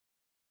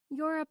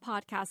You're a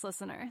podcast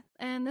listener,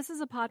 and this is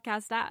a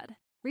podcast ad.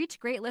 Reach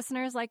great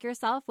listeners like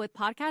yourself with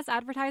podcast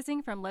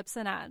advertising from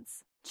Libsyn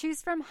Ads.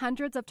 Choose from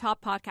hundreds of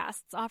top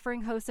podcasts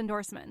offering host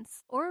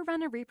endorsements, or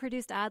run a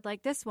reproduced ad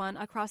like this one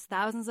across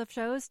thousands of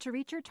shows to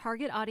reach your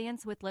target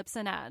audience with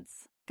Libsyn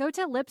Ads. Go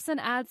to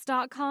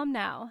libsynads.com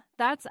now.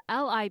 That's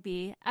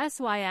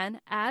LIBSYN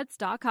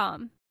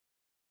ads.com.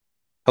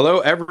 Hello,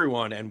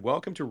 everyone, and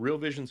welcome to Real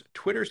Vision's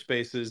Twitter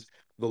Spaces,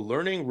 the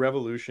Learning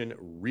Revolution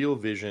Real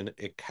Vision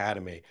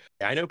Academy.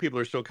 I know people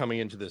are still coming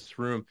into this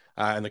room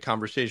and the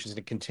conversations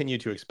to continue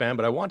to expand,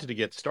 but I wanted to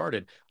get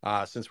started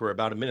since we're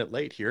about a minute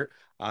late here.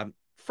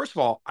 First of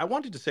all, I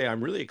wanted to say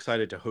I'm really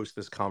excited to host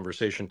this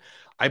conversation.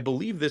 I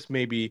believe this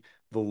may be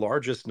the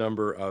largest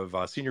number of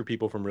senior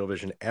people from Real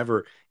Vision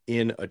ever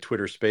in a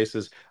Twitter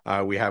Spaces.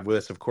 We have with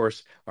us, of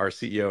course, our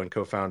CEO and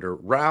co-founder,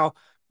 Raoul.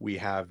 We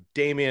have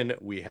Damien,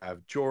 we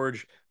have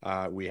George,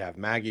 we have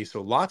Maggie.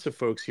 So lots of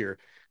folks here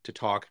to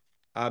talk.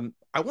 I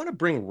want to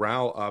bring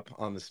Raoul up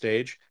on the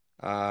stage.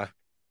 Looks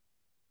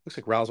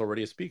like Raoul's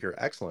already a speaker.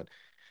 Excellent.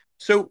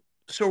 So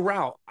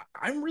Raoul,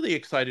 I'm really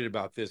excited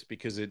about this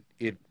because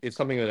it's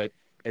something that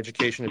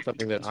education is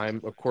something that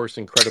I'm, of course,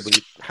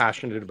 incredibly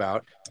passionate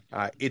about.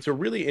 It's a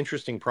really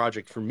interesting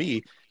project for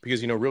me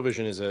because, Real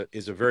Vision is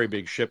a very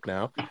big ship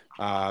now.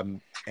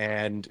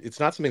 And it's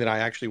not something that I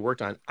actually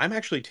worked on. I'm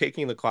actually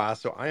taking the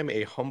class, so I am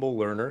a humble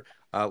learner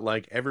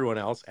like everyone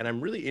else. And I'm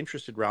really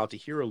interested, Raoul, to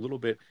hear a little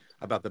bit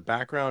about the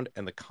background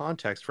and the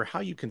context for how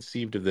you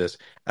conceived of this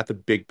at the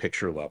big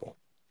picture level.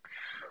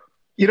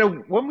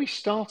 When we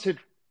started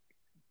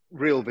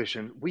Real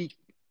Vision, we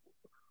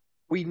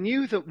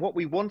knew that what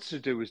we wanted to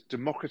do was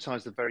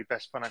democratize the very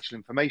best financial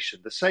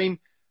information, the same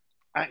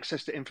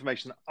access to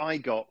information that I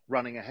got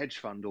running a hedge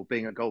fund or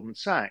being at Goldman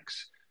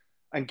Sachs,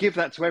 and give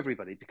that to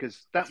everybody,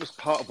 because that was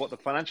part of what the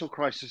financial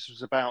crisis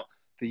was about.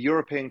 The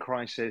European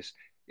crisis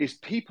is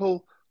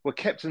people were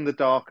kept in the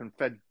dark and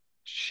fed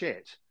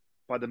shit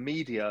by the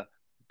media,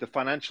 the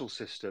financial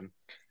system,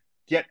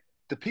 yet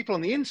the people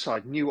on the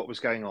inside knew what was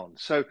going on.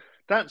 So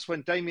that's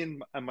when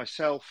Damien and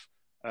myself,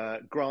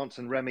 Grant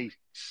and Remy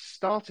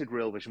started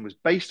Real Vision, was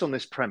based on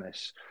this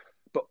premise.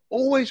 But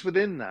always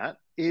within that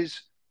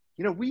is,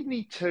 we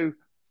need to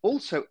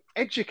also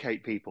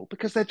educate people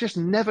because they're just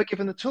never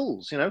given the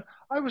tools.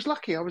 I was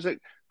lucky. I was at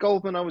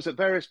Goldman. I was at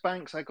various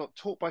banks. I got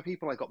taught by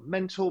people. I got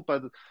mentored by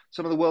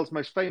some of the world's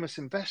most famous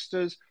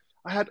investors.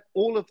 I had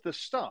all of the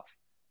stuff.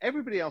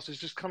 Everybody else is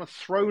just kind of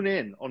thrown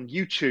in on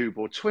YouTube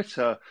or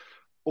Twitter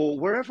or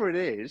wherever it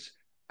is,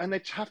 and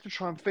they have to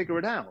try and figure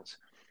it out.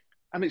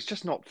 And it's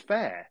just not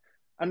fair.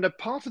 And a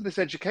part of this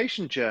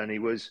education journey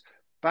was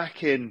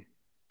back in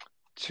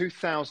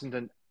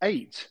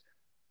 2008.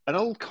 An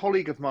old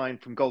colleague of mine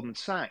from Goldman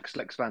Sachs,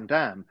 Lex Van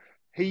Dam,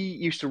 he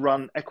used to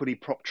run equity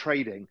prop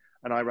trading,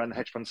 and I ran the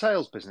hedge fund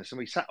sales business, and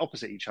we sat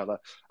opposite each other,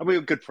 and we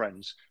were good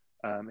friends.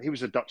 He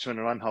was a Dutchman,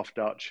 and I'm half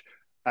Dutch,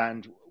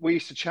 and we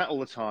used to chat all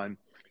the time.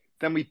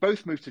 Then we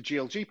both moved to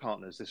GLG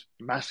Partners, this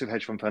massive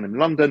hedge fund firm in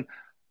London.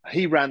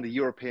 He ran the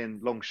European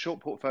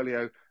long-short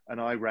portfolio, and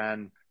I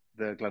ran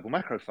the global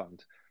macro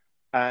fund.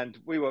 And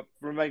we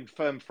remained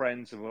firm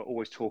friends, and were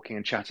always talking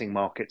and chatting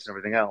markets and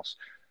everything else.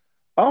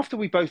 After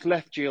we both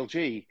left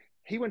GLG,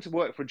 he went to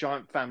work for a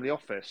giant family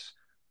office,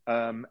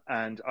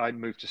 and I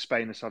moved to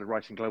Spain and started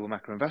writing Global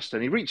Macro Investor.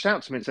 And he reached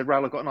out to me and said,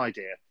 Raoul, I've got an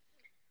idea.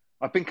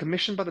 I've been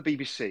commissioned by the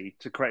BBC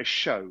to create a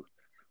show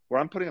where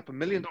I'm putting up $1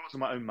 million of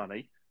my own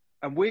money,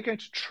 and we're going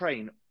to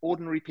train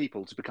ordinary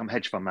people to become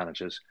hedge fund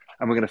managers,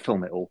 and we're going to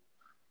film it all.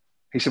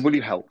 He said, will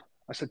you help?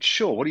 I said,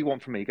 sure. What do you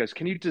want from me? He goes,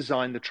 can you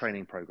design the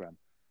training program?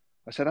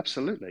 I said,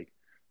 absolutely.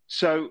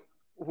 So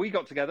we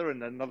got together,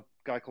 and another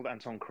guy called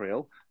Anton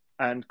Creel,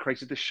 and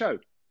created this show.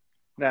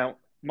 Now,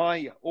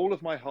 all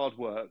of my hard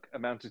work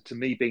amounted to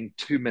me being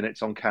 2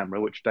 minutes on camera,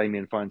 which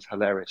Damien finds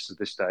hilarious to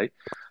this day.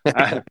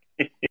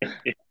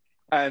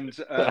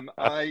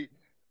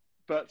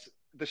 But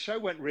the show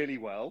went really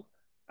well,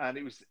 and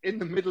it was in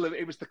the middle of,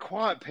 it was the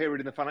quiet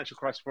period in the financial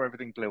crisis where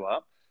everything blew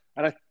up,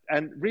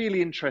 and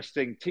really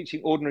interesting,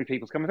 teaching ordinary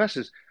people to become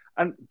investors.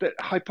 And the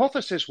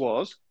hypothesis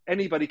was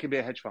anybody can be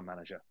a hedge fund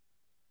manager.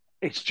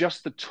 It's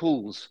just the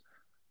tools,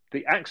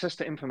 the access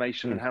to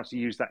information and how to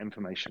use that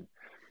information.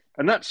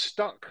 And that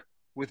stuck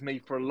with me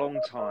for a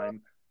long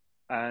time.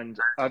 And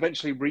I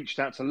eventually reached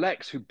out to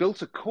Lex, who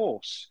built a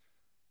course,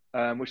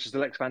 which is the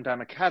Lex Van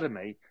Dam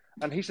Academy.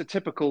 And he's a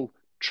typical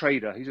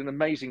trader. He's an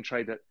amazing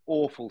trader,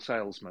 awful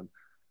salesman.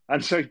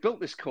 And so he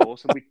built this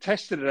course, and we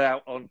tested it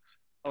out on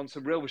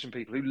some Real Vision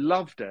people who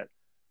loved it.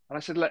 And I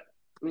said,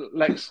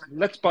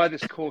 let's buy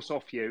this course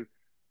off you,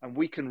 and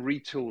we can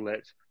retool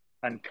it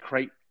and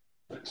create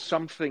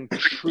something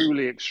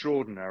truly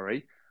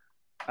extraordinary.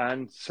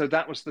 And so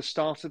that was the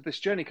start of this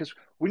journey, because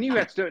we knew we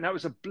had to do it, and that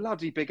was a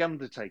bloody big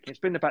undertaking. It's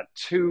been about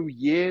 2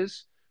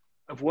 years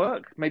of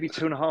work, maybe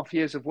 2.5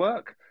 years of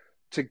work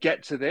to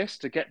get to this,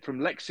 to get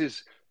from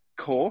Lex's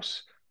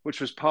course,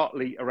 which was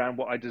partly around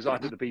what I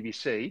designed at the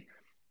BBC,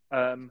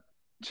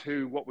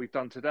 to what we've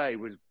done today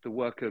with the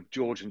work of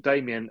George and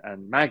Damien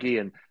and Maggie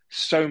and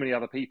so many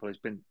other people. Has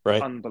been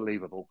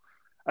unbelievable.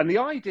 And the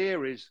idea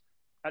is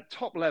at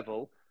top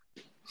level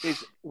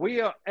is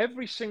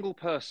every single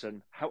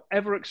person,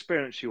 however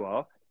experienced you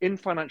are in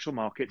financial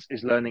markets,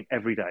 is learning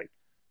every day.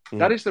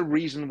 That is the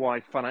reason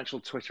why financial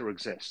Twitter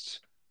exists.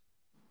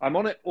 I'm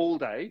on it all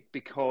day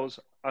because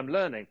I'm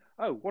learning.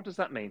 Oh, what does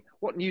that mean?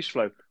 What news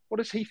flow? What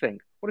does he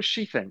think? What does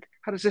she think?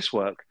 How does this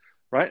work?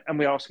 Right? And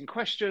we're asking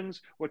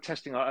questions. We're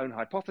testing our own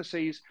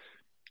hypotheses.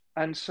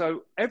 And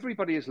so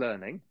everybody is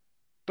learning,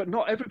 but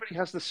not everybody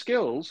has the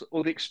skills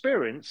or the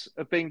experience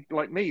of being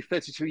like me,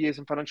 32 years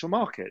in financial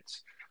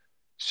markets.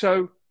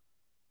 So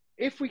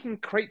if we can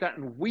create that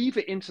and weave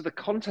it into the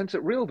content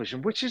at Real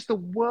Vision, which is the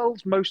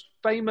world's most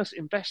famous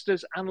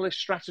investors, analysts,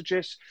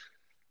 strategists,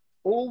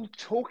 all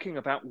talking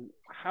about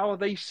how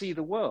they see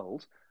the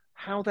world,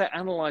 how they're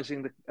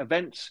analyzing the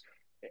events,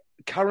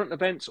 current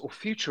events or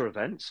future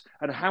events,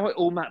 and how it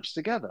all maps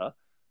together,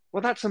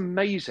 well, that's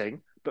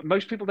amazing. But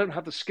most people don't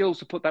have the skills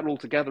to put that all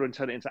together and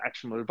turn it into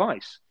actionable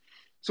advice.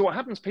 So what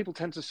happens, people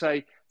tend to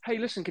say, hey,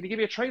 listen, can you give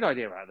me a trade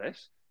idea out of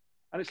this?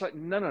 And it's like,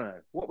 no.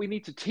 What we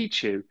need to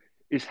teach you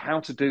is how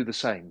to do the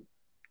same,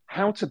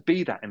 how to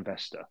be that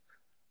investor.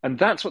 And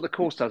that's what the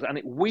course does. And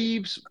it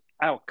weaves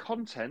our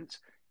content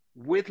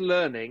with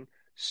learning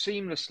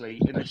seamlessly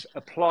in this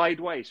applied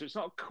way. So it's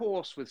not a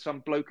course with some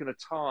bloke in a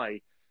tie,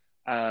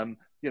 and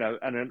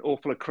an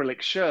awful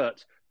acrylic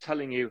shirt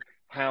telling you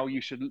how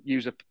you should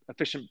use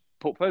efficient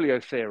portfolio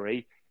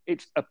theory.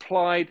 It's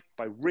applied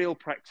by real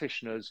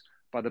practitioners,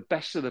 by the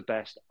best of the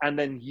best, and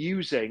then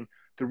using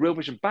the Real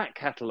Vision back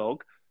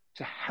catalogue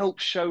to help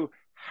show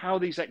how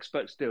these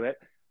experts do it.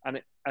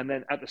 And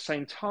then at the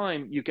same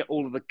time, you get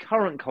all of the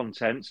current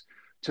content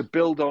to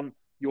build on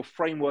your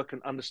framework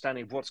and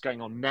understanding of what's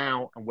going on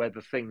now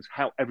and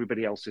how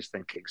everybody else is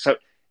thinking. So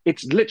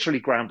it's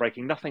literally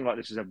groundbreaking. Nothing like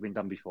this has ever been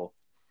done before.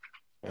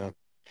 Yeah.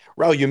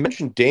 Raoul, you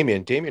mentioned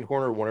Damian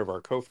Horner, one of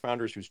our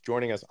co-founders who's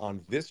joining us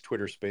on this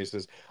Twitter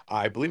Spaces.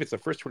 I believe it's the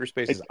first Twitter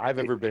Spaces I've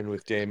ever been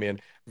with Damian.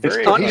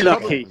 Very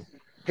lucky.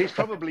 He's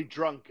probably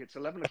drunk. It's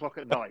 11 o'clock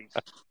at night.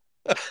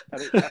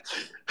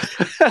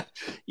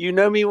 You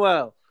know me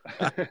well.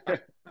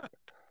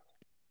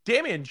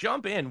 Damian,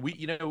 jump in.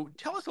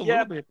 Tell us a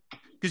little bit,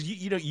 because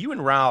you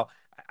and Raoul,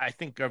 I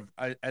think of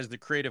as the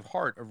creative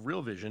heart of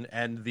Real Vision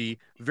and the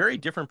very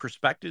different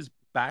perspectives,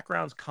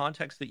 backgrounds,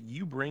 contexts that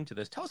you bring to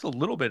this. Tell us a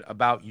little bit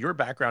about your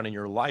background in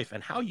your life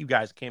and how you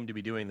guys came to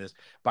be doing this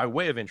by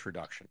way of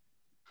introduction.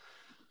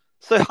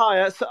 So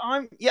hi,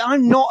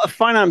 I'm not a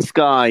finance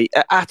guy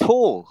at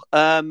all.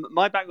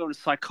 My background is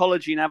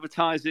psychology and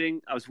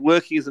advertising. I was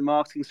working as a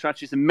marketing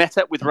strategist and met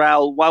up with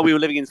Raoul while we were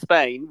living in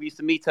Spain. We used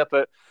to meet up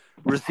at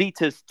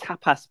Rosita's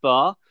Tapas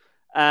Bar,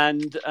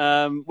 and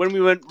when we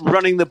weren't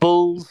running the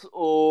bulls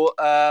or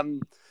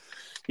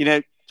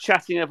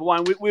chatting over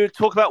wine, we would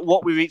talk about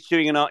what we were each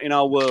doing in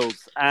our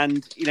worlds.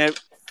 And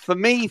for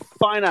me,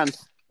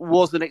 finance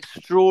was an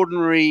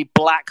extraordinary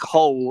black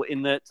hole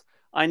in that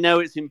I know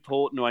it's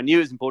important, or I knew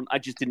it was important, I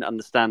just didn't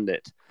understand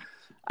it.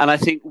 And I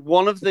think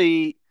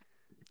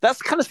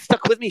that's kind of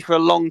stuck with me for a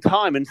long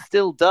time and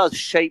still does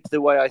shape the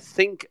way I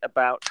think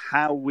about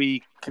how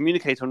we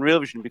communicate on Real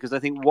Vision, because I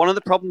think one of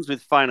the problems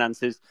with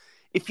finance is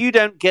if you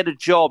don't get a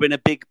job in a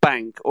big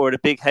bank or at a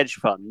big hedge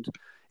fund,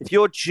 if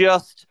you're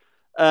just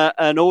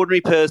an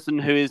ordinary person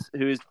who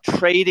is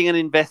trading and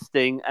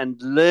investing and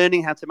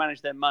learning how to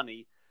manage their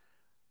money,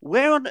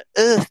 where on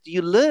earth do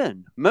you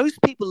learn?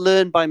 Most people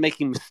learn by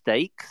making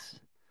mistakes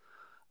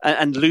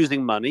and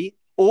losing money,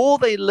 or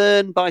they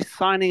learn by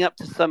signing up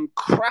to some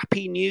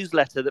crappy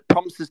newsletter that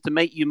promises to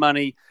make you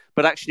money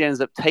but actually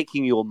ends up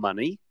taking your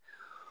money.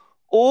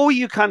 Or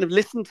you kind of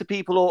listen to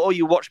people, or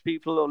you watch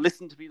people, or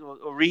listen to people,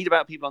 or read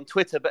about people on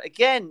Twitter. But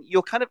again,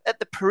 you're kind of at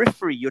the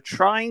periphery. You're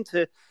trying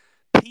to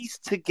piece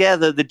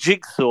together the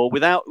jigsaw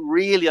without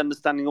really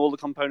understanding all the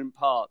component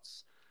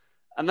parts.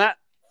 And that,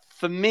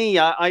 for me,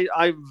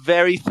 I'm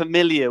very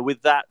familiar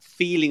with that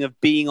feeling of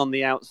being on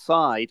the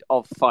outside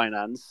of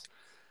finance.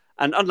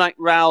 And unlike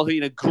Raoul,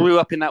 who grew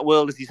up in that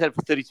world, as he said,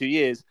 for 32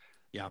 years,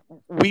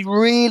 we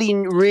really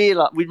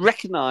we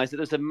recognize that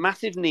there's a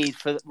massive need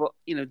for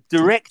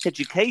direct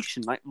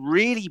education, like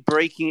really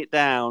breaking it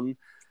down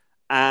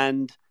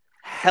and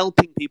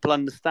helping people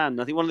understand.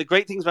 I think one of the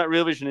great things about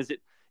Real Vision is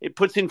it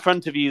puts in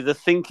front of you the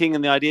thinking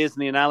and the ideas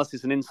and the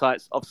analysis and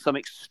insights of some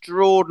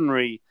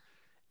extraordinary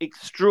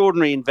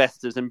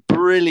investors and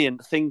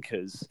brilliant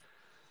thinkers.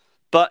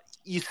 But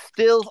you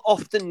still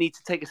often need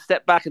to take a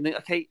step back and think,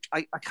 okay,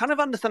 I kind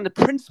of understand the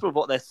principle of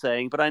what they're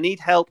saying, but I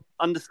need help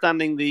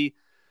understanding the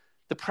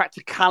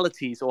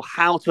practicalities or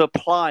how to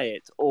apply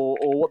it or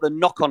what the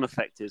knock-on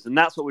effect is. And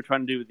that's what we're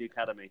trying to do with the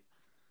Academy.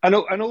 And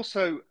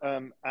also,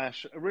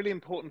 Ash, a really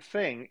important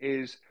thing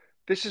is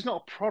this is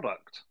not a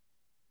product.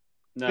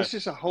 No. This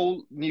is a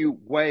whole new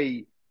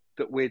way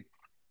that we're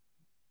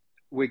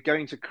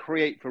going to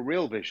create for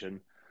Real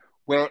Vision,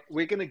 where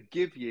we're going to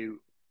give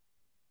you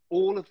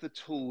all of the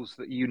tools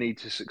that you need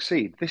to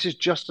succeed. This is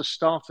just a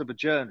start of a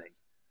journey,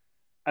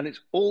 and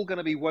it's all going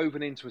to be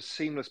woven into a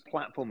seamless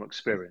platform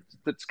experience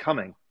that's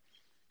coming.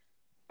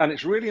 And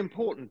it's really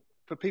important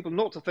for people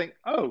not to think,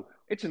 oh,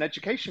 it's an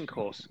education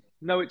course.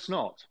 No, it's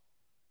not.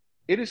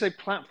 It is a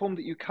platform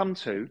that you come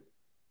to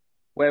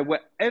where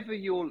wherever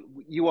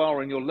you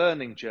are in your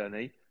learning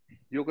journey,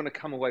 you're going to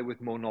come away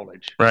with more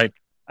knowledge. Right.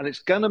 And it's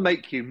going to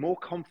make you more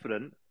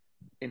confident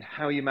in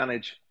how you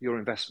manage your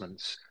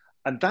investments.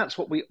 And that's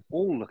what we're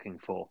all looking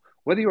for.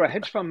 Whether you're a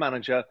hedge fund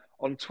manager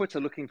on Twitter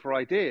looking for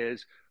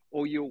ideas,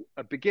 or you're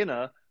a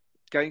beginner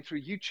going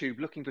through YouTube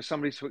looking for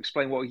somebody to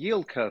explain what a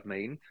yield curve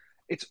means,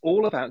 it's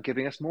all about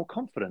giving us more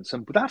confidence.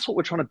 And that's what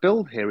we're trying to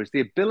build here, is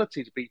the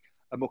ability to be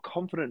a more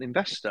confident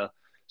investor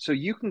so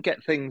you can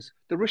get things,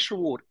 the risk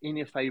reward in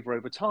your favor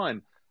over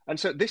time. And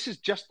so this is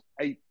just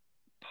a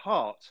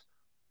part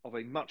of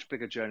a much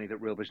bigger journey that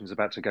Real Vision is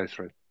about to go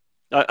through.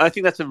 I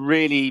think that's a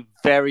really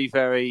very,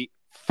 very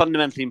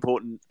fundamentally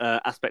important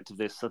aspect of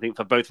this, I think,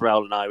 for both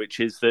Raoul and I, which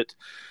is that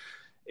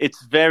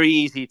it's very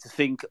easy to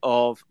think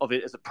of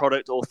it as a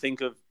product or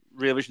think of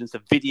Real Vision as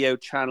a video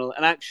channel.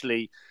 And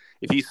actually,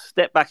 if you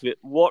step back a bit,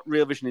 what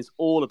Real Vision is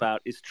all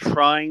about is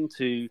trying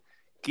to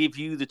give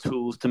you the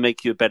tools to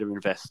make you a better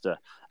investor.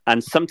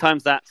 And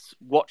sometimes that's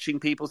watching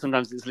people,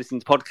 sometimes it's listening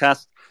to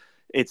podcasts,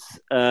 it's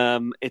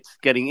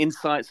getting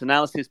insights,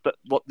 analysis. But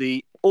what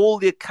all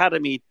the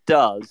Academy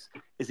does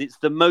is it's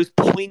the most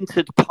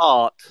pointed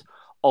part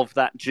of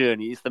that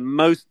journey. It's the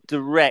most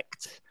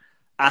direct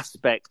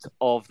aspect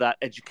of that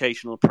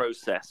educational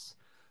process.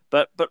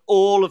 But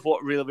all of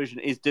what Real Vision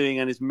is doing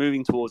and is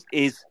moving towards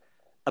is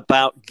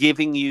about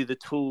giving you the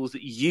tools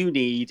that you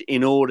need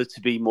in order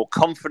to be more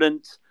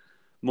confident,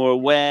 more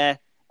aware,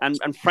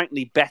 and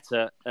frankly,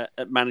 better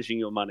at managing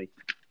your money.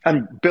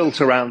 And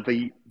built around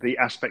the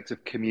aspect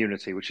of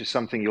community, which is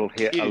something you'll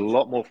hear a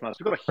lot more from us.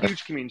 We've got a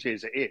huge community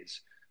as it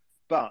is,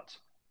 but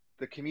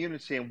the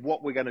community and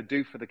what we're going to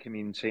do for the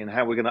community and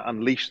how we're going to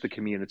unleash the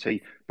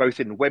community, both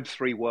in the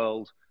Web3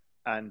 world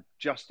and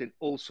just in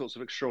all sorts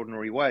of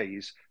extraordinary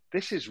ways,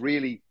 this is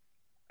really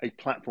a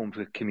platform for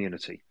the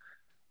community.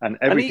 And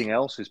everything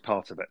else is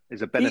part of it,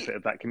 is a benefit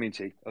of that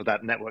community, of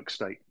that network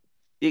state.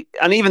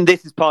 And even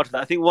this is part of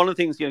that. I think one of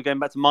the things, going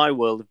back to my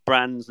world of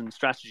brands and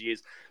strategy,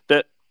 is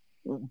that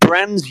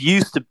brands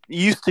used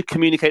to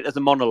communicate as a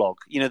monologue.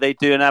 They'd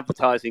do an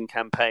advertising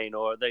campaign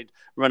or they'd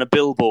run a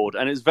billboard,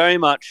 and it's very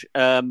much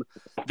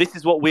this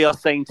is what we are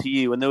saying to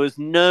you, and there was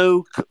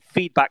no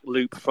feedback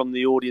loop from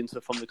the audience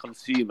or from the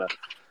consumer.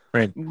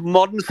 Right.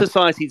 Modern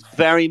society is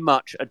very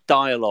much a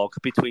dialogue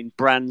between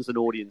brands and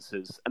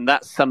audiences, and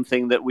that's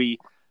something that we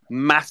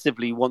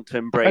massively want to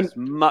embrace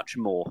much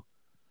more.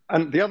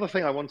 And the other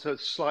thing I want to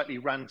slightly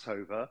rant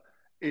over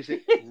is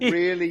it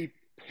really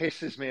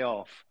pisses me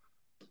off.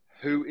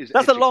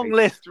 That's a long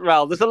list,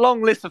 Raoul. There's a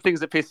long list of things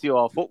that piss you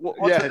off.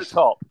 What's at the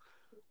top?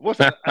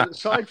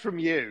 Aside from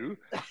you,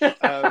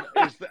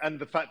 and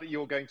the fact that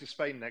you're going to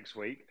Spain next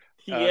week,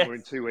 or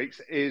in 2 weeks,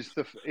 is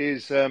the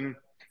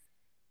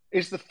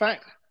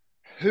fact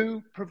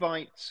who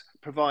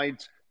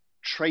provides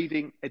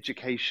trading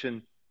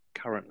education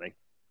currently.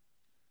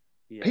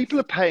 Yes. People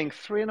are paying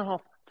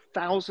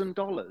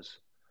 $3,500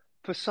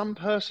 for some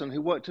person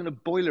who worked in a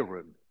boiler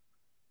room,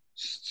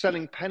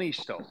 selling penny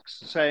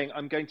stocks, saying,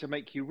 I'm going to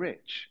make you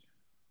rich.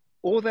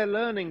 Or they're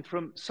learning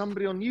from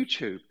somebody on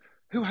YouTube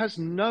who has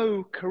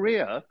no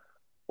career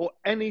or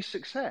any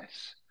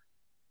success.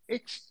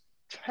 It's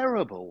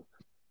terrible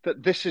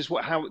that this is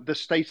how the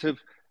state of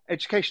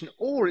education,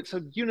 or it's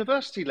a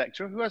university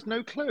lecturer who has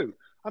no clue.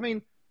 I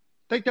mean,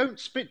 they don't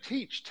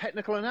teach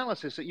technical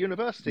analysis at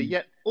university,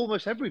 yet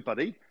almost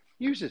everybody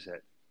uses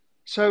it.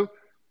 So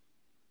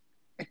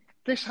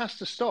this has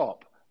to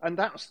stop. And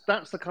that's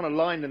the kind of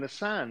line in the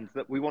sand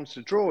that we wanted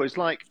to draw, is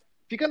like,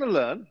 if you're going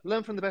to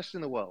learn from the best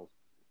in the world.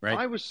 Right.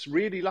 I was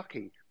really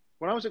lucky.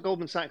 When I was at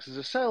Goldman Sachs as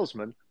a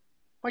salesman,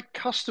 my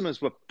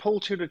customers were Paul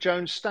Tudor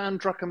Jones, Stan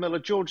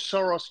Druckenmiller, George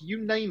Soros, you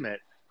name it.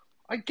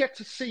 I get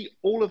to see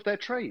all of their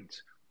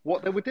trades,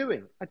 what they were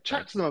doing. I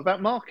chat to them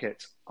about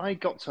markets. I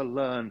got to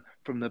learn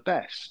from the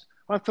best.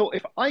 I thought,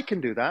 if I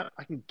can do that,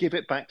 I can give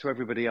it back to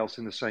everybody else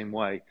in the same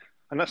way.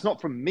 And that's not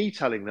from me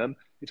telling them.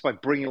 It's by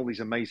bringing all these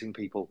amazing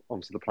people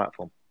onto the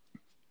platform.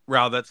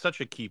 Raoul, that's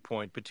such a key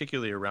point,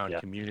 particularly around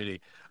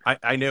community.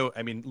 I know,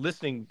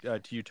 listening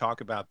to you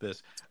talk about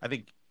this, I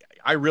think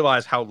I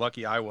realized how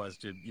lucky I was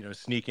to,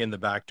 sneak in the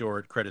back door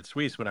at Credit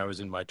Suisse when I was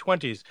in my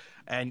 20s.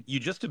 And you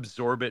just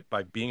absorb it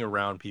by being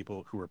around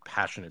people who are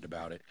passionate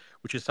about it,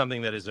 which is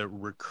something that is a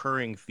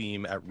recurring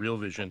theme at Real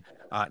Vision,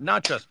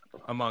 not just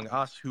among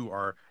us who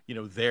are,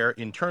 there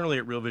internally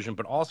at Real Vision,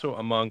 but also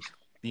among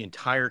the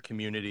entire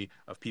community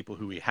of people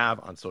who we have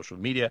on social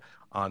media,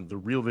 on the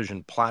Real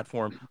Vision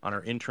platform, on our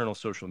internal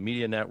social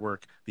media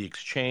network, the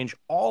exchange,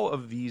 all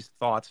of these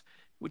thoughts,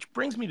 which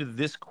brings me to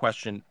this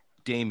question,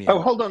 Damien. Oh,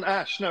 hold on,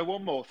 Ash. No,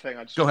 one more thing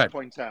I just want to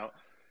point out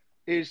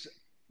is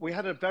we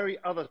had a very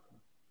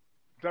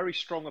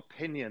strong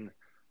opinion,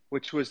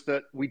 which was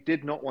that we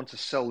did not want to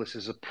sell this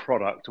as a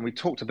product. And we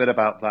talked a bit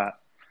about that.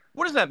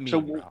 What does that mean?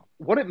 So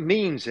what it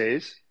means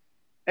is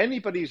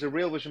anybody who's a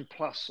Real Vision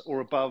Plus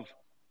or above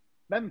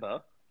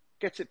member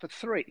gets it for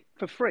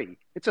free.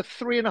 It's a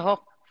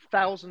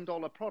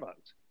 $3,500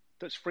 product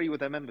that's free with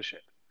their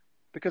membership,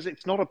 because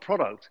it's not a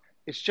product.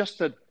 It's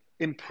just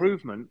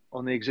improvement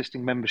on the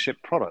existing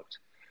membership product.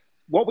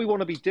 What we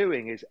want to be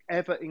doing is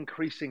ever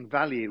increasing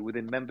value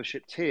within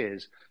membership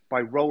tiers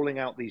by rolling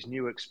out these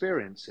new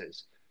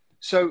experiences.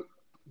 So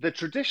the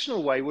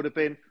traditional way would have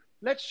been,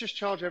 let's just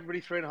charge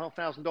everybody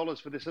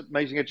 $3,500 for this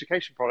amazing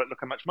education product. Look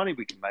how much money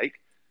we can make.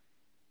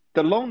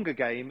 The longer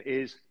game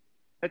is,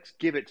 let's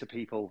give it to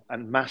people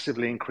and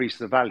massively increase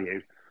the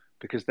value,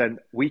 because then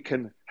we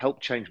can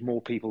help change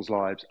more people's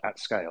lives at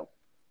scale.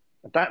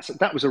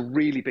 That was a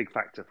really big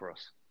factor for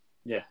us.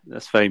 Yeah,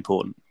 that's very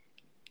important.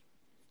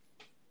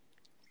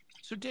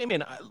 So,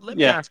 Damien, let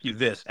me ask you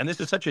this, and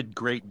this is such a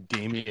great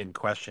Damien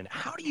question.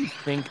 How do you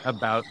think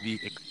about the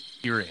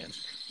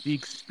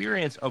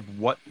experience of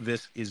what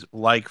this is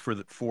like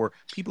for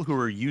people who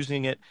are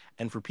using it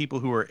and for people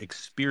who are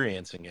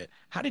experiencing it?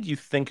 How did you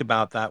think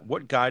about that?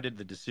 What guided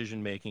the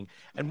decision making,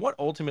 and what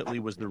ultimately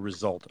was the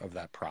result of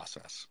that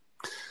process?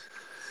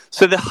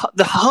 So the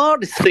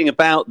hardest thing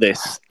about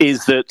this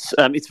is that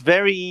it's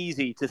very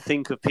easy to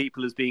think of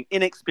people as being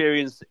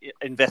inexperienced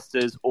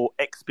investors or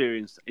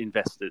experienced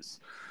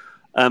investors.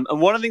 And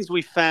one of the things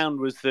we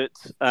found was that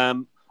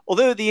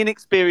although at the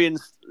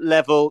inexperienced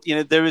level,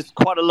 there is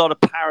quite a lot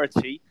of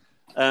parity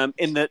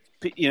in that,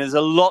 there's a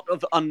lot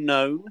of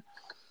unknown,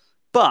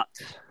 but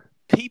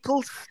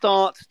people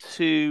start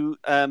to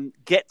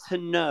get to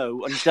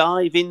know and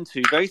dive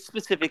into very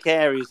specific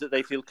areas that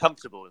they feel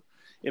comfortable with.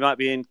 It might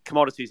be in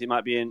commodities, it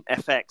might be in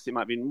FX, it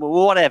might be in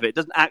whatever. It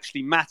doesn't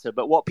actually matter.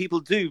 But what people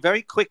do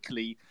very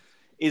quickly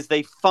is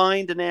they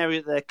find an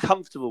area that they're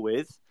comfortable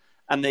with,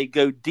 and they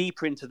go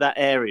deeper into that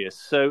area.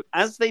 So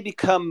as they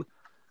become,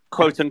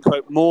 quote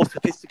unquote, more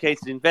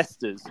sophisticated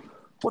investors,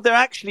 what they're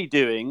actually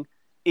doing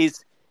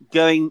is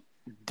going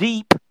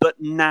deep but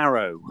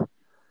narrow.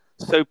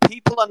 So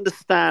people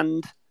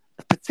understand,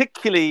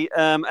 particularly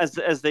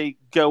as they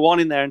go on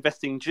in their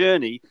investing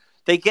journey,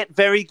 they get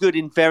very good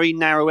in very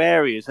narrow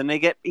areas, and they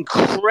get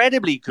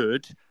incredibly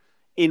good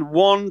in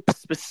one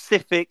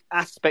specific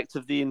aspect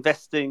of the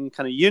investing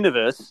kind of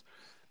universe,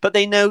 but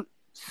they know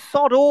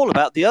sod all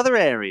about the other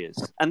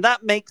areas. And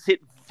that makes it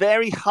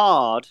very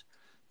hard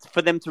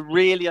for them to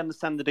really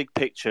understand the big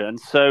picture. And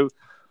so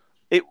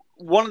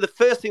one of the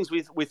first things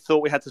we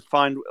thought we had to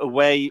find a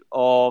way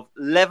of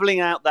leveling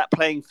out that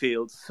playing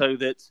field so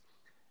that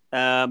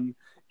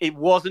it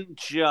wasn't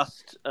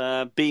just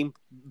being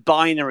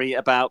binary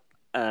about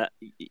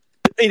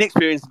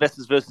inexperienced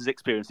investors versus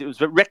experienced. It was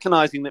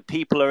recognizing that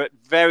people are at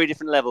very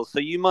different levels. So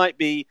you might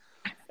be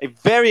a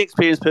very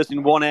experienced person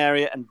in one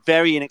area and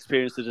very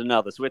inexperienced at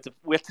another. So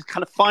we have to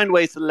kind of find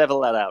ways to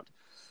level that out.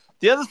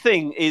 The other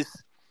thing is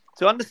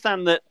to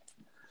understand that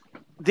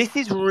this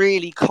is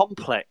really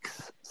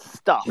complex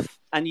stuff,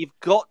 and you've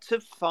got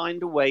to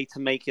find a way to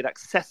make it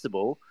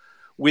accessible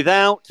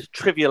without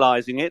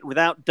trivializing it,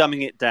 without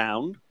dumbing it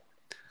down,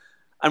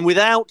 and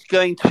without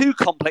going too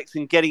complex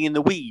and getting in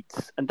the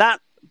weeds. And that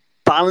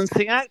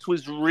balancing act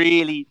was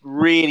really,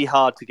 really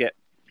hard to get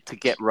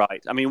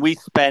right. I mean, we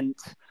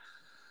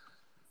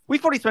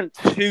probably spent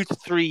 2 to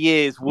 3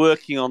 years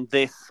working on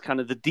this, kind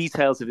of the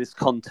details of this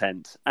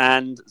content,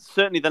 and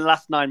certainly the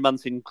last 9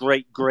 months in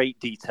great, great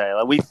detail.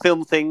 And we've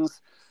filmed things,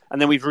 and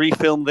then we've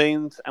refilmed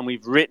things, and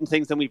we've written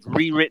things, and we've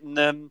rewritten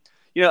them.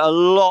 A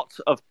lot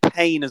of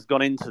pain has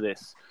gone into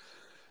this,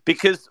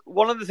 because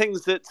one of the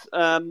things that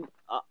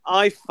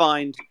I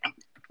find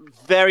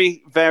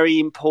very, very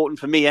important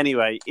for me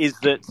anyway is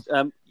that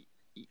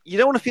you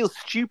don't want to feel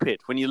stupid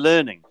when you're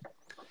learning.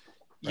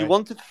 You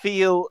want to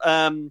feel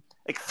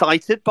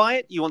excited by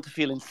it. You want to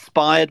feel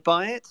inspired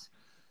by it.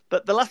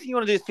 But the last thing you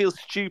want to do is feel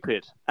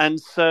stupid. And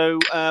so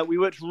we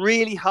worked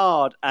really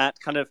hard at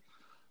kind of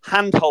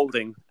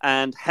hand-holding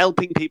and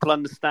helping people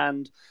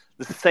understand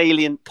the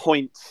salient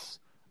points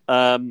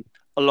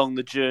along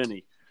the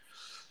journey.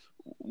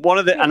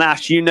 And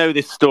Ash, you know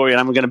this story, and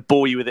I'm going to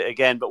bore you with it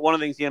again. But one of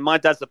the things, my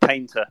dad's a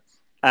painter,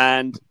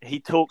 and he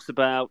talks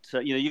about,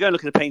 you go and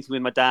look at a painting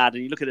with my dad,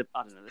 and you look at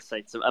let's say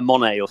it's a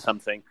Monet or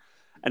something,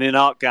 and in an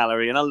art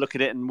gallery, and I'll look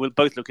at it, and we'll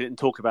both look at it and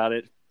talk about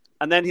it.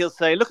 And then he'll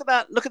say, look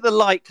at the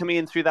light coming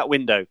in through that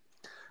window.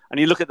 And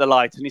you look at the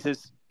light, and he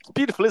says, it's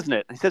beautiful, isn't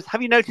it? And he says,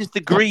 have you noticed the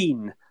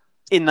green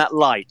in that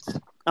light?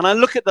 And I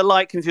look at the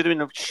light coming through the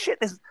window, shit,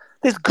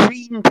 there's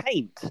green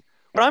paint.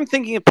 But I'm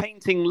thinking of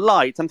painting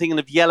light. I'm thinking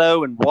of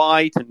yellow and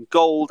white and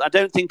gold. I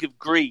don't think of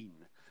green.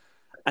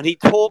 And he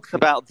talks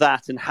about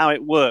that and how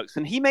it works.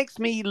 And he makes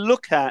me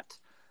look at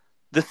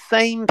the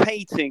same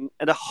painting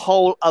at a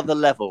whole other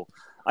level.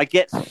 I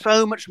get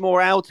so much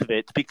more out of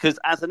it because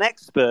as an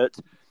expert,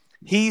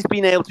 he's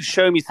been able to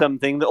show me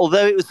something that,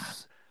 although it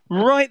was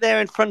right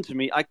there in front of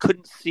me, I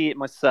couldn't see it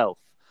myself.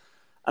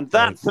 And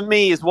that, for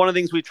me, is one of the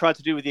things we try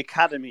to do with the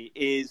Academy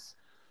is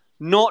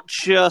not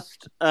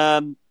just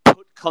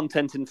put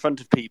content in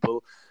front of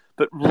people,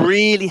 but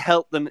really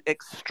help them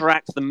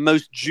extract the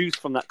most juice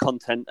from that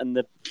content and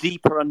the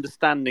deeper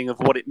understanding of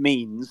what it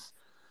means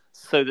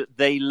so that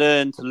they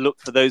learn to look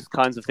for those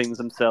kinds of things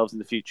themselves in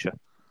the future.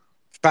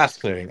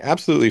 Fascinating,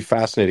 absolutely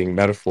fascinating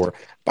metaphor.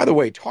 By the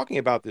way, talking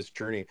about this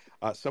journey,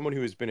 someone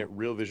who has been at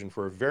Real Vision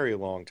for a very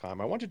long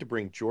time, I wanted to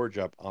bring George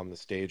up on the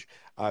stage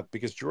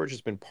because George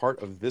has been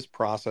part of this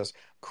process,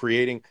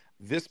 creating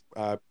this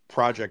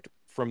project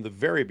from the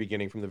very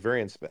beginning, from the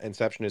very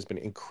inception, has been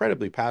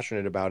incredibly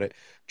passionate about it.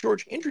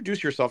 George,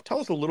 introduce yourself. Tell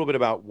us a little bit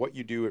about what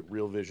you do at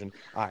Real Vision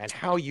and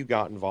how you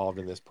got involved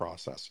in this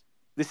process.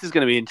 This is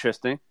going to be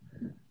interesting.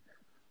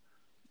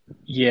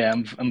 Yeah,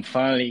 I'm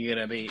finally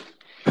gonna be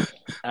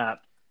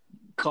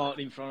caught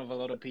in front of a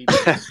lot of people.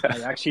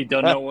 I actually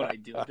don't know what I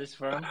do at this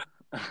firm.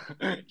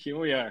 Here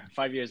we are,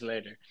 5 years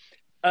later.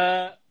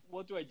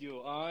 What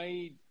do?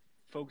 I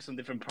focus on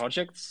different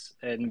projects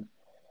and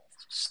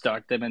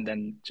start them, and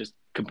then just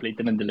complete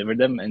them and deliver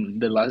them.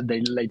 And the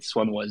latest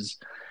one was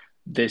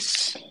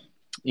this,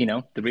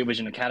 the Real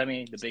Vision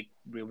Academy, the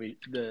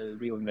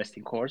Real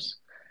Investing course.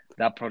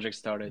 That project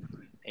started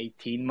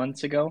 18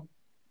 months ago.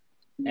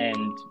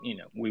 And,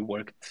 we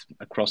worked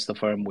across the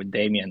firm with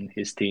Damien,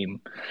 his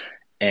team,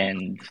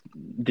 and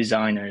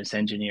designers,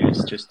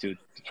 engineers,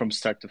 from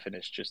start to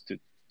finish, just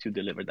to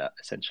deliver that,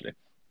 essentially.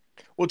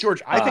 Well,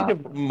 George, I think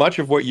of much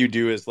of what you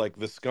do as like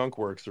the skunk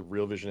works of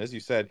Real Vision. As you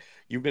said,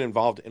 you've been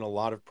involved in a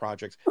lot of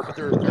projects, but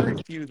there are very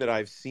few that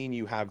I've seen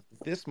you have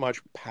this much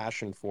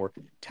passion for.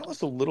 Tell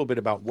us a little bit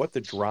about what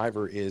the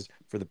driver is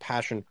for the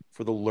passion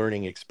for the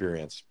learning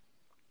experience.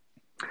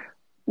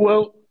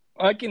 Well,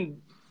 I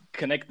can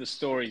connect the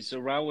stories. So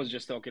Raul was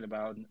just talking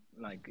about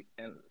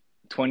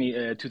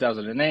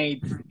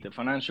 2008, the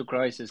financial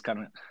crisis, kind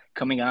of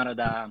coming out of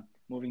that,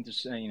 moving to,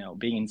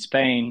 being in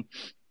Spain,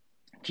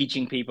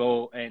 teaching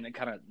people, and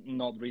kind of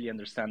not really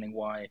understanding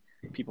why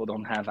people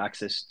don't have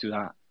access to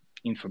that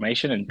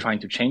information and trying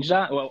to change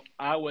that. Well,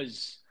 I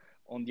was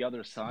on the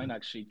other side,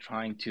 actually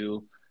trying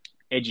to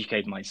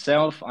educate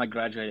myself. I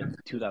graduated in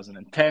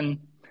 2010.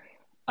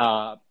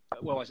 I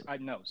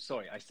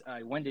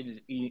went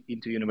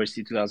into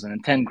university in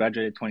 2010,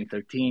 graduated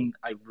 2013.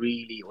 I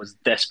really was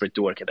desperate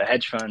to work at a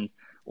hedge fund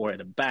or at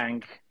a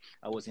bank.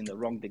 I was in the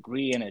wrong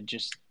degree, and I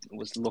just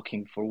was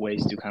looking for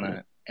ways to kind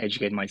of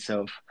educate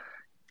myself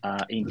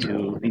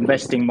into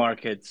investing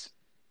markets,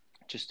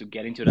 just to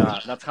get into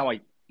that. That's how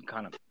I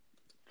kind of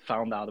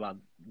found out about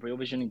Real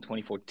Vision in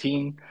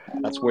 2014.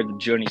 That's where the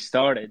journey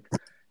started.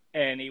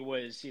 And it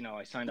was,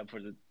 I signed up for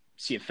the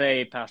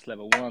CFA, passed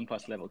level 1,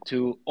 passed level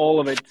 2,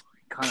 all of it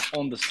kind of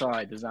on the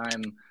side as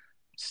I'm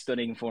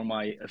studying for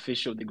my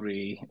official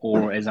degree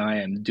or as I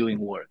am doing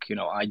work.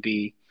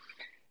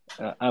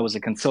 I was a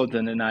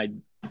consultant, and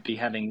I'd be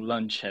having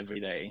lunch every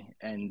day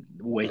and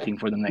waiting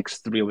for the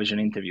next Real Vision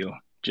interview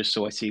just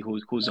so I see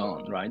who's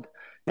on, right?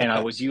 And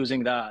I was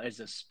using that as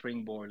a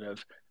springboard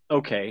of,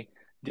 okay,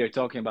 they're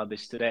talking about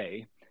this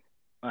today.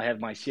 I have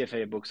my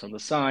CFA books on the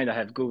side. I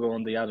have Google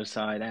on the other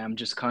side. And I'm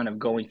just kind of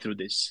going through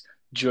this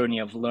journey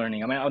of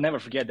learning. I mean, I'll never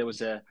forget, there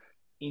was a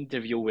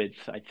interview with,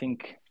 I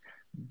think,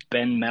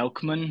 Ben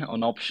Melkman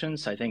on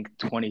options, I think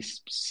early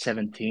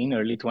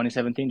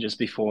 2017, just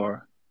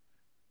before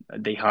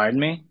they hired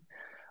me.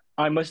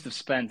 I must have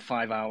spent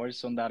 5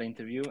 hours on that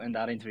interview, and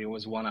that interview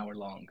was 1 hour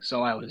long.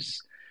 So I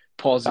was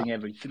pausing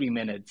every 3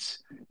 minutes,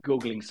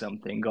 Googling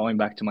something, going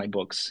back to my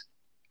books,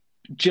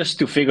 just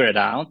to figure it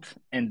out.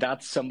 And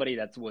that's somebody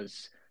that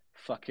was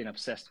fucking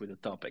obsessed with the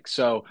topic.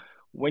 So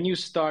when you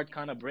start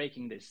kind of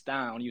breaking this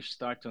down, you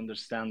start to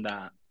understand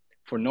that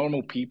for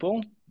normal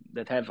people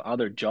that have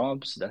other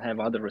jobs, that have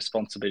other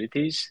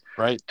responsibilities,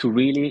 right, to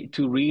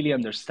really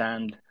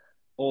understand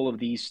all of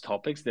these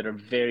topics that are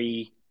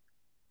very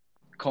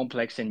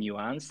complex and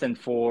nuanced, and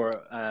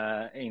for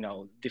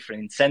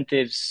different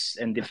incentives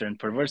and different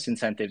perverse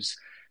incentives,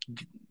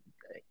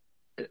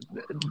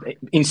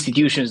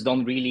 institutions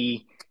don't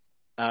really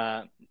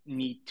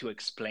need to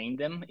explain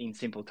them in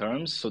simple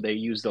terms, so they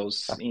use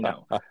those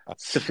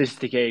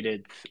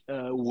sophisticated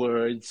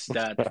words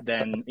that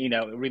then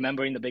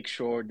remember in The Big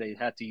Short they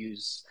had to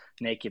use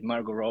naked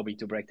Margot Robbie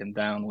to break them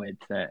down with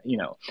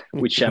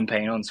with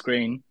champagne on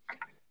screen.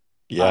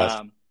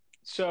 Yes.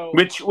 So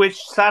which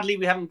sadly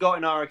we haven't got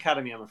in our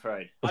academy, I'm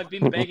afraid. I've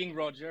been begging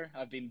Roger.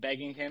 I've been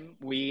begging him.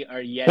 We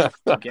are yet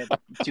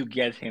to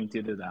get him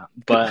to do that.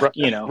 But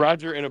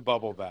Roger in a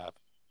bubble bath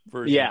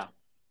version.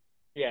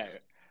 Yeah.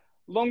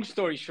 Long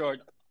story short,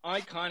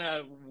 I kind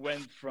of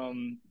went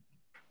from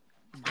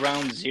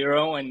ground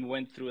zero and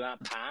went through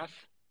that path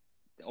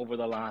over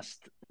the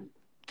last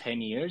 10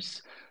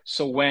 years.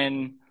 So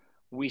when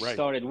we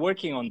started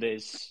working on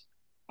this,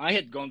 I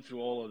had gone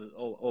through all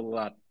of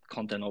that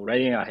content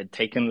already. I had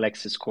taken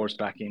Lex's course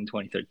back in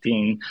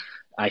 2013.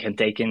 I had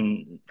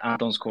taken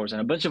Anton's course and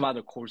a bunch of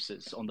other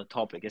courses on the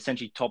topic,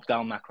 essentially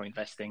top-down macro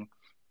investing.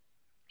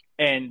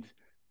 And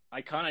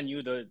I kind of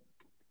knew the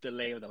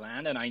lay of the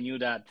land, and I knew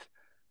that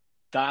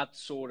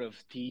sort of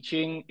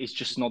teaching is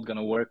just not going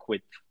to work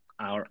with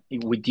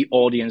the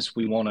audience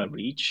we want to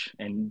reach,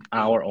 and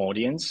our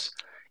audience.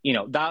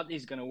 That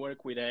is going to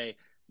work with a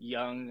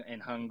young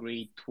and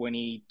hungry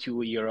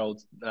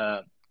 22-year-old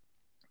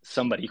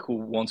somebody who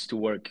wants to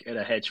work at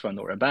a hedge fund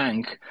or a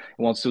bank,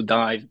 wants to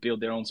build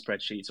their own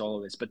spreadsheets, all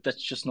of this. But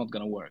that's just not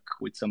going to work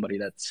with somebody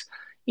that's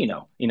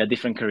in a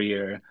different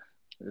career,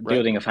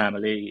 building a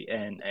family,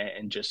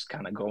 and just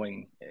kind of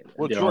going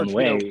Well, their George, own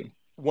way.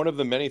 one of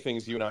the many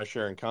things you and I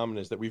share in common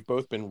is that we've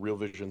both been Real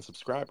Vision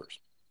subscribers.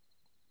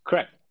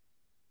 Correct.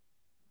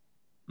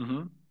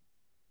 Mm-hmm.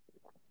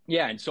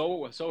 Yeah, and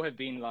so have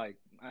been like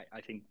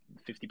I think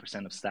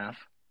 50% of staff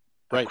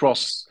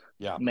across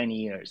many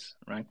years,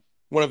 right?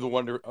 One of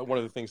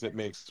the things that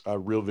makes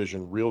Real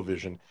Vision Real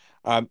Vision.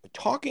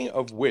 Talking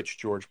of which,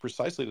 George,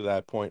 precisely to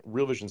that point,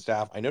 Real Vision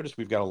staff, I noticed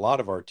we've got a lot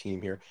of our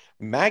team here.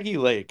 Maggie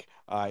Lake,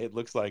 it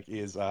looks like,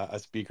 is a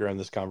speaker on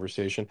this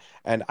conversation.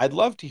 And I'd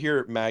love to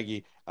hear,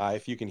 Maggie,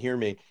 if you can hear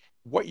me,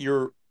 what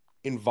your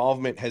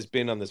involvement has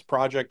been on this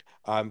project.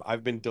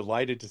 I've been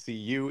delighted to see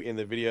you in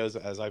the videos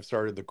as I've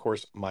started the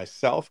course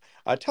myself.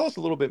 Tell us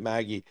a little bit,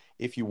 Maggie,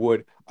 if you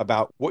would,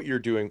 about what you're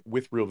doing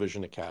with Real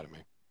Vision Academy.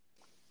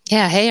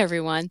 Yeah. Hey,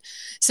 everyone.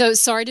 So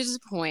sorry to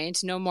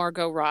disappoint. No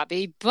Margot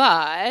Robbie,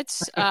 but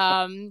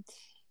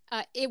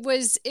it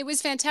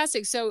was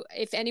fantastic. So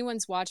if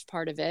anyone's watched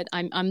part of it,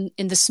 I'm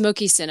in the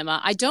smoky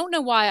cinema. I don't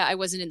know why I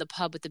wasn't in the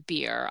pub with the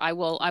beer. I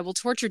will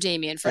torture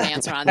Damien for an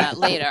answer on that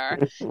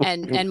later,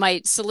 and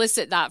might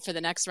solicit that for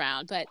the next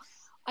round. But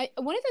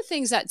one of the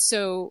things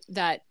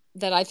that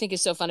I think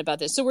is so fun about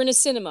this. So we're in a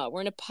cinema,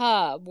 we're in a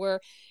pub,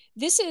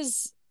 this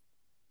is,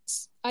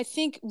 I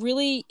think,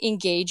 really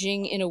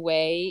engaging in a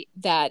way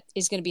that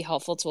is going to be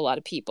helpful to a lot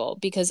of people,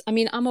 because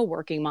I'm a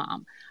working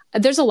mom.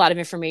 There's a lot of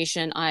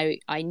information I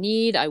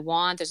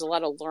want. There's a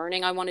lot of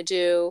learning I want to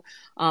do.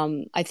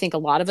 I think a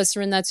lot of us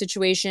are in that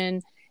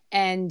situation,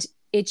 and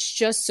it's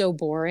just so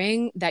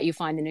boring that you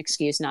find an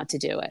excuse not to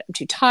do it. I'm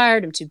too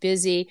tired. I'm too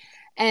busy.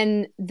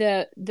 And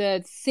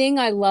the thing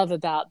I love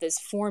about this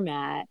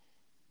format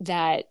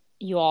that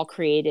you all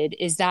created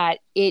is that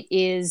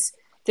there's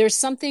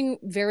something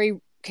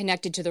very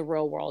connected to the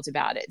real world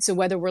about it. So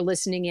whether we're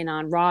listening in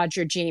on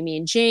Roger, Jamie,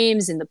 and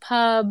James in the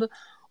pub,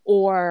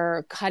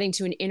 or cutting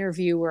to an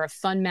interview where a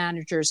fund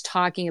manager is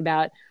talking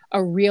about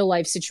a real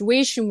life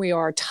situation, we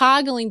are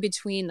toggling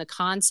between the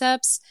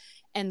concepts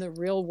and the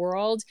real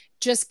world,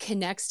 just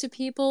connects to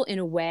people in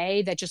a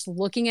way that just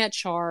looking at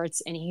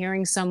charts and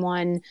hearing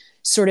someone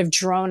sort of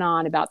drone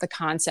on about the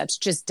concepts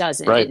just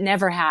doesn't. Right. It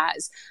never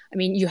has.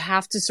 You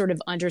have to sort of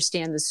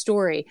understand the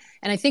story.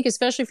 And I think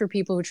especially for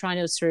people who are trying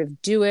to sort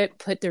of do it,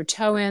 put their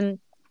toe in,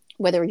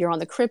 whether you're on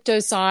the crypto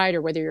side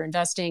or whether you're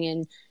investing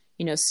in,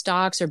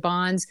 stocks or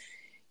bonds,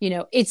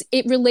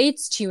 it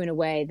relates to you in a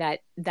way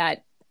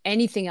that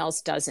anything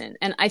else doesn't.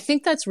 And I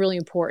think that's really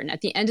important.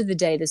 At the end of the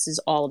day, this is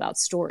all about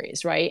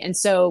stories, right? And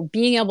so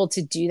being able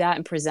to do that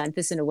and present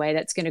this in a way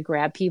that's going to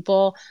grab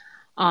people.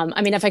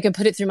 If I could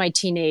put it through my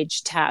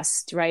teenage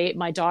test, right?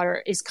 My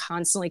daughter is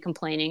constantly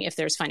complaining if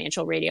there's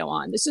financial radio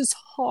on. This is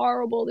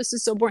horrible. This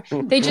is so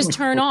boring. They just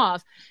turn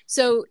off.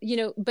 So,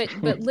 but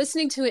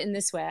listening to it in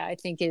this way, I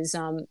think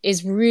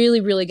is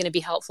really, really going to be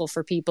helpful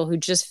for people who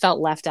just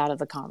felt left out of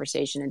the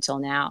conversation until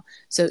now.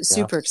 So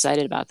super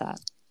excited about that.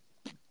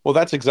 Well,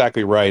 that's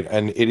exactly right.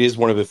 And it is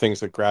one of the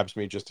things that grabs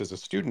me just as a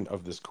student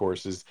of this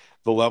course is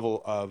the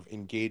level of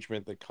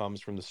engagement that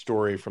comes from the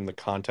story, from the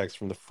context,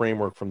 from the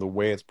framework, from the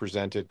way it's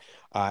presented,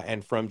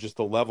 and from just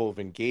the level of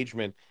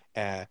engagement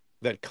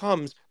that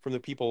comes from the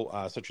people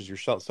such as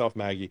yourself,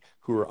 Maggie,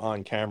 who are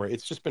on camera.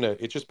 It's just been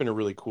a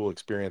really cool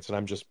experience, and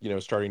I'm just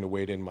starting to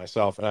wade in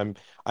myself, and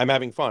I'm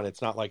having fun.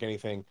 It's not like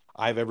anything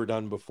I've ever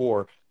done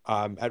before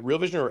at Real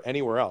Vision or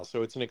anywhere else.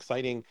 So it's an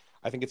exciting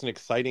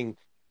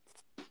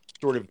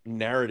sort of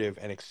narrative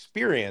and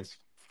experience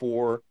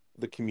for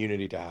the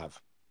community to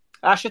have.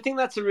 Ash, I think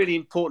that's a really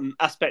important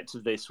aspect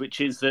of this, which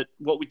is that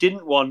what we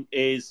didn't want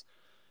is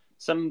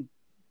some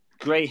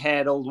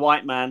grey-haired old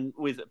white man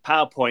with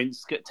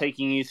PowerPoints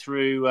taking you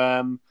through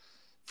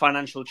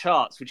financial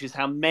charts, which is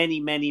how many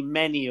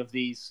of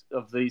these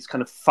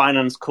kind of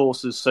finance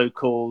courses,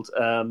 so-called,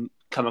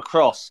 come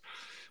across.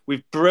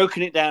 We've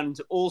broken it down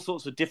into all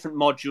sorts of different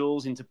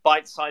modules, into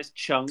bite-sized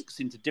chunks,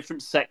 into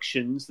different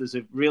sections. There's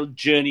a real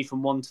journey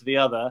from one to the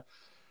other.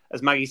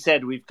 As Maggie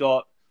said, we've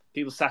got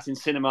people sat in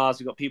cinemas,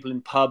 we've got people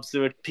in pubs,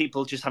 there are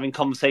people just having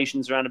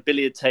conversations around a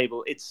billiard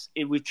table.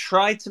 We've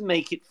tried to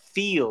make it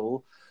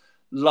feel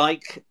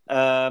like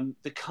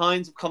the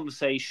kinds of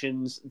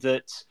conversations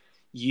that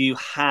you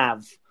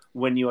have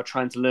when you are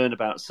trying to learn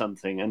about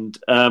something. And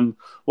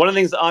one of the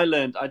things that I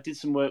learned, I did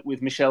some work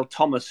with Michelle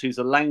Thomas, who's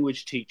a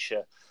language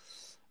teacher.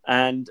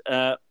 And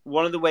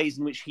one of the ways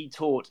in which he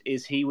taught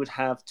is he would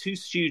have two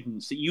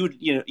students that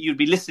you'd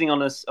be listening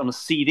on a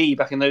CD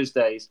back in those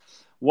days.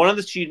 One of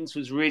the students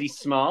was really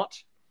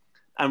smart,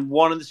 and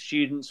one of the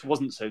students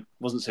wasn't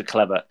so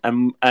clever.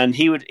 And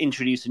he would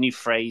introduce a new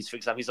phrase. For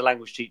example, he's a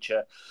language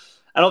teacher,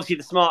 and obviously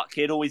the smart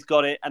kid always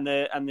got it, and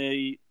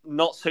the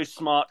not so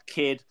smart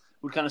kid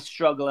would kind of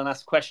struggle and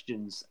ask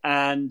questions.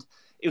 And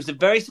it was a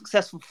very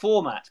successful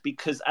format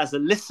because, as a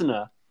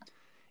listener,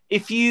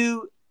 if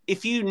you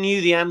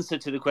knew the answer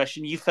to the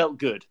question, you felt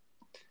good.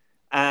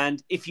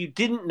 And if you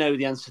didn't know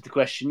the answer to the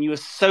question, you were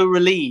so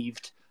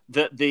relieved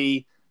that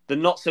the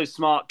not so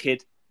smart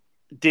kid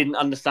didn't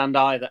understand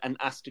either and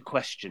asked a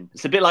question.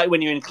 It's a bit like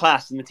when you're in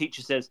class and the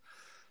teacher says,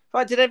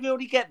 Right, did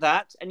everybody get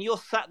that? And you're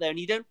sat there and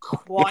you don't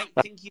quite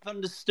think you've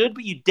understood,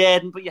 but you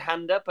dared and put your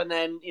hand up. And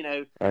then,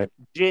 Right.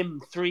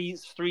 Jim, three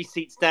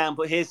seats down,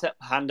 put his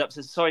hand up,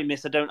 says, "Sorry,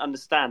 miss, I don't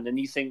understand." And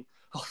you think,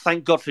 "Oh,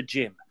 thank God for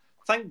Jim.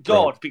 Thank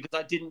God, because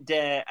I didn't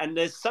dare." And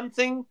there's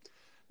something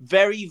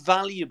very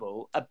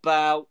valuable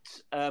about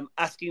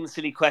asking the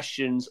silly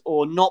questions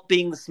or not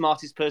being the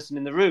smartest person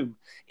in the room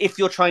if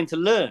you're trying to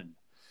learn.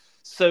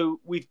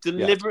 So we've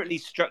deliberately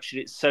structured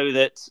it so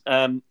that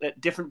at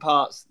different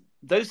parts,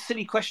 those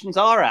silly questions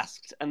are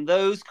asked, and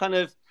those kind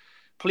of,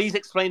 please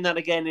explain that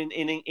again in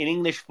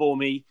English for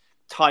me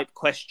type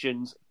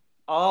questions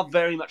are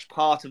very much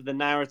part of the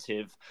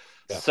narrative,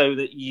 so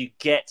that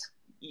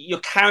you're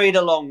carried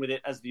along with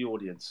it as the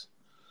audience.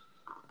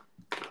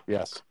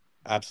 Yes,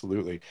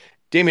 absolutely.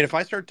 Damien, if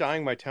I start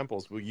dyeing my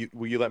temples, will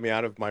you let me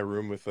out of my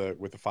room with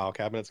the file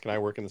cabinets? Can I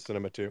work in the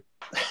cinema too?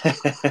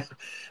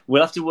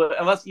 We'll have to work.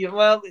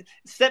 Well,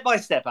 step by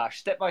step, Ash.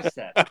 Step by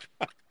step.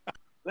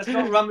 Let's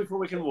not run before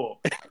we can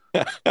walk.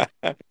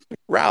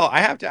 Raul, I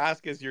have to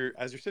ask, as you're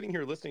sitting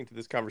here listening to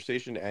this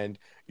conversation and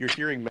you're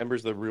hearing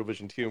members of the Real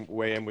Vision team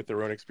weigh in with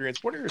their own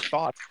experience, what are your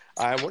thoughts?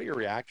 What are your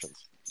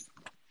reactions?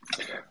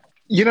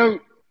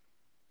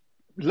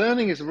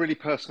 Learning is a really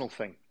personal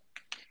thing,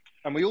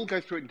 and we all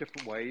go through it in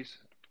different ways,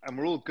 and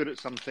we're all good at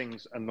some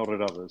things and not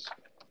at others.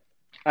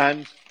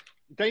 And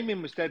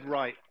Damien was dead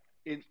right.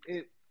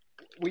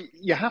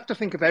 You have to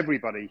think of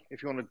everybody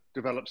if you want to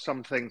develop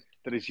something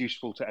that is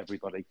useful to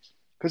everybody.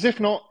 Because if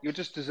not, you're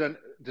just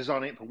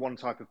designing it for one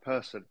type of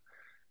person.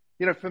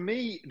 For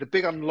me, the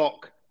big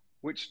unlock,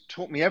 which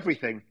taught me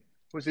everything,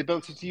 was the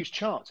ability to use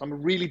charts. I'm a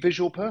really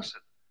visual person.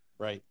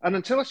 Right. And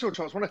until I saw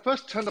charts, when I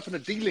first turned up in a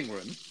dealing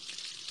room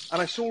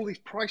and I saw all these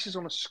prices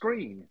on a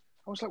screen,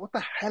 I was like, what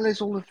the hell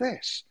is all of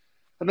this?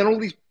 And then all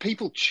these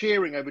people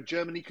cheering over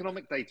German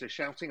economic data,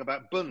 shouting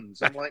about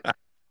Bunds. I'm like,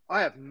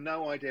 I have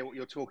no idea what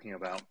you're talking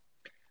about.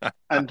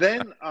 And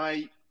then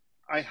I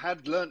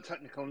had learned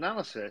technical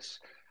analysis,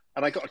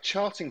 and I got a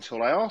charting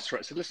tool. I asked for it.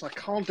 I said, listen, I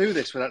can't do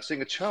this without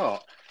seeing a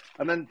chart.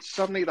 And then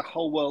suddenly the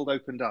whole world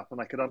opened up and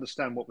I could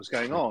understand what was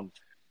going on.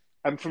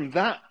 And from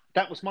that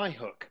was my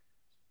hook.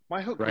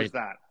 My hook was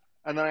that.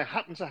 And then I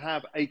happened to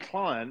have a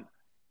client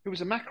who was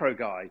a macro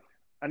guy,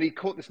 and he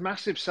caught this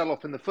massive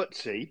sell-off in the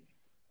FTSE.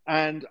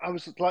 And I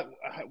was like,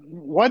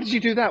 why did you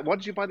do that? Why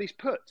did you buy these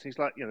puts? He's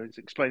like, he's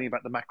explaining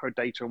about the macro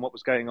data and what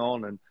was going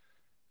on.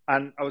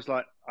 And I was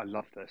like, I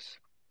love this.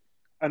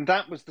 And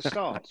that was the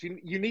start.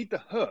 You need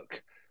the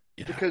hook,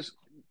 because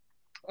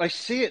I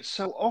see it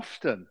so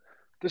often.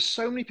 There's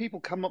so many people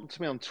come up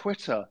to me on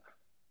Twitter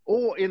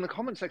or in the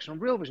comment section on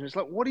Real Vision. It's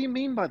like, what do you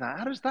mean by that?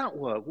 How does that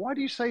work? Why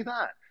do you say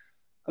that?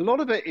 A lot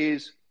of it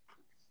is,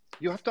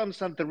 you have to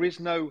understand there is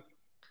no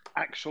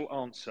actual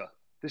answer.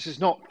 This is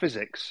not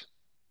physics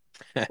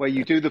where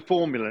you do the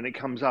formula and it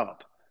comes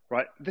up,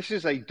 right? This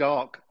is a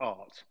dark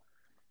art.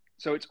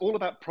 So it's all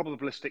about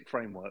probabilistic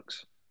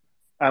frameworks,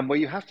 where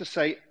you have to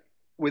say,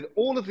 with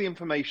all of the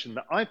information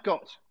that I've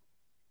got,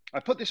 I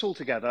put this all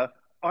together,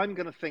 I'm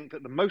going to think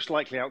that the most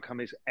likely outcome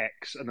is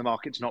X and the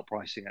market's not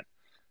pricing it.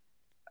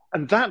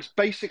 And that's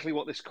basically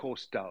what this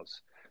course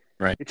does.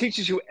 Right. It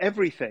teaches you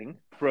everything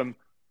from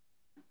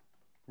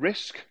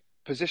risk,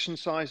 position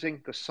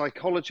sizing, the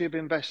psychology of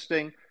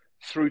investing,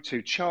 through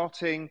to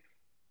charting.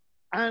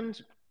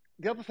 And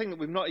the other thing that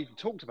we've not even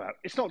talked about,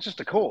 it's not just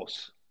a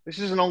course. This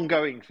is an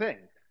ongoing thing.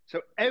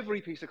 So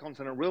every piece of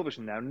content on Real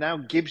Vision now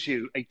gives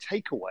you a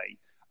takeaway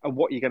of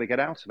what you're going to get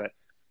out of it.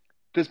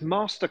 There's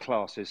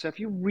masterclasses. So if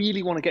you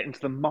really want to get into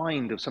the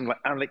mind of someone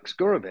like Alex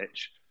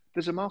Gurevich,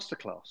 there's a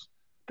masterclass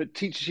that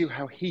teaches you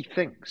how he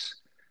thinks.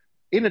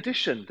 In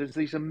addition, there's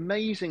these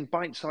amazing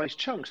bite-sized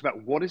chunks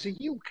about what is a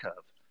yield curve,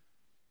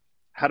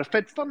 how do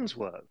Fed funds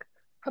work,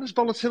 how does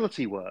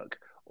volatility work,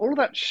 all of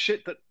that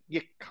shit that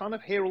you kind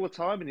of hear all the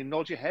time and you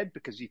nod your head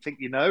because you think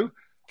you know,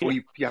 or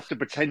you have to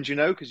pretend you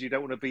know because you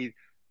don't want to be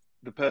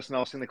the person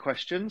asking the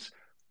questions.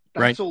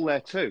 That's all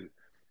there too.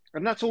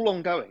 And that's all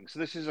ongoing. So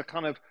this is a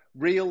kind of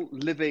real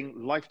living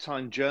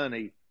lifetime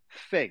journey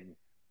thing.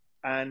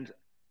 And,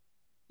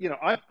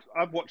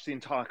 I've watched the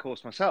entire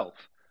course myself,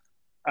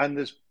 and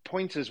there's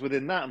pointers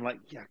within that. I'm like,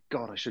 yeah,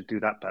 God, I should do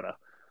that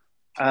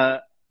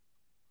better.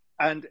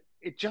 And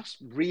it just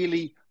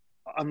really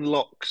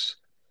unlocks.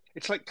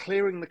 It's like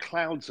clearing the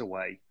clouds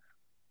away,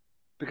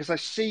 because I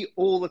see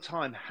all the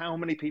time how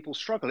many people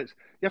struggle. You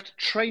have to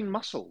train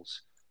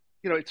muscles.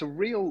 It's a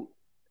real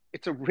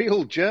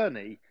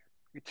journey.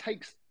 It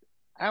takes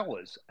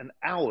hours and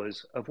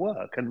hours of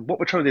work. And what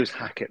we're trying to do is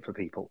hack it for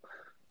people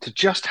to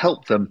just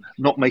help them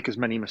not make as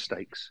many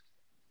mistakes.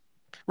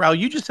 Raul,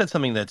 you just said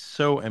something that's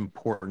so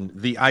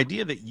important. The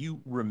idea that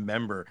you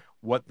remember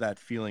what that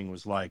feeling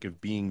was like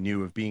of being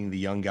new, of being the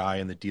young guy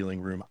in the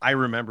dealing room. I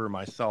remember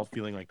myself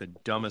feeling like the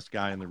dumbest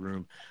guy in the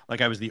room.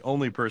 Like I was the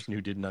only person who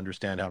didn't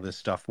understand how this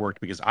stuff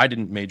worked, because I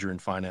didn't major in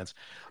finance.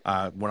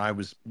 When I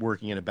was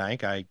working in a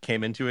bank, I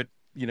came into it,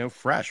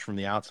 fresh from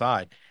the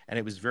outside. And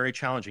it was very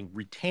challenging.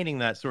 Retaining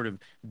that sort of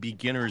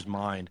beginner's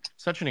mind,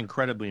 such an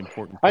incredibly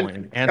important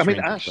point.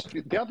 Ash,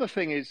 the other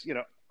thing is,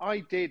 I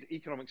did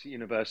economics at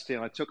university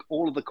and I took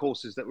all of the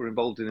courses that were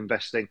involved in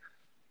investing,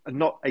 and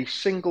not a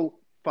single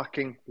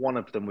fucking one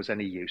of them was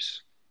any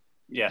use.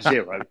 Yeah.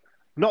 Zero.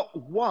 Not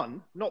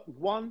one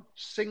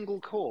single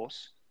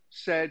course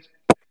said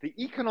the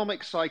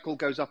economic cycle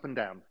goes up and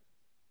down.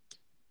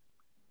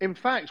 In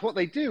fact, what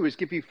they do is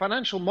give you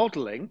financial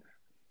modeling,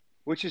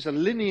 which is a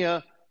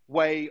linear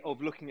way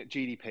of looking at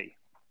GDP,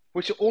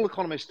 which all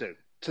economists do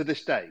to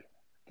this day.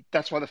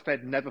 That's why the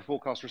Fed never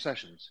forecasts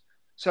recessions.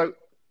 So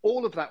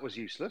all of that was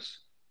useless.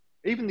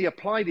 Even the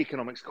applied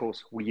economics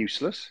course were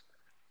useless.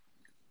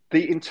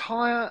 The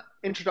entire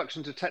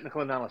introduction to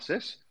technical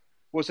analysis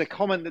was a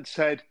comment that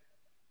said,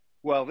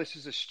 well, this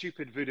is a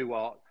stupid voodoo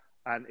art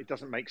and it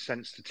doesn't make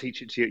sense to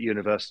teach it to you at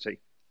university.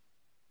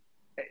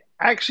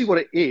 Actually, what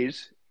it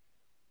is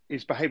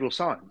behavioral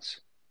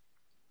science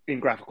in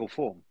graphical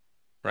form.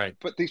 Right.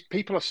 But these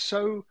people are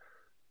so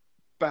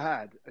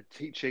bad at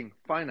teaching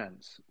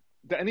finance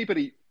that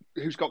anybody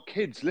who's got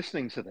kids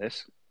listening to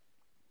this,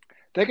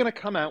 they're going to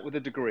come out with a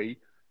degree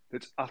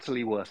that's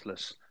utterly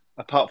worthless,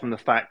 apart from the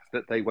fact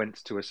that they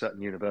went to a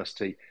certain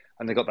university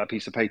and they got that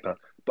piece of paper.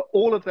 But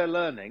all of their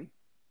learning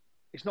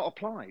is not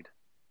applied.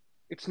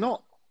 It's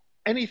not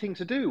anything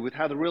to do with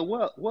how the real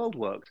world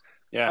worked.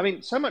 Yeah. I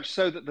mean, so much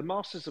so that the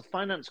Masters of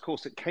Finance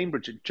course at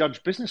Cambridge at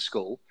Judge Business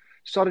School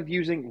started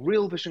using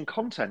Real Vision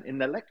content in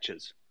their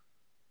lectures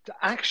to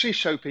actually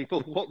show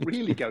people what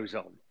really goes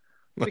on,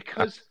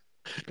 because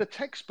the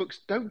textbooks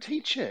don't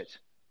teach it.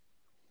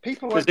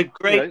 People There's a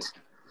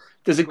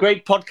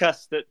great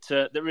podcast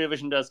that Real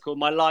Vision does called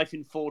My Life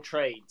in Four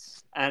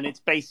Trades, and it's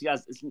basically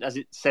as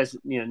it says,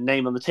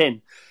 name on the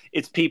tin.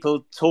 It's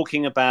people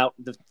talking about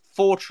the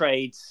four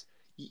trades,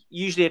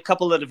 usually a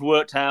couple that have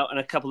worked out and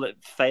a couple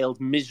that failed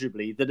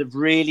miserably, that have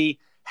really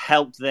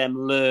helped them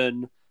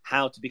learn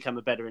how to become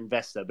a better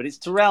investor. But it's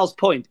to Raoul's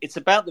point, it's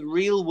about the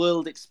real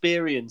world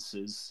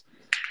experiences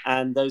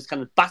and those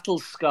kind of battle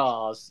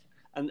scars,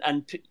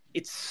 and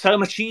it's so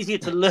much easier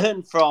to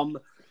learn from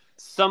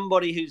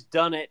somebody who's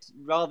done it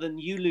rather than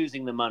you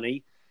losing the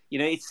money.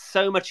 It's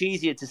so much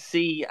easier to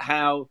see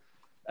how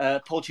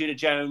Paul Tudor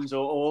Jones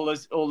or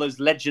all those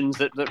legends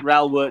that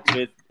Raoul worked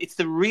with. It's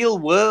the real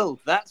world.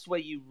 That's where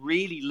you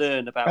really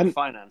learn about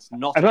finance.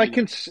 I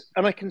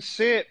can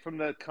see it from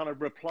the kind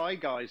of reply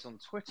guys on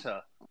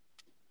Twitter.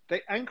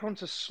 They anchor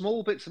onto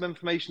small bits of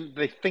information that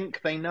they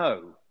think they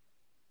know,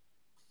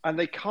 and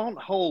they can't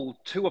hold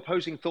two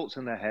opposing thoughts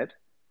in their head,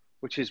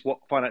 which is what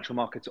financial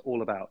markets are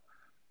all about.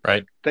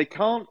 Right. They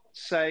can't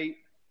say,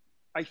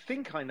 I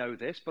think I know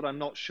this, but I'm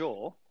not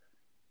sure.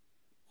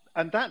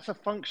 And that's a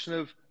function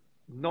of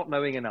not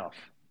knowing enough,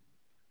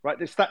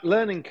 right? It's that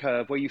learning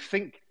curve where you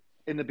think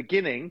in the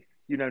beginning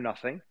you know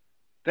nothing,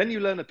 then you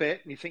learn a bit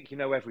and you think you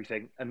know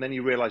everything, and then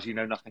you realize you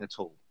know nothing at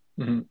all.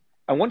 Mm-hmm.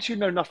 And once you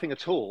know nothing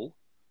at all,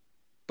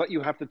 but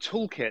you have the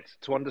toolkit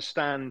to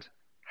understand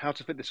how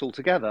to fit this all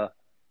together,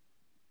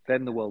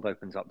 then the world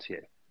opens up to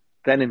you.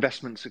 Then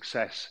investment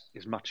success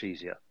is much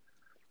easier.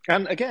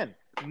 And again,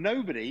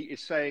 nobody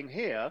is saying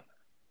here,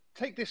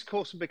 take this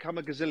course and become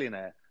a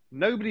gazillionaire.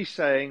 Nobody's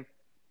saying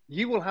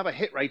you will have a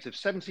hit rate of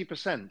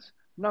 70%.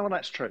 None of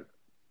that's true.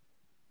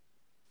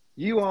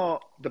 You are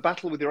the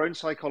battle with your own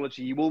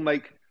psychology. You will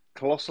make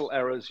colossal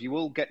errors. You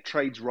will get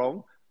trades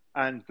wrong.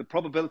 And the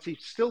probability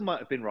still might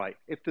have been right.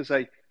 If there's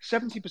a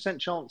 70%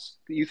 chance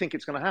that you think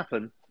it's going to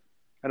happen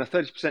and a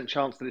 30%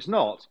 chance that it's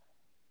not,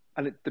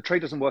 and the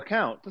trade doesn't work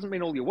out, doesn't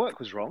mean all your work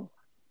was wrong.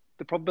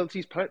 The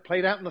probabilities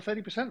played out and the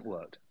 30%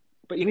 worked.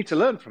 But you need to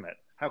learn from it.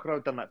 How could I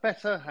have done that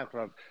better? How could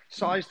I have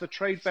sized the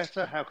trade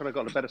better? How could I have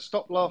got a better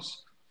stop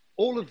loss?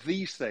 All of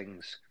these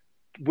things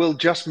will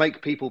just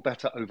make people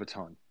better over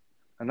time.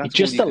 And that's it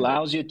just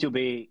allows you to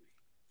be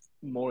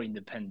more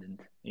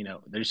independent.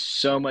 There's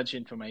so much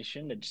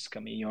information that's just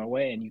coming your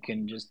way, and you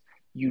can just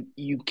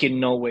you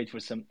cannot wait for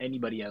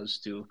anybody else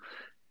to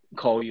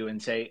call you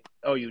and say,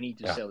 oh, you need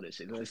to sell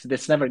this.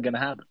 That's never going to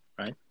happen,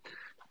 right?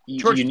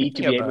 You need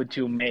to be able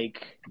to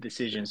make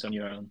decisions on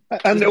your own.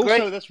 And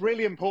also, that's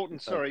really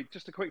important. Sorry,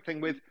 just a quick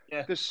thing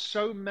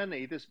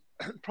there's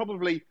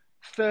probably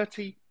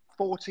 30,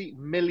 40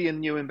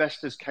 million new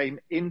investors came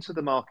into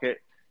the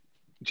market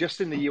just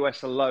in the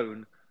US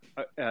alone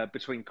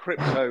between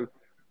crypto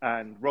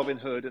and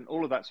Robinhood and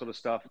all of that sort of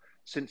stuff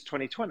since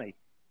 2020.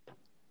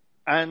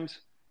 And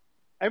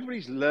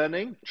everybody's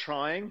learning,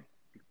 trying,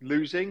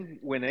 losing,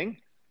 winning.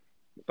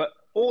 But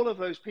all of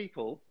those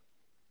people,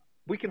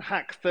 we can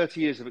hack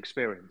 30 years of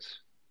experience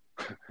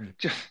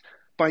just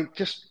by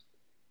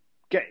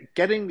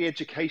getting the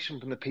education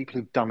from the people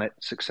who've done it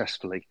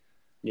successfully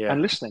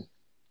and listening.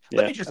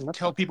 Let me just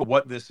tell people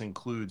what this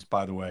includes,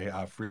 by the way,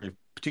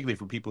 particularly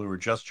for people who are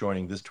just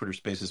joining. This Twitter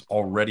Space is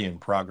already in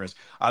progress.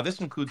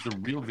 This includes the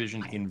Real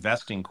Vision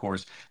investing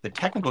course, the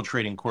technical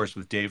trading course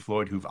with Dave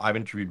Floyd, who I've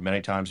interviewed many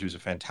times, who's a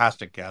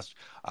fantastic guest,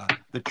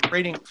 the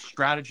trading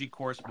strategy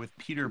course with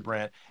Peter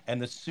Brandt,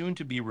 and the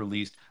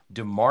soon-to-be-released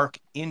DeMark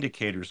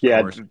Indicators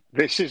course. Yeah,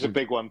 this is a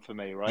big one for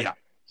me, right? Yeah,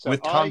 so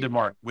with Tom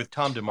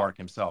DeMark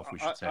himself, we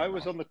should say. I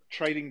was on the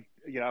trading,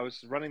 I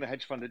was running the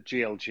hedge fund at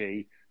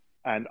GLG.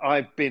 And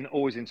I've been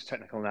always into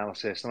technical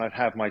analysis, and I'd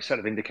have my set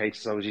of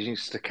indicators. I was using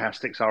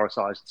stochastics,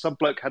 RSIs. Some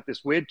bloke had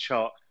this weird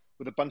chart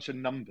with a bunch of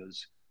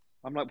numbers.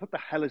 I'm like, what the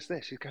hell is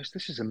this? He goes,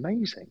 this is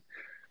amazing.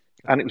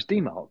 And it was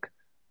DMARC.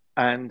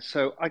 And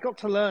so I got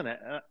to learn it.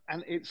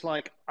 And it's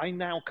like, I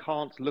now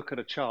can't look at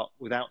a chart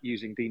without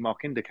using DMARC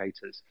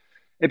indicators.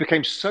 It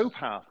became so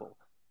powerful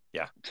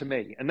to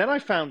me. And then I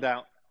found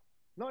out,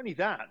 not only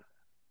that,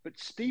 but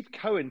Steve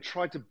Cohen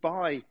tried to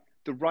buy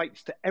the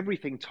rights to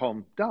everything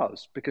Tom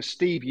does, because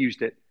Steve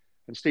used it,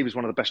 and Steve is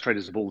one of the best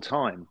traders of all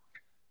time,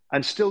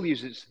 and still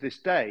uses it to this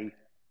day,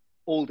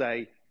 all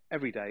day,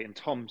 every day. And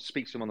Tom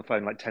speaks to him on the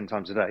phone like 10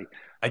 times a day.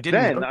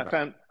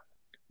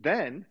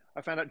 Then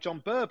I found out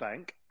John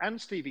Burbank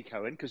and Stevie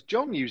Cohen, because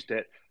John used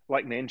it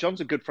like me, and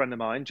John's a good friend of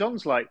mine.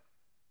 John's like,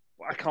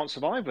 I can't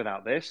survive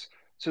without this.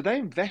 So they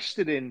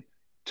invested in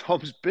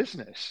Tom's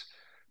business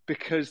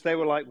because they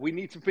were like, we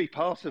need to be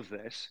part of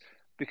this,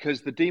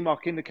 because the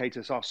DMARC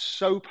indicators are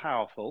so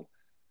powerful.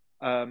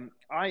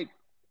 I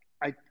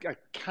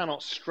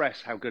cannot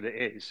stress how good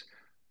it is.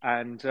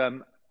 And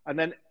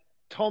then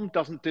Tom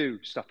doesn't do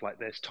stuff like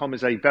this. Tom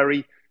is a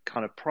very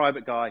kind of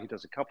private guy. He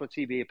does a couple of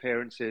TV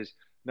appearances.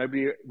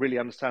 Nobody really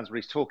understands what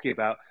he's talking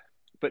about.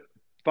 But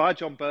via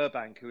John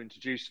Burbank, who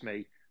introduced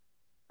me,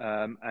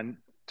 and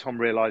Tom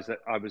realized that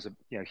I was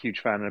a huge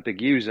fan and a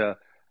big user,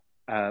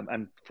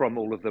 and from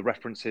all of the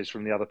references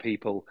from the other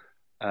people,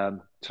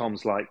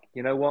 Tom's like,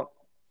 you know what?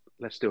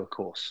 Let's do a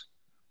course.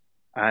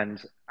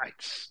 And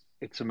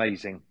it's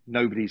amazing.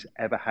 Nobody's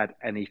ever had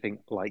anything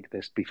like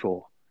this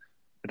before.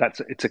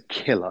 It's a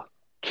killer.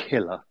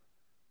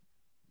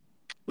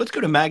 Let's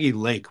go to Maggie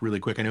Lake really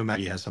quick. I know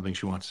Maggie has something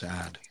she wants to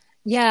add.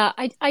 Yeah,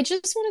 I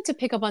just wanted to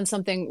pick up on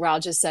something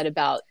Raul just said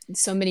about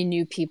so many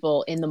new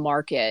people in the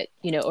market,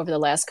 over the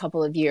last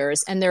couple of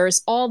years. And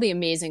there's all the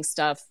amazing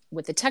stuff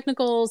with the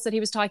technicals that he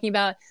was talking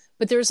about,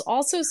 but there's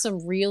also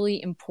some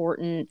really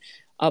important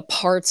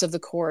parts of the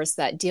course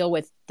that deal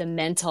with the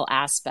mental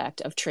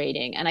aspect of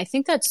trading. And I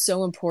think that's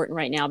so important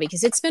right now,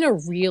 because it's been a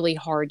really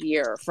hard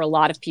year for a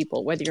lot of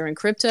people, whether you're in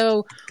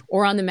crypto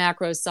or on the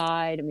macro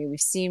side. I mean, we've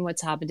seen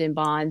what's happened in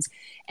bonds,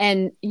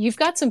 and you've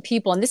got some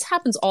people, and this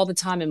happens all the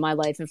time in my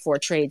life in For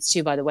Trades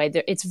too, by the way.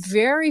 It's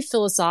very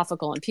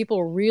philosophical, and people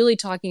are really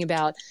talking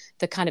about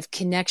the kind of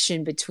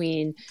connection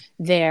between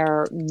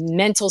their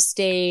mental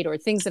state or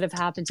things that have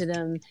happened to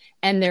them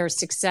and their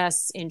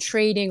success in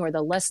trading or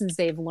the lessons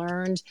they've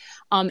learned.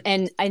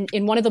 And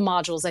in one of the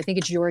modules, I think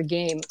it's Your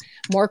Game,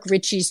 Mark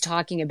Ritchie's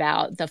talking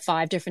about the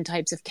 5 different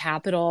types of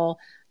capital,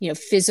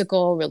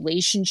 physical,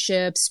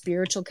 relationships,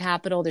 spiritual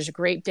capital. There's a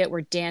great bit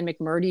where Dan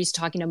McMurdy's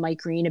talking to Mike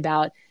Green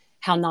about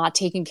how not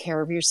taking care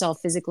of yourself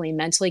physically and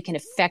mentally can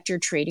affect your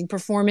trading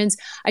performance.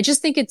 I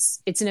just think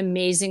it's an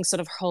amazing sort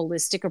of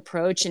holistic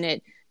approach, and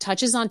it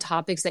touches on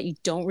topics that you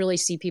don't really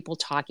see people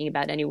talking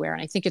about anywhere.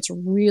 And I think it's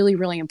really,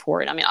 really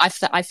important. I mean,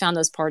 I found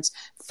those parts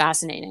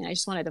fascinating. I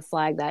just wanted to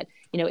flag that,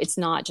 it's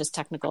not just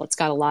technical. It's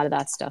got a lot of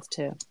that stuff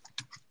too.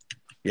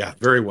 Yeah,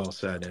 very well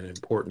said, and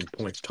important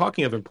points.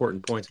 Talking of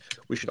important points,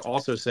 we should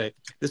also say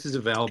this is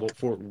available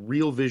for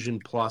Real Vision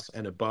Plus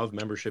and above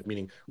membership,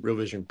 meaning Real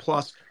Vision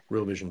Plus,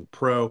 Real Vision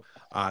Pro.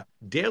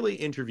 Daily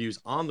interviews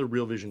on the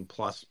Real Vision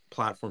Plus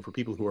platform for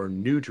people who are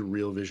new to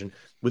Real Vision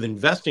with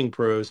investing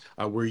pros,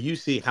 where you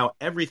see how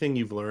everything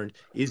you've learned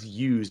is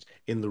used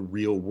in the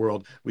real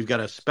world. We've got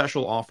a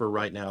special offer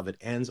right now that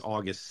ends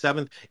August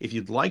 7th. If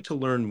you'd like to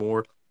learn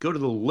more, go to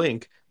the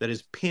link that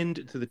is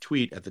pinned to the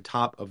tweet at the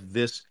top of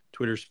this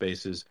Twitter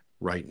Spaces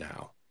right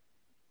now.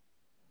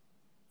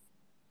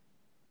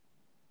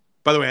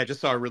 By the way, I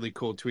just saw a really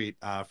cool tweet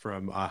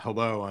from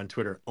Hello on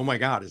Twitter. Oh my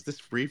God, is this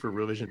free for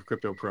Real Vision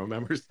Crypto Pro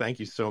members?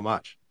 Thank you so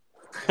much.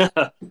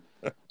 I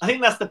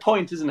think that's the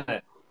point, isn't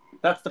it?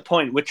 That's the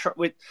point.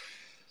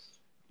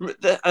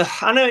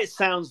 I know it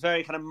sounds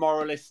very kind of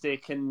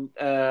moralistic and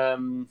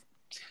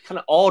kind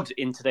of odd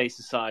in today's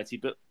society,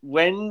 but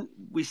when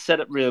we set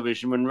up Real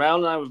Vision, when Raul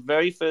and I were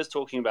very first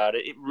talking about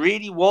it, it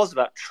really was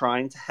about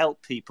trying to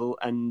help people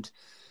and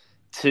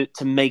to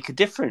make a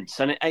difference.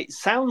 And it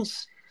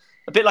sounds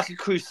a bit like a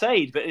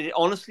crusade, but it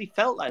honestly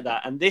felt like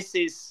that. And this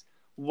is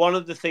one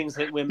of the things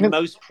that we're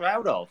most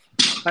proud of.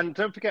 And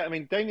don't forget, I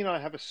mean, Damien and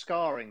I have a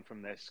scarring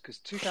from this, because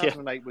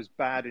 2008 was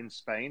bad in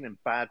Spain and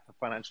bad for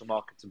financial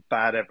markets and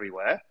bad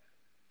everywhere.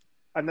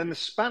 And then the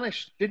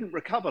Spanish didn't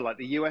recover like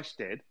the US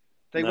did.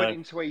 They went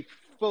into a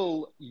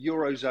full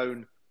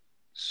Eurozone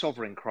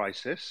sovereign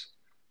crisis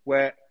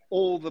where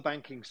all the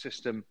banking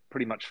system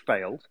pretty much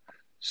failed.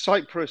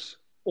 Cyprus,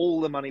 all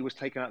the money was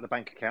taken out of the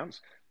bank accounts.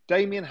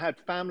 Damien had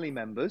family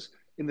members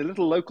in the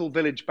little local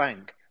village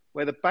bank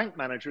where the bank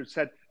manager had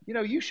said,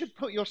 you should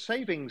put your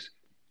savings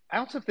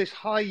out of this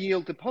high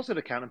yield deposit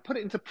account and put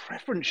it into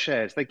preference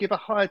shares. They give a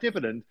higher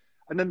dividend.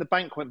 And then the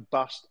bank went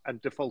bust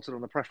and defaulted on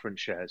the preference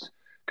shares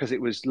because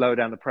it was lower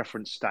down the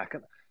preference stack.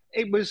 And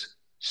it was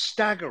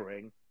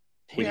staggering.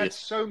 We had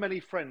so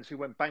many friends who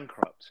went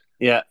bankrupt.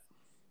 Yeah.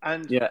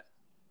 And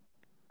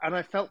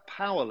I felt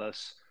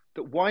powerless.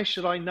 That why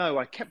should I know?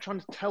 I kept trying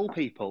to tell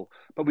people,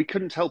 but we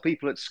couldn't tell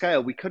people at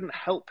scale. We couldn't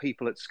help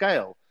people at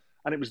scale.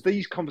 And it was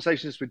these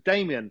conversations with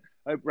Damien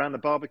around the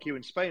barbecue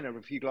in Spain over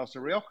a few glasses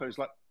of Rioja. It's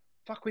like,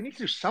 fuck, we need to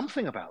do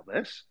something about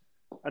this.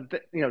 And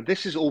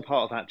this is all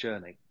part of that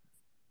journey.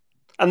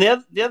 And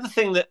the other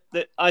thing that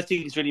I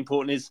think is really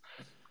important is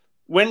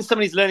when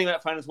somebody's learning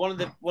about finance, one of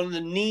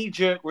the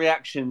knee-jerk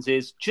reactions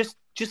is just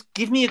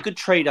give me a good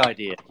trade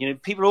idea.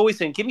 People are always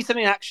saying, give me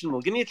something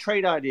actionable, give me a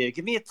trade idea,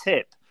 give me a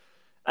tip.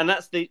 And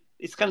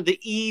it's kind of the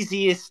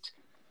easiest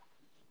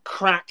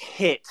crack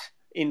hit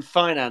in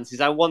finance is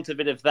I want a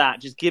bit of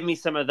that. Just give me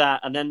some of that,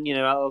 and then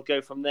I'll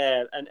go from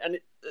there. And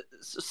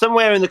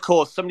somewhere in the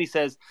course, somebody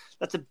says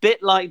that's a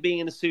bit like being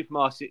in a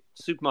supermarket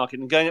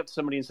and going up to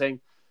somebody and saying,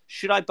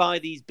 "Should I buy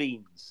these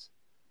beans?"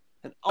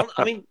 And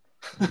I mean,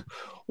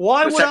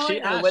 why would I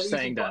know whether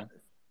saying that?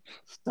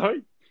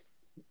 Sorry.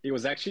 It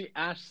was actually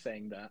Ash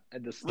saying that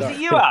at the start. Was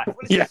it you, Ash? Well,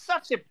 it's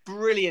such a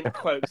brilliant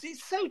quote.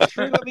 It's so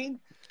true. I mean,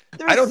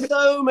 there are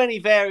so many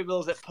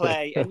variables at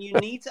play, and you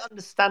need to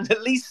understand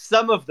at least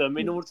some of them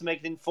in order to make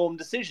an informed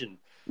decision.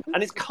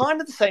 And it's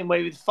kind of the same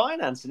way with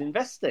finance and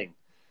investing.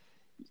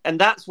 And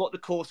that's what the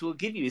course will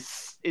give you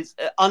is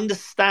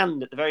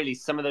understand, at the very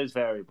least, some of those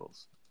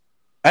variables.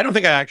 I don't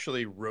think I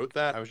actually wrote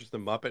that. I was just the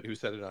Muppet who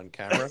said it on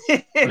camera.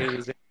 But it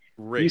was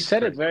great. You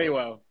said it very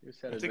well.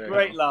 It's a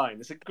great line.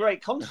 It's a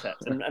great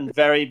concept and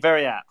very,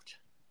 very apt.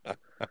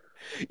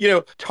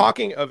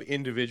 Talking of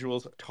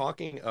individuals,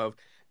 talking of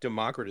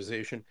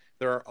democratization,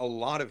 there are a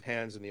lot of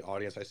hands in the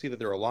audience. I see that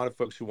there are a lot of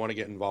folks who want to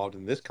get involved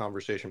in this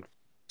conversation.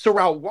 So,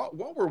 Raul,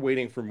 while we're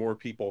waiting for more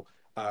people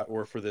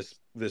or for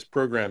this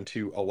program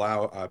to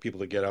allow people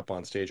to get up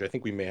on stage, I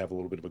think we may have a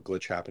little bit of a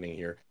glitch happening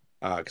here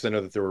because I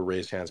know that there were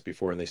raised hands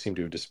before and they seem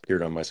to have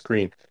disappeared on my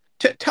screen.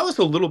 Tell us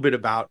a little bit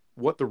about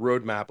what the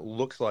roadmap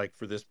looks like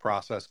for this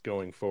process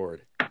going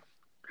forward.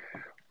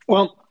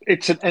 Well,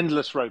 it's an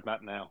endless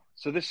roadmap now.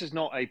 So this is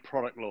not a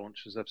product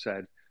launch, as I've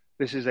said.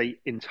 This is an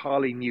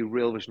entirely new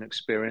Real Vision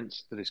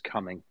experience that is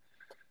coming.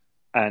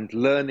 And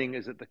learning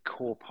is at the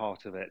core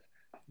part of it.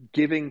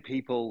 Giving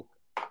people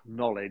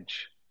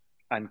knowledge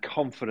and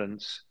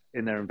confidence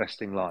in their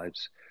investing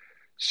lives.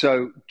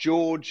 So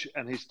George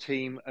and his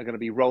team are going to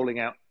be rolling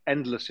out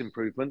endless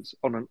improvements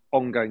on an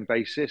ongoing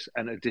basis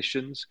and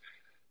additions,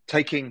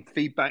 taking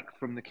feedback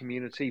from the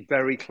community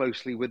very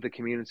closely with the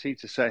community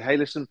to say, hey,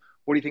 listen,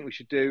 what do you think we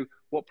should do?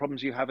 What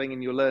problems are you having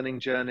in your learning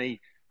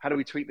journey? How do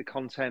we tweak the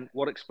content?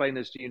 What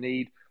explainers do you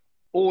need?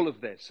 All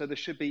of this. So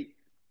the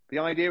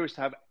idea is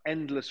to have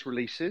endless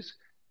releases,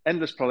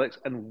 endless products,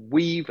 and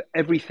weave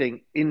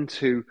everything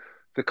into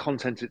the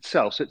content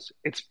itself. So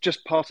it's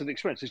just part of the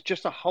experience. It's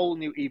just a whole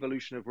new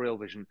evolution of Real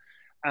Vision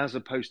as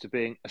opposed to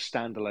being a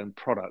standalone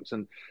product.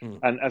 And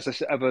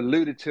as I've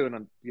alluded to,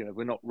 and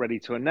we're not ready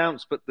to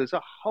announce, but there's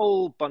a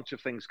whole bunch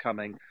of things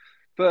coming.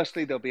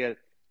 Firstly, there'll be a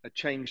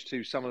change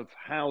to some of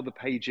how the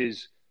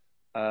pages,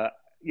 how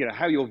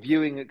your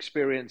viewing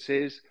experience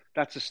is.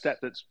 That's a step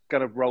that's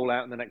going to roll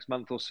out in the next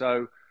month or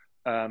so.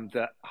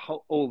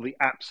 All the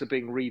apps are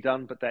being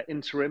redone, but they're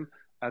interim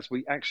as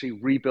we actually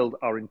rebuild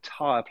our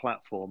entire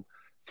platform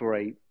for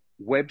a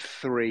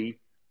Web3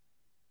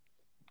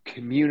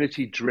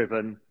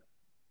 community-driven,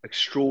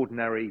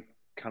 extraordinary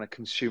kind of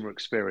consumer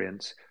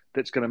experience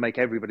that's going to make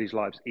everybody's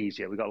lives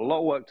easier. We've got a lot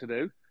of work to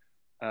do.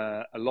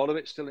 A lot of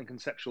it's still in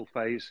conceptual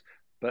phase,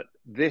 but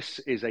this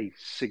is a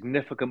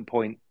significant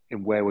point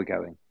in where we're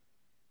going.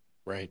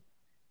 Right.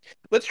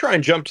 Let's try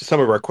and jump to some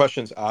of our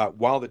questions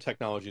while the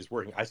technology is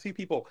working. I see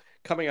people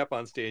coming up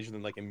on stage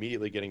and then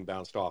immediately getting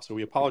bounced off. So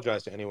we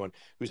apologize to anyone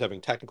who's having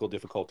technical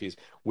difficulties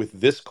with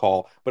this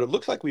call. But it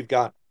looks like we've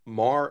got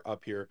Mar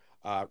up here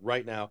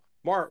right now.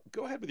 Mar,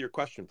 go ahead with your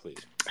question, please.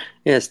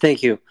 Yes,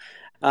 thank you.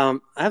 I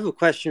have a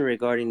question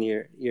regarding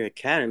your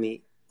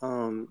academy.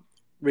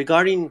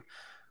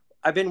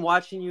 I've been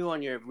watching you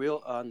on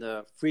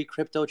the free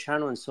crypto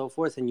channel and so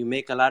forth, and you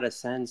make a lot of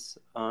sense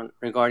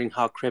regarding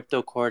how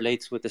crypto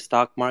correlates with the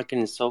stock market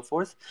and so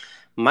forth.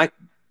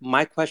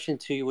 My question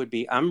to you would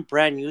be, I'm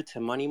brand new to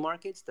money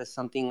markets. That's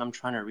something I'm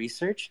trying to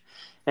research,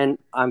 and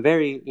I'm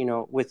very,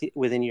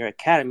 within your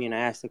academy. And I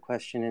asked the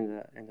question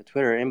in the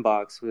Twitter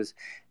inbox was,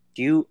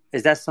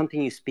 is that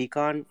something you speak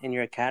on in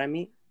your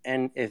academy?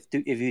 And if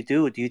you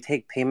do you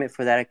take payment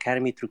for that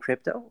academy through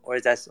crypto, or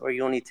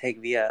you only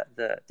take via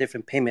the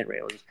different payment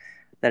rails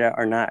that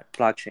are not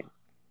blockchain?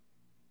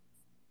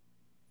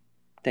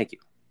 Thank you.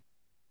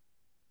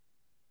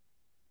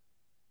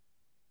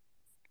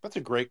 That's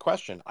a great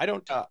question. I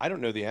don't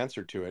know the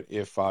answer to it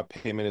if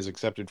payment is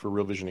accepted for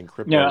Real Vision in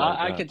crypto. No,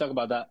 I can talk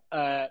about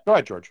that. Go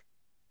ahead, George.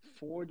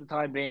 For the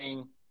time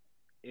being,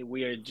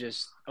 we are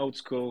just old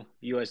school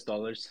US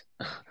dollars.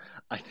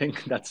 I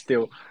think that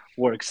still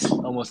works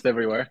almost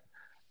everywhere.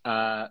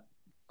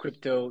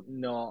 Crypto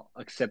not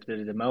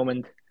accepted at the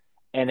moment.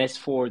 And as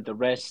for the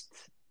rest,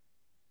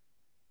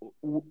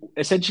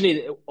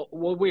 essentially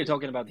what we're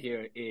talking about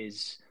here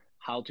is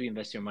how to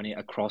invest your money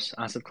across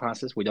asset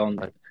classes.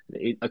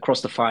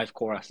 Across the 5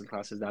 core asset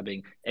classes, that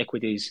being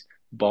equities,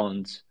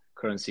 bonds,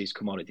 currencies,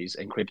 commodities,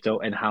 and crypto,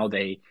 and how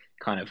they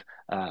kind of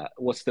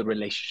what's the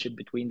relationship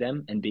between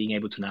them and being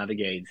able to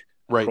navigate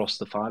across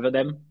the 5 of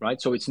them,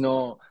 right? So it's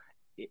not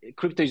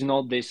crypto is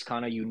not this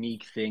kind of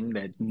unique thing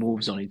that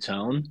moves on its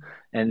own.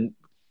 And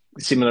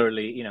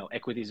similarly,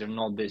 equities are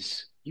not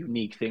this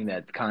unique thing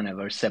that kind of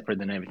are separate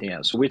than everything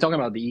else. So we're talking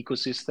about the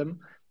ecosystem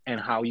and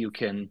how you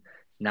can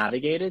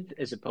navigate it,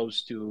 as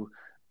opposed to,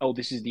 oh,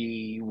 this is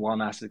the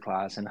one asset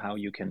class and how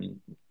you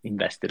can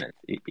invest in it,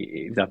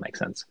 if that makes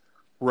sense.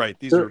 Right.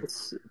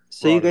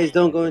 So you guys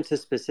don't go into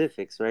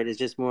specifics, right? It's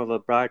just more of a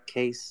broad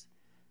case,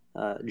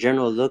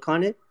 general look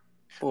on it?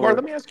 Mark,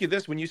 let me ask you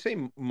this. When you say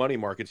money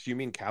markets, do you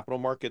mean capital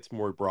markets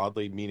more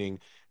broadly, meaning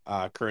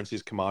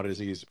currencies,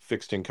 commodities,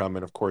 fixed income,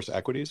 and of course,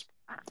 equities?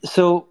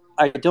 So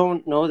I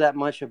don't know that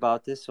much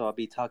about this, so I'll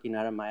be talking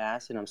out of my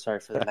ass, and I'm sorry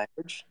for the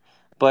language.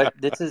 But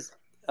this is,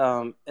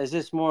 it's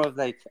just more of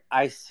like,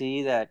 I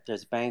see that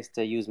there's banks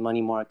that use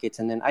money markets,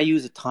 and then I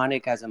use a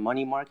Tonic as a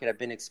money market. I've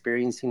been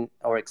experiencing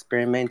or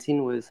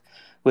experimenting with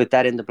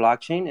that in the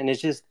blockchain, and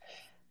it's just,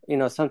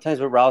 sometimes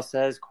what Raul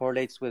says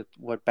correlates with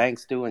what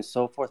banks do and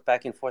so forth,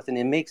 back and forth, and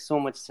it makes so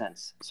much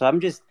sense. So I'm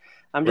just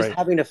right.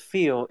 having to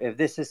feel if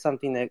this is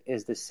something that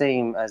is the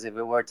same as if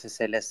it were to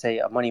say, let's say,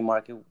 a money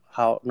market,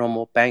 how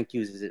normal bank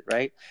uses it,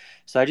 right?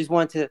 So I just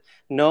want to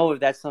know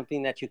if that's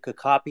something that you could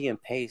copy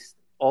and paste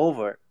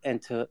over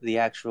into the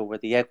actual, where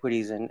the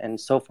equities and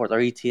so forth, or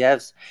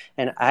ETFs,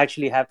 and I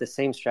actually have the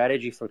same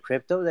strategy for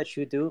crypto that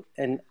you do,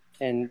 and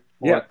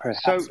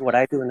perhaps what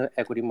I do in the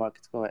equity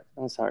markets. Go ahead.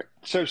 I'm sorry.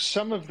 So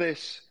some of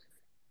this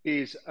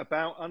is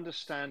about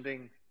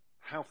understanding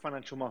how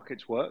financial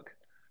markets work,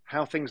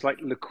 how things like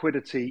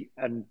liquidity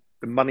and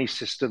the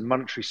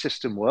monetary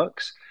system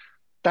works.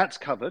 That's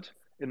covered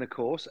in the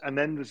course. And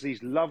then there's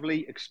these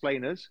lovely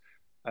explainers,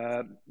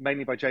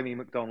 mainly by Jamie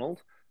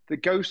McDonald,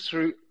 that goes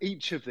through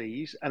each of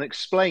these and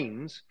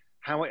explains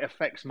how it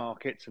affects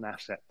markets and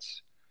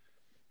assets.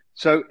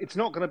 So it's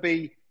not going to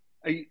be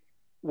a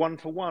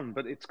one-for-one,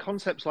 but it's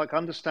concepts like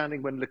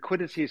understanding when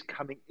liquidity is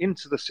coming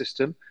into the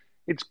system.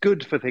 It's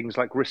good for things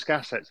like risk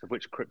assets, of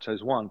which crypto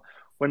is one.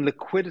 When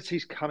liquidity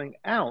is coming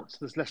out,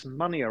 there's less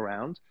money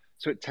around,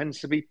 so it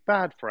tends to be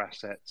bad for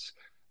assets.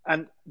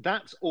 And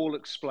that's all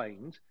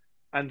explained.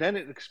 And then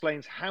it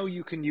explains how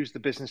you can use the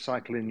business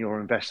cycle in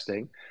your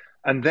investing.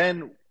 And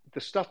then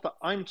the stuff that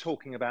I'm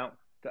talking about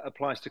that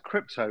applies to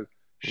crypto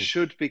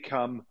should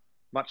become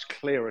much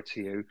clearer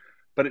to you.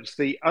 But it's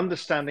the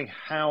understanding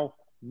how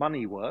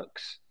money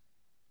works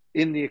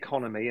in the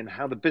economy and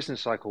how the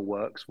business cycle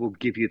works will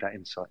give you that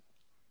insight.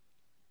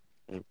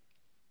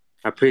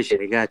 I appreciate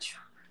it. Got you.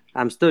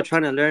 I'm still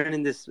trying to learn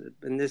in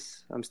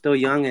this. I'm still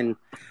young, and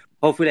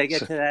hopefully I get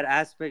to that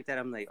aspect that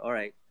I'm like, all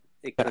right,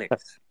 it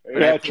clicks.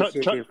 Yeah,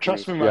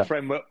 trust me, my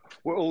friend.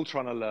 We're all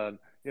trying to learn.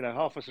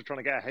 Half of us are trying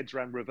to get our heads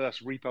around reverse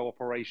repo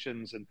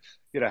operations, and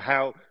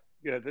how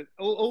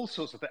all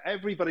sorts of things.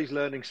 Everybody's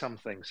learning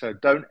something, so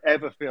don't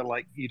ever feel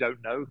like you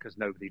don't know, because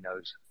nobody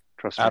knows.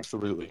 Trust me.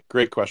 Absolutely,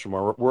 great question,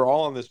 Mark. We're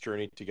all on this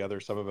journey together.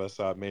 Some of us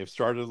may have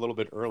started a little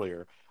bit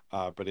earlier.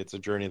 But it's a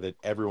journey that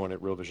everyone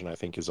at Real Vision, I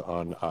think, is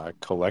on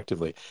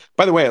collectively.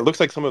 By the way, it looks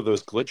like some of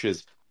those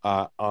glitches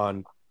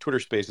on Twitter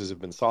Spaces have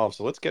been solved.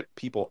 So let's get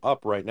people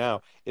up right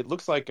now. It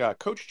looks like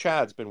Coach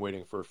Chad's been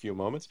waiting for a few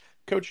moments.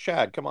 Coach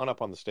Chad, come on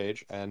up on the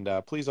stage and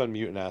please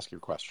unmute and ask your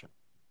question.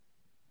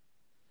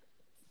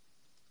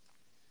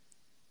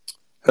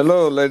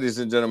 Hello, ladies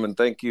and gentlemen.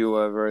 Thank you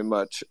very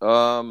much.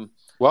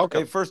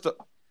 Welcome.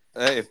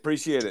 Hey,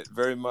 appreciate it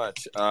very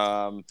much.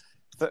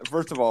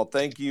 First of all,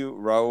 thank you,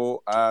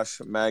 Raul,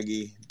 Ash,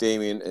 Maggie,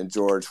 Damien, and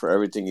George, for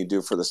everything you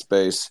do for the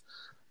space.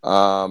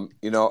 I've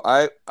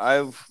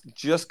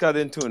just got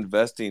into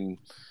investing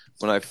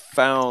when I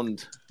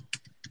found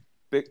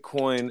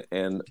Bitcoin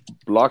and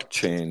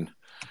blockchain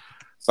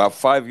about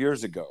 5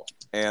 years ago.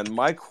 And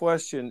my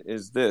question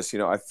is this,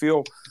 I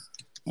feel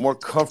more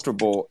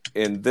comfortable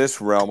in this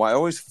realm. I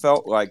always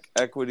felt like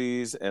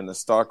equities and the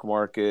stock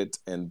market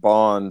and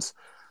bonds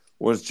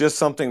was just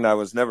something that I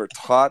was never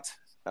taught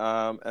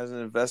as an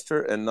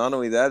investor. And not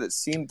only that, it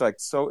seemed like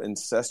so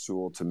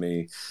incestual to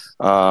me.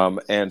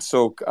 And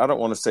so I don't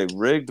want to say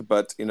rigged,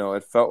 but,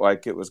 it felt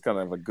like it was kind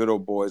of a good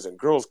old boys and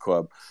girls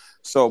club.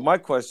 So my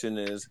question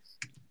is,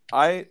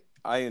 I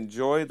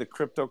enjoy the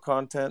crypto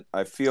content.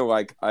 I feel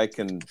like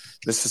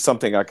this is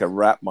something I can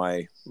wrap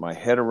my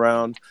head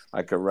around.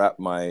 I could wrap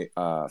my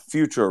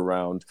future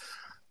around.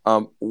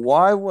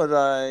 Why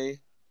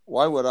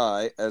would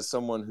I, as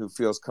someone who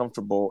feels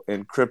comfortable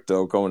in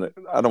crypto,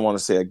 I don't want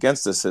to say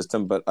against the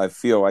system, but I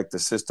feel like the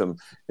system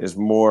is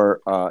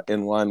more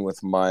in line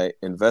with my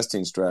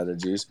investing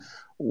strategies.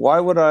 Why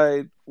would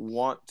I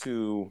want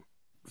to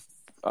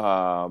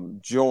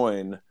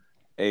join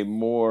a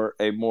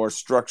more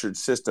structured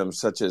system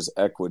such as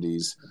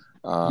equities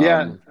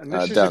and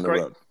this is down the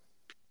road?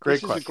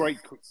 This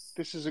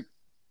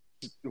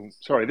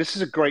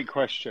is a great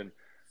question.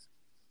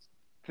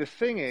 The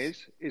thing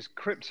is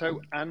crypto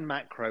and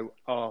macro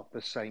are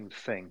the same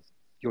thing.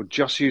 You're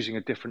just using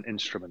a different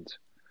instrument.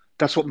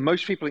 That's what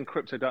most people in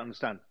crypto don't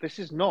understand.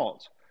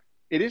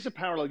 It is a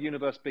parallel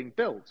universe being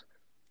built,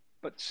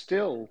 but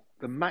still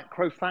the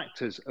macro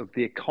factors of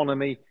the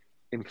economy,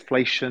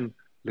 inflation,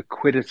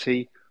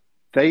 liquidity,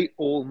 They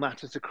all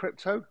matter to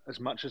crypto as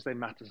much as they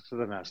matter to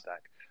the NASDAQ.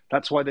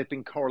 That's why they've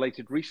been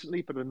correlated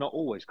recently, but are not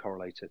always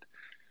correlated.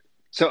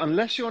 So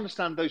unless you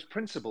understand those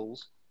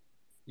principles,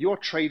 you're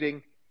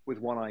trading with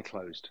one eye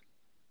closed.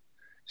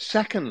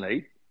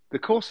 Secondly, the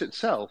course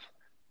itself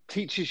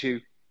teaches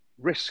you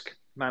risk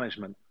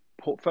management,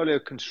 portfolio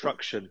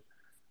construction,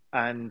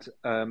 and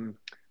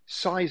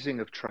sizing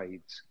of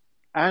trades,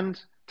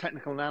 and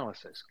technical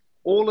analysis.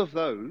 All of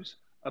those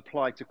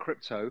apply to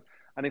crypto.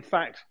 And in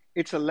fact,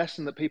 it's a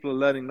lesson that people are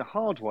learning the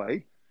hard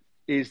way,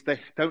 is they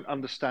don't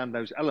understand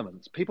those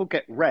elements. People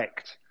get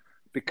wrecked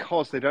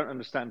because they don't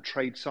understand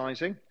trade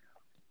sizing,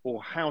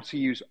 or how to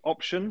use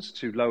options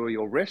to lower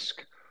your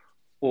risk,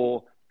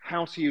 or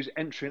how to use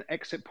entry and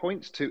exit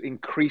points to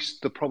increase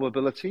the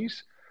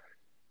probabilities.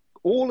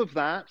 All of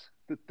that,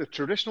 the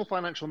traditional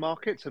financial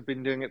markets have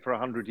been doing it for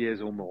 100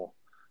 years or more.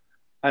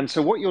 And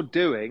so what you're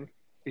doing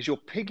is you're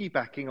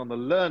piggybacking on the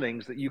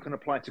learnings that you can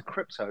apply to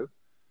crypto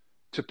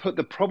to put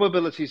the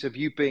probabilities of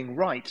you being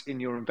right in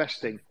your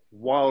investing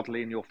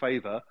wildly in your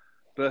favor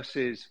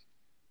versus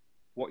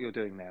what you're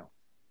doing now.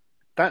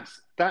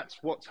 That's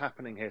what's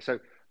happening here. So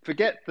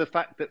forget the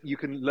fact that you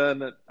can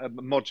learn a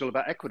module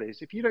about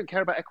equities. If you don't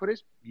care about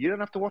equities, you don't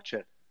have to watch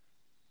it.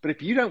 But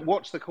if you don't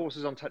watch the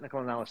courses on technical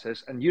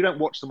analysis, and you don't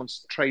watch them on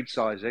trade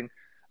sizing,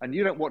 and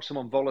you don't watch them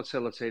on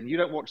volatility, and you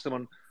don't watch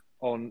them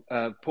on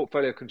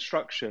portfolio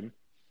construction,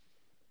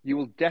 you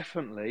will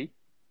definitely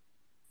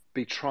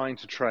be trying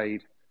to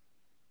trade,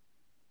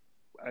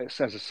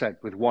 as I said,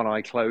 with one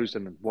eye closed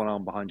and one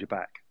arm behind your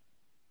back.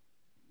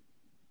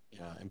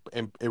 Yeah,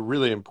 and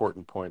really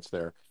important points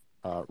there,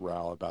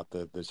 Raoul, about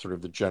the sort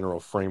of the general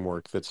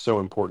framework that's so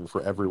important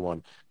for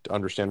everyone to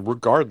understand,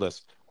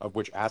 regardless of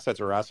which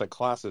assets or asset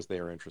classes they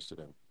are interested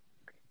in.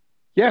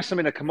 Yes, I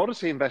mean, a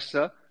commodity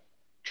investor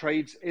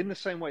trades in the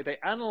same way. They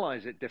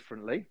analyze it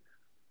differently,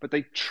 but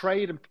they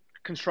trade and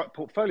construct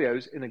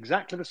portfolios in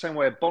exactly the same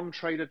way a bond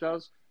trader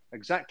does,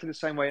 exactly the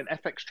same way an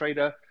FX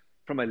trader,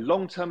 from a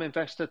long-term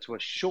investor to a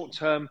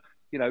short-term,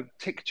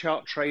 tick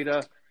chart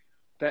trader.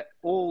 They're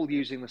all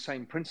using the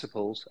same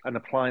principles and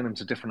applying them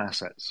to different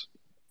assets.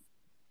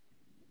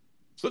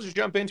 So let's just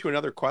jump into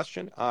another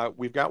question.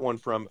 We've got one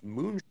from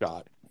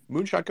Moonshot.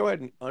 Moonshot, go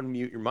ahead and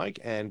unmute your mic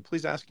and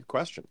please ask your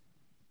question.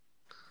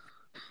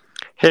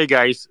 Hey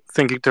guys,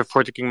 thank you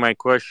for taking my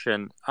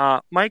question.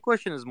 My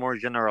question is more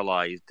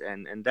generalized,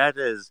 and that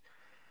is,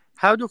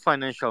 how do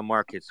financial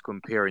markets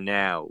compare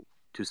now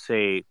to,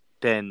 say,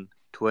 10,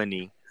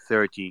 20,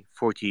 30,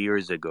 40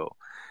 years ago?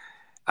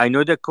 I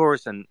know the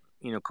course, and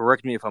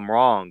correct me if I'm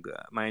wrong,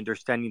 my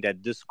understanding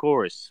that this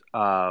course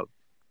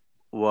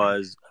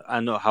was, I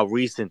don't know how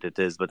recent it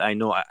is, but I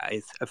know,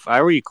 if I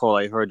recall,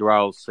 I heard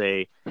Raoul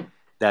say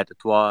that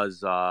it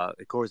was a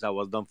course that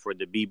was done for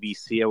the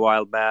BBC a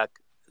while back.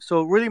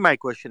 So really my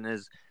question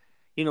is,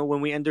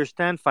 when we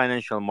understand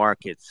financial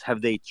markets,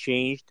 have they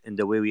changed in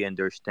the way we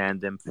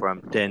understand them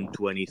from 10,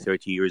 20,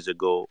 30 years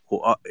ago?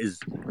 Or is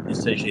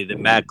essentially the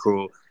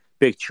macro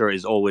picture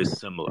is always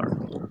similar?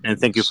 And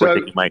thank you for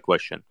taking my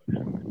question.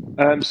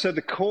 So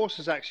the course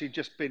has actually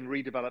just been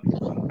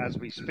redeveloped as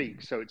we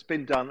speak. So it's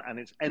been done and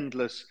it's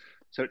endless.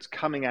 So it's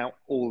coming out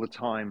all the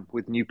time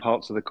with new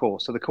parts of the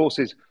course. So the course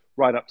is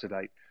right up to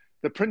date.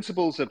 The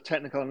principles of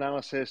technical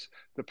analysis,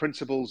 the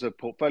principles of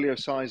portfolio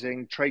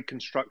sizing, trade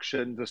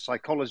construction, the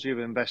psychology of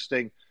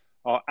investing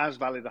are as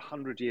valid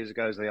 100 years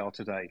ago as they are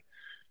today.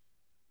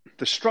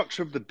 The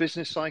structure of the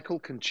business cycle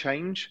can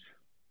change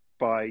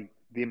by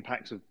the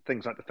impacts of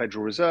things like the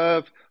Federal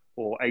Reserve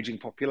or aging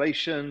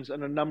populations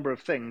and a number of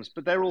things,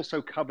 but they're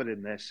also covered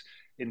in this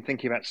in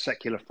thinking about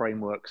secular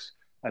frameworks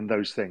and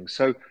those things.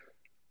 So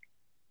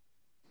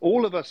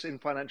all of us in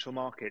financial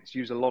markets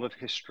use a lot of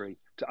history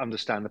to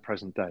understand the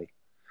present day.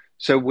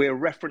 So we're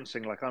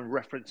referencing, like I'm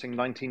referencing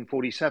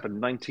 1947,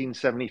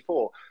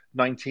 1974,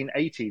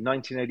 1980,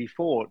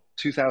 1984,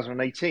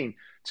 2018,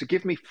 to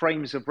give me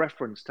frames of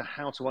reference to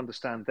how to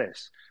understand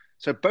this.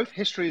 So both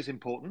history is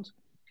important.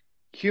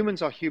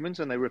 Humans are humans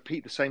and they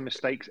repeat the same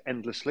mistakes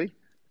endlessly.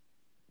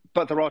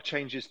 But there are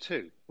changes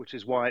too, which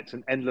is why it's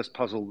an endless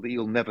puzzle that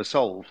you'll never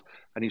solve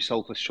and you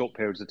solve for short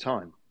periods of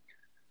time.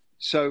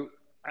 So,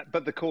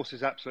 but the course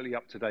is absolutely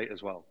up to date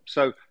as well.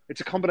 So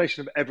it's a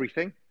combination of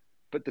everything.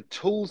 But the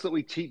tools that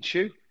we teach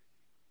you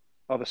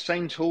are the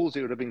same tools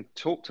that would have been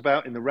talked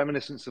about in The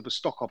Reminiscence of a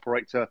Stock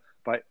Operator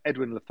by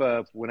Edwin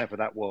Lefebvre, whenever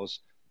that was,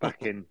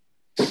 back in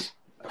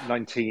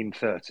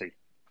 1930.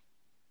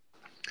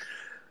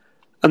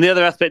 And the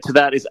other aspect to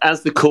that is,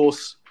 as the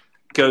course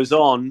goes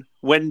on,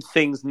 when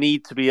things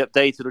need to be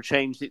updated or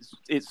changed,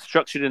 it's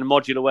structured in a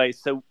modular way.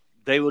 So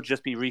they will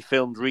just be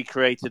refilmed,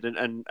 recreated,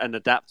 and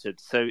adapted.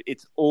 So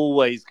it's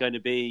always going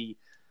to be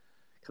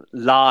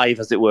live,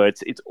 as it were.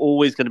 It's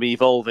always going to be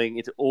evolving.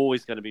 It's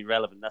always going to be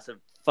relevant. That's a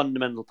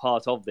fundamental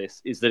part of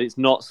this, is that it's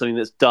not something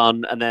that's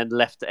done and then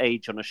left to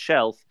age on a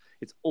shelf.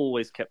 It's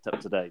always kept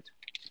up to date.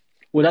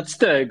 Well, that's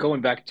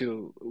going back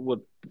to what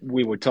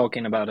we were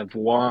talking about of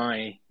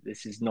why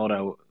this is not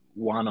a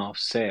one-off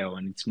sale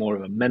and it's more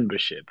of a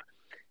membership.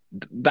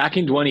 back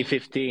in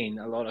 2015,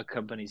 a lot of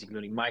companies,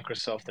 including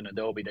Microsoft and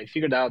Adobe, they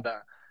figured out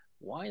that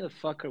why the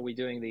fuck are we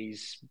doing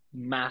these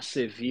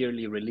massive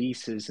yearly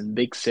releases and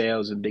big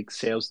sales and big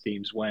sales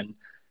teams when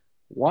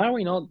why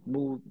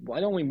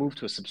don't we move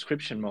to a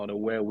subscription model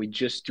where we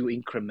just do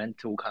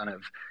incremental kind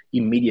of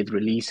immediate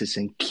releases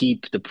and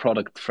keep the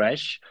product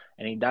fresh?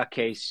 And in that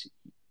case,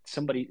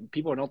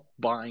 people are not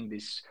buying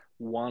this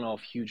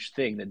one-off huge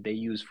thing that they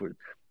use for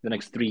the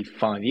next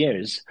 3-5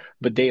 years,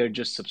 but they are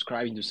just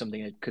subscribing to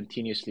something that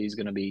continuously is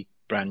going to be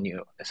brand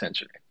new,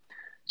 essentially.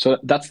 So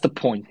that's the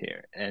point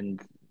here. And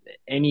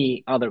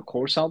any other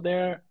course out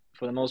there,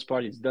 for the most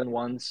part, it's done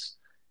once,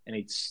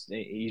 and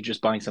you're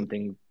just buying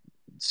something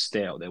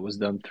stale that was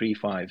done 3,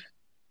 5,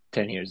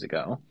 10 years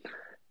ago.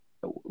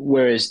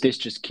 Whereas this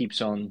just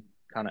keeps on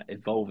kind of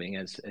evolving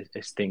as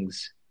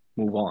things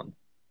move on.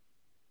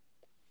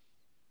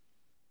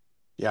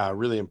 Yeah, a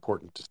really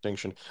important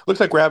distinction. Looks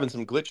like we're having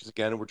some glitches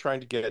again, and we're trying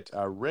to get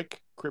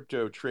Rick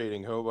Crypto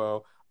Trading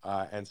Hobo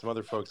and some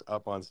other folks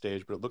up on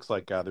stage, but it looks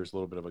like there's a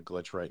little bit of a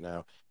glitch right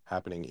now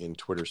happening in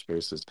Twitter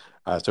Spaces.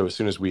 So as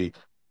soon as we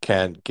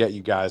can get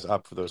you guys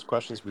up for those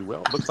questions, we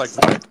will. It looks like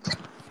Rick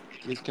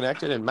is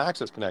connected and Max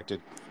is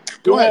connected.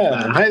 Go ahead,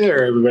 Max. Hi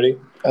there, everybody.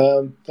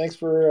 Thanks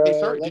for. Hey,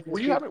 sorry,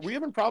 were you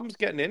having problems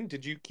getting in?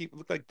 Did you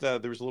look like there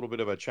was a little bit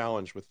of a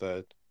challenge with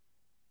the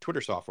Twitter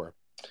software?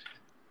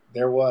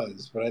 There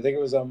was, but I think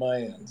it was on my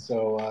end.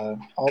 So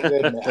all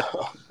good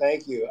now.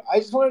 Thank you. I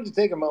just wanted to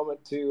take a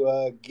moment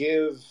to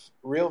give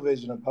Real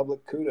Vision a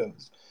public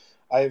kudos.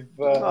 I've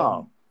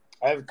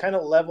kind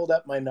of leveled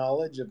up my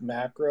knowledge of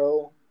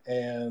macro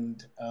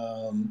and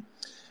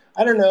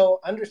I don't know,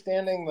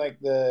 understanding like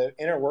the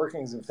inner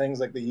workings of things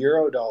like the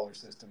Eurodollar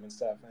system and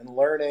stuff, and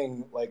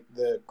learning like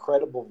the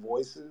credible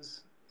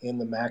voices in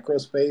the macro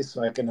space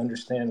so I can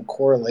understand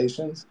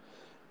correlations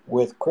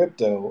with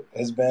crypto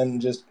has been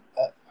just.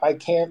 I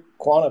can't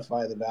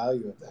quantify the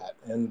value of that.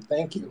 And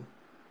thank you,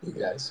 you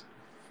guys.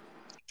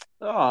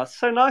 Oh, it's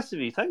so nice of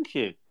you. Thank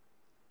you.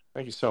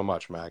 Thank you so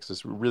much,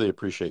 Max. We really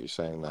appreciate you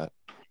saying that.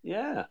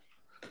 Yeah.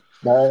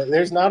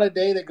 There's not a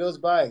day that goes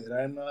by that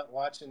I'm not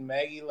watching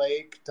Maggie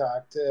Lake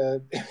talk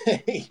to,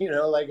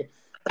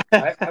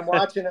 I'm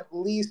watching at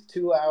least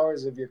 2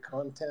 hours of your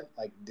content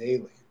like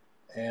daily.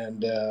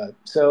 And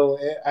so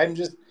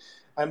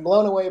I'm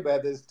blown away by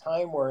this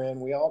time we're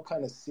in. We all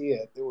kind of see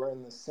it, that we're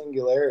in the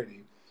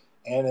singularity.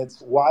 And it's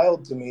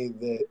wild to me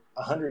that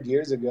 100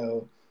 years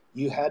ago,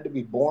 you had to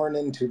be born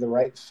into the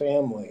right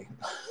family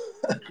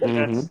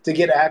to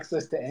get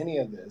access to any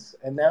of this.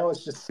 And now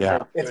it's just,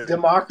 it's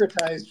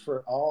democratized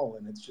for all.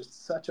 And it's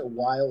just such a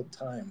wild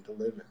time to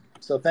live in.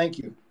 So thank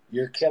you.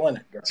 You're killing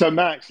it, girl. So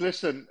Max,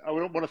 listen, I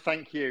want to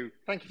thank you.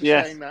 Thank you for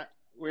saying that.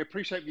 We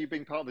appreciate you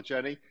being part of the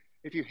journey.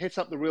 If you hit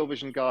up the Real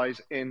Vision guys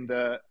in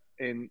a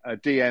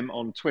DM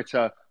on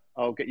Twitter,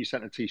 I'll get you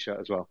sent a t-shirt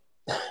as well.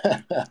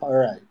 All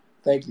right.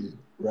 Thank you,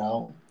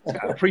 Raul.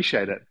 I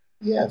appreciate it.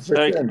 Yeah, for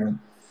sure,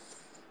 man.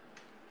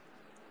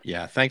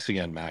 Yeah, thanks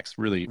again, Max.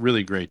 Really,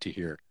 really great to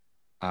hear.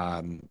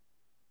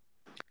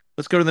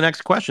 Let's go to the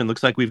next question.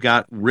 Looks like we've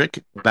got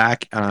Rick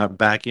back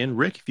in.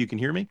 Rick, if you can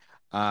hear me,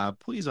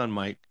 please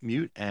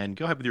unmute and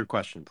go ahead with your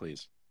question,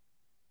 please.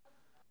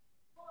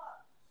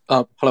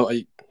 Hello,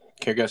 can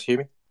you guys hear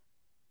me?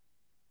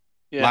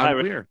 Yeah, hi,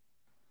 Rick.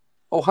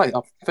 Oh, hi.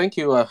 Thank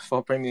you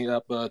for bringing me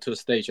up to the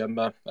stage. I'm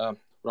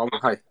Raul.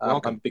 Hi,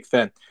 I'm a big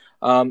fan.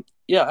 I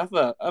have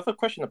a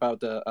question about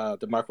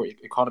the macro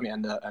economy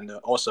and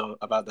also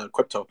about the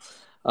crypto.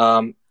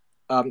 Are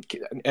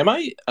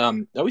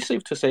we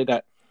safe to say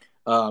that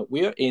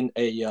we are in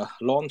a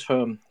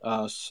long-term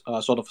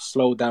sort of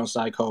slow down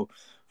cycle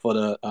for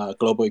the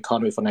global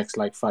economy for next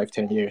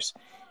 5-10 years?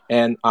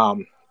 And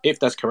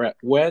if that's correct,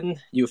 when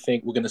you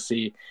think we're going to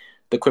see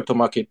the crypto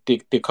market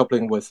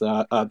decoupling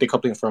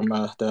from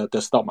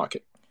the stock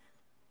market?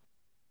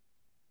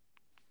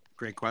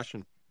 Great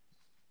question.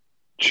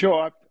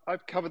 Sure,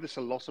 I've covered this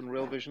a lot on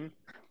Real Vision.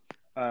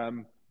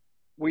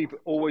 We've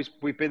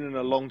been in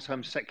a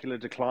long-term secular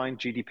decline.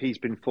 GDP's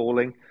been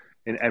falling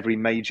in every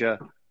major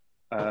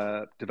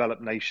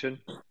developed nation,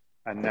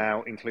 and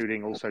now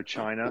including also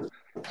China.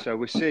 So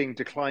we're seeing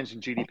declines in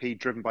GDP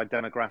driven by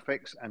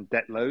demographics and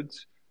debt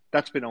loads.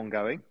 That's been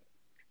ongoing.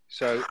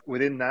 So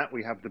within that,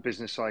 we have the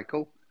business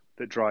cycle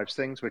that drives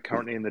things. We're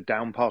currently in the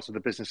down part of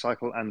the business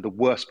cycle and the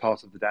worst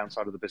part of the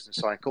downside of the business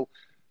cycle.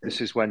 This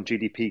is when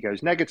GDP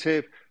goes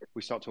negative.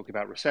 We start talking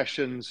about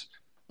recessions,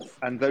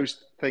 and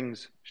those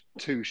things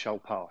too shall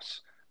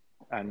pass.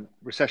 And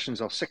recessions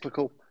are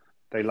cyclical.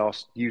 They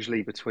last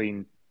usually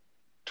between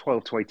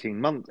 12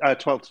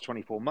 to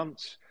 24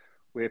 months.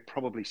 We're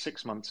probably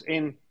 6 months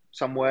in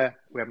somewhere.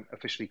 We haven't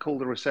officially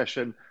called a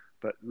recession,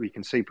 but we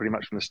can see pretty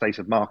much from the state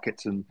of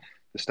markets and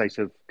the state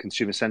of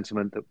consumer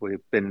sentiment that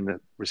we've been in a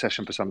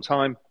recession for some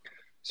time.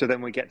 So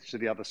then we get to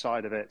the other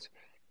side of it.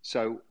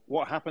 So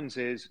what happens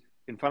is,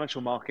 in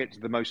financial markets,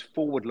 the most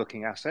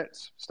forward-looking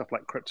assets, stuff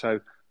like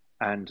crypto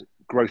and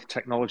growth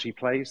technology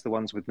plays, the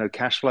ones with no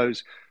cash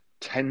flows,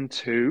 tend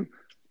to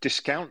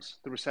discount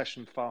the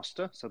recession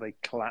faster, so they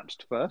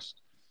collapsed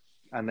first.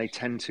 and they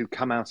tend to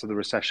come out of the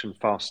recession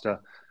faster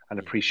and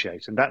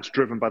appreciate. And that's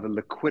driven by the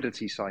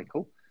liquidity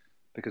cycle,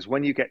 because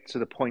when you get to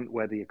the point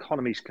where the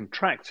economy is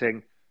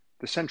contracting,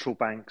 the central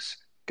banks,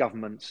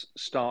 governments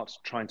start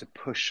trying to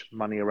push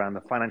money around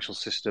the financial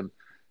system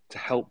to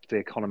help the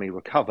economy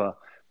recover.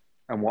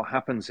 And what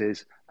happens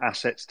is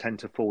assets tend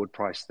to forward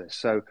price this.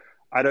 So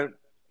I don't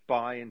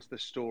buy into the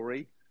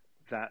story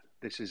that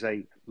this is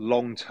a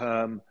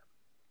long-term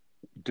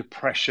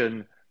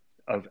depression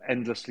of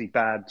endlessly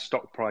bad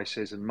stock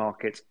prices and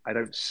markets. I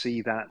don't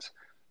see that.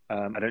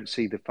 I don't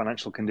see the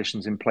financial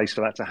conditions in place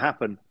for that to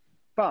happen.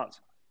 But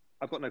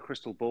I've got no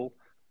crystal ball,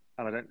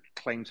 and I don't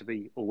claim to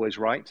be always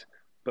right.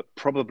 But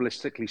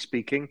probabilistically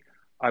speaking,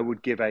 I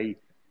would give a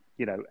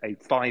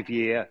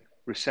 5-year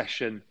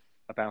recession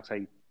about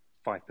a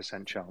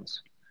 5%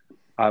 chance.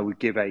 I would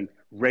give a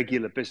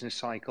regular business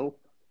cycle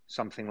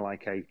something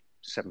like a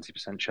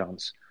 70%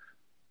 chance.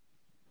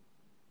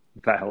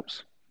 If that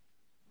helps.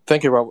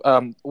 Thank you, Rob.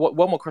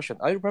 One more question.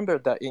 I remember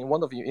that in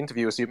one of your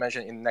interviews, you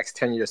mentioned in the next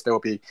 10 years,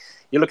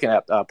 you're looking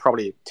at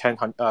probably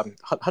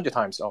 100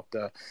 times of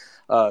the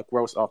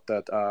growth of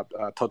the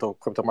total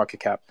crypto market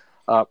cap.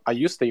 Are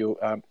you still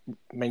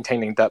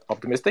maintaining that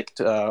optimistic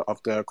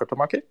of the crypto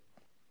market?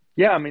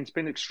 Yeah, I mean, it's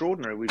been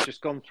extraordinary. We've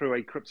just gone through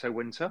a crypto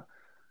winter,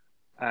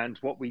 and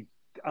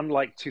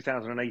unlike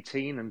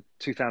 2018 and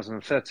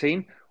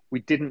 2013, we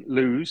didn't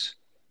lose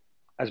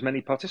as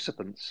many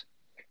participants.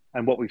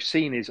 And what we've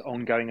seen is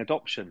ongoing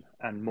adoption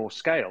and more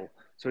scale.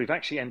 So we've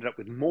actually ended up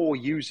with more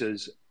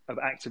users of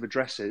active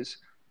addresses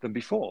than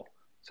before.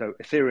 So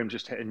Ethereum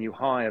just hit a new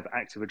high of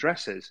active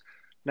addresses.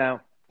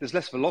 Now, there's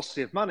less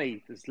velocity of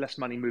money. There's less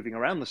money moving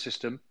around the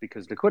system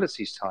because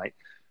liquidity is tight.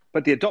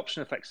 But the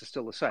adoption effects are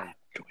still the same.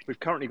 We've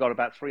currently got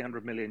about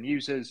 300 million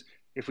users.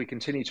 If we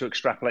continue to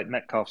extrapolate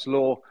Metcalfe's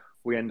law,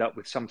 we end up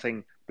with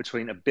something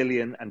between 1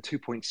 billion and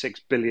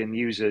 2.6 billion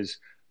users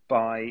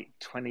by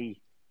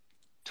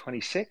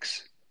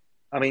 2026.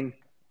 I mean,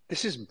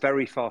 this is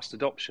very fast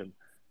adoption.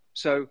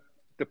 So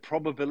the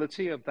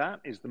probability of that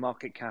is the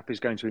market cap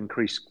is going to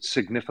increase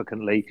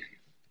significantly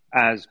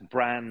as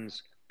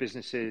brands,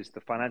 businesses,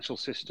 the financial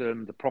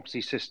system, the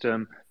property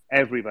system,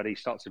 everybody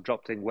starts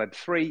adopting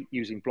Web3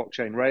 using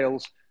blockchain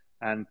rails,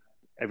 and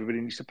everybody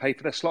needs to pay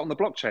for their slot on the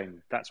blockchain.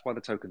 That's why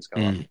the tokens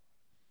go up.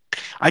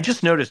 I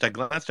just noticed, I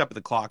glanced up at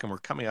the clock, and we're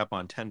coming up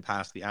on 10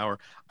 past the hour.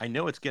 I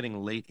know it's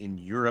getting late in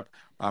Europe.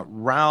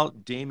 Raoul,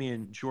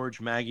 Damien,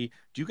 George, Maggie,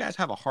 do you guys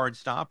have a hard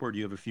stop, or do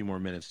you have a few more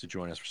minutes to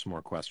join us for some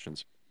more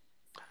questions?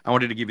 I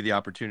wanted to give you the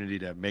opportunity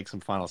to make some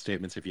final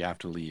statements if you have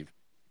to leave.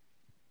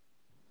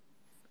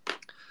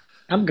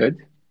 I'm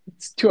good.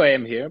 It's 2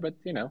 a.m. here, but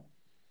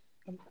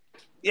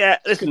Yeah,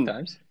 listen, good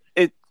times.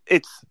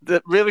 It's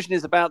the Real Vision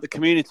is about the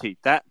community.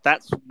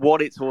 That's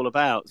what it's all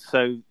about.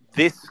 So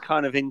this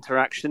kind of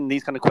interaction,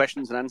 these kind of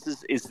questions and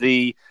answers, is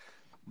the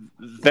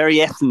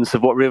very essence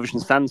of what Real Vision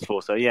stands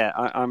for. So yeah,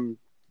 I'm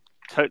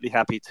totally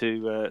happy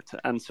to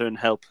answer and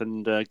help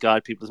and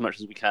guide people as much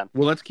as we can.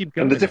 Well, let's keep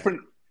going. And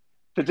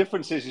the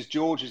difference is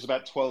George is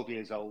about 12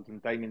 years old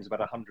and Damien's about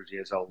 100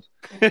 years old.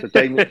 So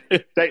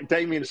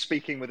Damien's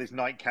speaking with his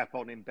nightcap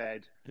on in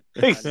bed.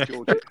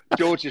 Exactly. And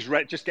George is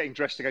just getting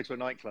dressed to go to a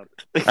nightclub.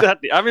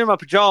 Exactly. I'm in my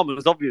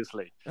pajamas,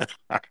 obviously.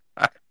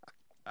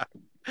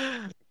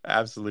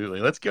 Absolutely.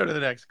 Let's go to the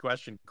next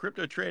question.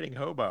 Crypto Trading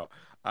Hobo.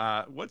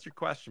 What's your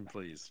question,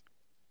 please?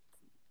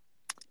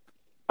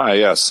 Hi,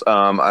 yes.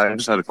 I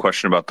just had a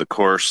question about the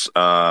course.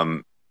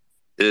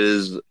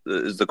 Is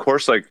the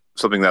course like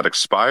something that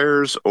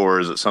expires, or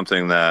is it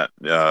something that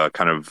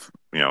kind of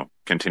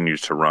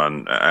continues to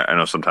run? I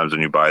know sometimes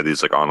when you buy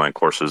these like online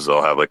courses,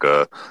 they'll have like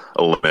a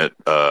limit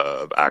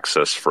of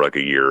access for like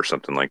a year or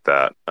something like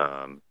that.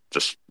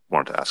 Just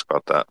wanted to ask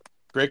about that.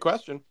 Great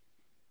question.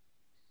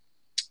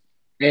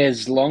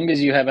 As long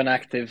as you have an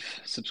active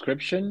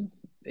subscription,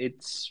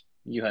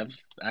 you have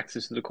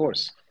access to the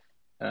course.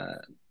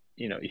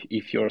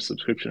 If your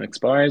subscription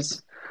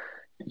expires,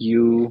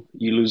 you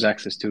lose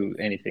access to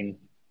anything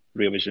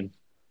Real Vision.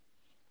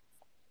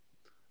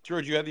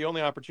 George, you had the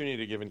only opportunity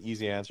to give an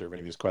easy answer of any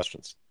of these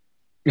questions.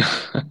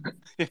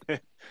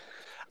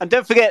 And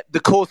don't forget, the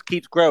course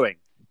keeps growing.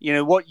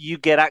 What you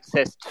get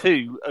access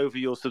to over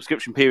your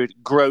subscription period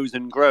grows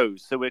and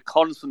grows. So we're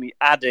constantly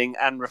adding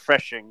and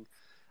refreshing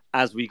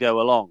as we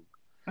go along.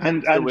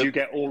 And you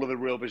get all of the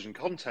Real Vision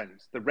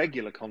content, the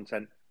regular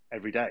content,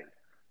 every day.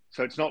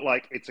 So it's not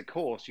like it's a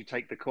course. You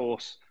take the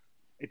course.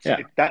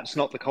 That's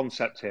not the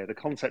concept here. The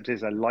concept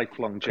is a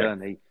lifelong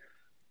journey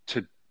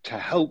to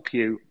help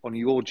you on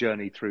your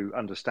journey through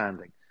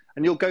understanding.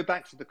 And you'll go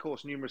back to the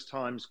course numerous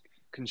times,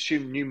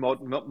 consume new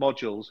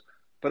modules,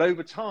 but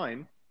over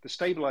time, the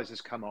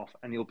stabilizers come off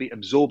and you'll be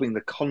absorbing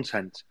the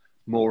content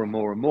more and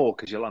more and more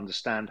because you'll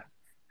understand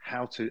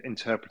how to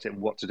interpret it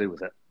and what to do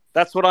with it.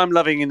 That's what I'm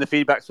loving in the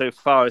feedback so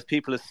far, is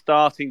people are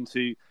starting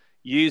to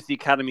use the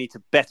Academy to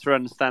better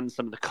understand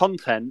some of the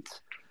content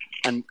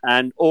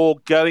and or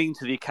going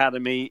to the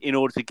Academy in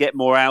order to get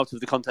more out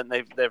of the content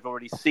they've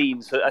already seen.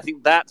 So I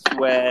think that's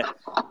where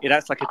it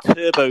acts like a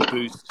turbo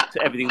boost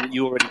to everything that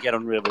you already get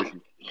on Real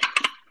Vision.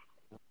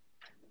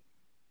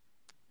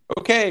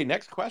 Okay,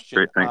 next question.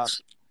 Great,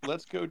 thanks.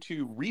 Let's go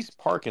to Reese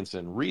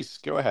Parkinson. Reese,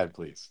 go ahead,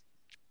 please.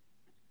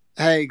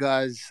 Hey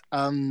guys.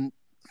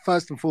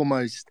 First and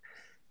foremost,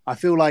 I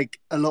feel like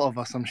a lot of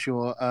us, I'm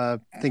sure, are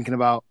thinking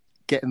about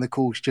getting the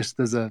course just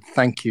as a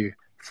thank you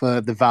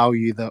for the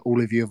value that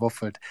all of you have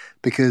offered,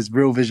 because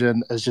Real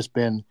Vision has just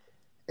been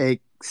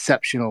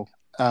exceptional.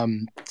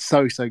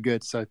 So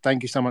good. So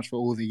thank you so much for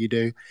all that you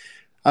do.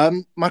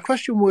 My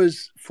question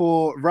was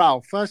for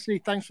Raul.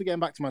 Firstly, thanks for getting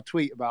back to my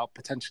tweet about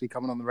potentially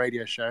coming on the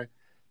radio show.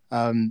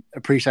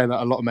 Appreciate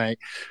that a lot, mate.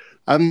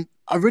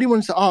 I really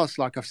wanted to ask,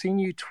 like, I've seen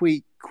you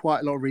tweet quite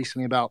a lot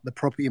recently about the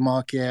property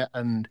market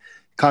and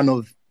kind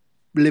of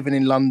living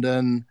in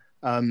London,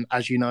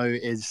 as you know,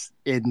 is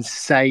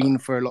insane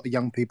for a lot of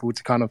young people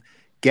to kind of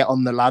get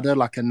on the ladder.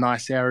 Like a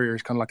nice area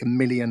is kind of like $1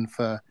 million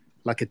for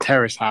like a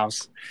terrace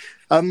house.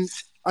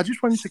 I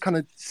just wanted to kind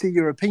of see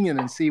your opinion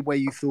and see where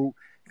you thought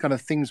kind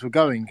of things were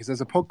going, because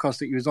there's a podcast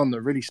that you was on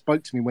that really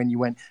spoke to me when you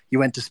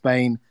went to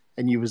Spain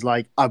and you was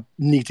like, I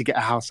need to get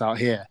a house out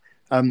here.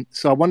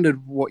 So I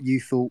wondered what you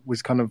thought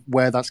was kind of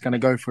where that's going to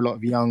go for a lot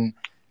of young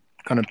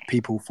kind of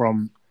people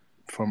from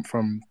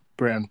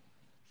Britain.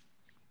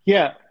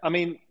 Yeah, I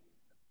mean,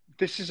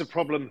 this is a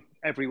problem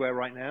everywhere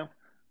right now,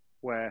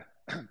 where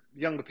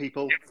younger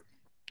people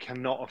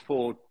cannot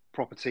afford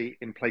property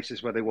in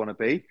places where they want to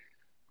be.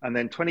 And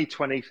then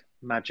 2020,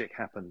 magic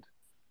happened.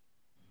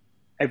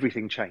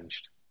 Everything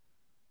changed.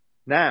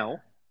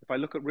 Now, if I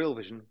look at Real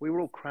Vision, we were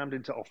all crammed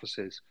into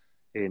offices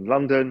in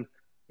London,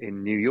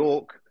 in New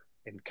York,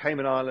 in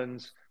Cayman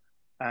Islands,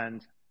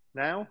 and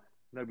now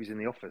nobody's in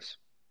the office.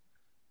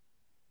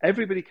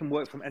 Everybody can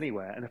work from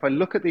anywhere. And if I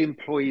look at the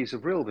employees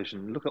of Real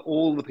Vision, look at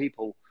all the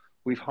people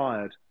we've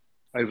hired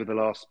over the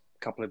last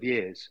couple of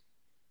years,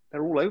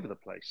 they're all over the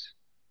place.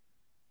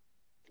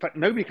 In fact,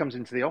 nobody comes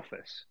into the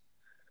office.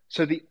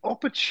 So the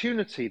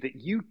opportunity that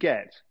you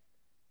get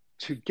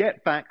to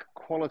get back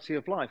quality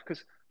of life,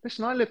 because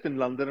listen, I lived in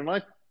London and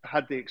I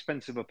had the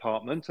expensive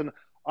apartment, and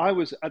I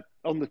was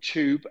on the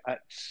tube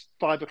at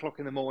 5 o'clock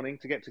in the morning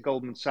to get to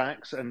Goldman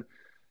Sachs, and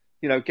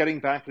getting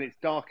back, and it's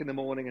dark in the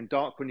morning and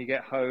dark when you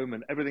get home,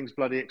 and everything's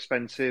bloody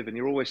expensive, and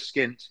you're always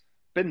skint.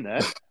 Been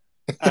there,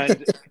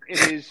 and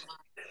it is.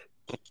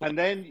 And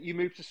then you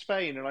move to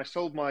Spain, and I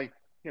sold my.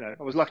 I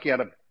was lucky. At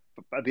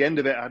the end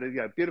of it, I had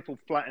a beautiful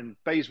flat in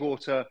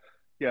Bayswater.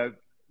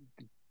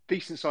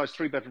 Decent sized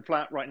 3-bedroom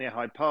flat right near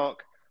Hyde Park.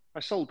 I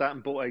sold that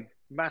and bought a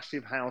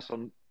massive house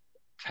on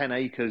 10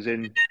 acres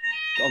on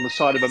the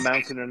side of a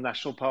mountain in a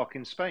national park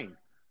in Spain,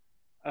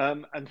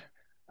 and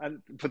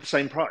for the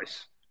same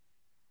price.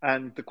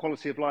 And the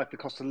quality of life, the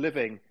cost of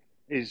living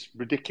is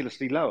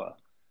ridiculously lower.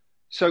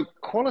 So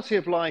quality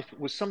of life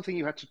was something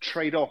you had to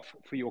trade off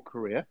for your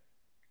career,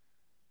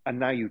 and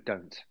now you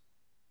don't.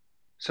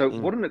 So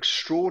what an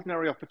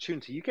extraordinary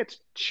opportunity. You get to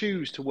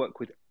choose to work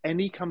with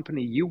any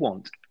company you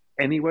want,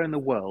 anywhere in the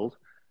world,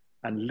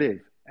 and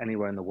live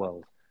anywhere in the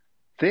world.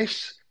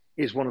 This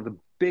is one of the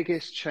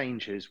biggest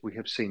changes we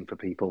have seen for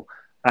people.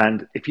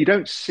 And if you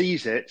don't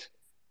seize it,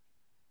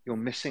 you're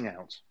missing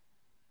out.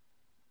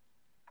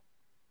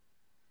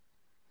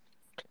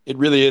 It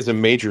really is a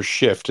major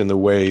shift in the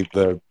way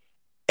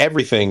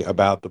everything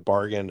about the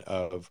bargain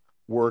of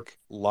work,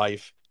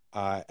 life,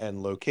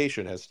 and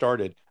location has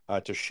started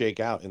to shake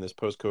out in this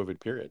post-COVID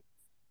period.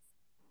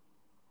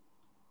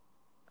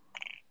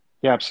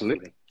 Yeah,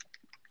 absolutely.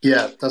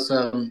 Yeah, that's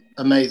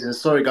amazing.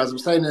 Sorry, guys, I'm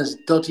staying in this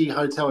dodgy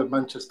hotel in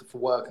Manchester for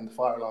work, and the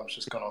fire alarm's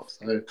just gone off.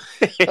 So,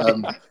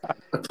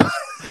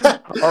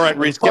 all right,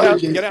 Reese, get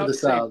out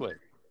safely.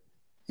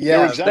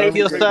 Yeah, save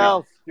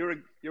yourself.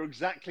 You're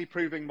exactly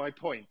proving my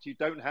point. You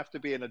don't have to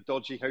be in a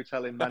dodgy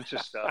hotel in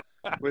Manchester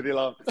with the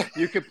alarm.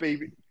 You could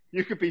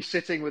be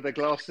sitting with a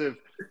glass of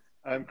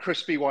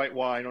crispy white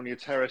wine on your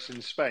terrace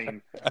in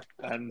Spain,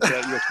 and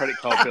your credit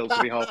card bills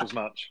will be half as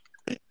much.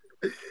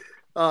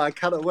 Oh, I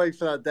cannot wait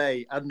for that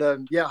day.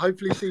 And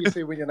hopefully see you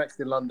soon when you're next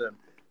in London.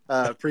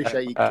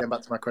 Appreciate you getting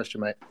back to my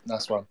question, mate.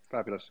 Nice one.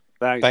 Fabulous.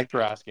 Thanks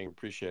for asking.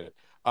 Appreciate it.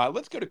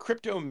 Let's go to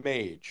Crypto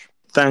Mage.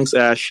 Thanks,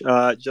 Ash.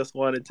 Just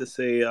wanted to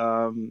say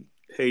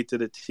hey to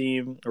the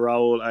team.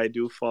 Raul, I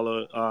do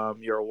follow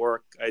your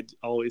work. I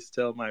always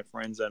tell my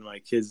friends and my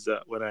kids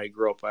that when I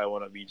grow up, I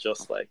want to be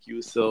just like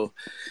you. So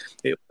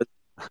it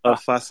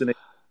was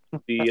fascinating to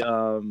see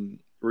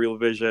Real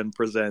Vision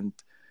present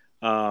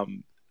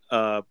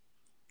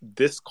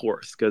this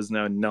course, because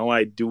now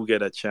I do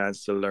get a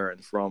chance to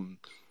learn from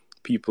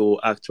people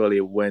who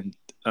actually went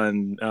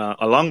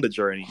along the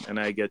journey, and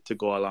I get to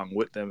go along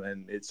with them,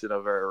 and it's in a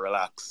very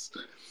relaxed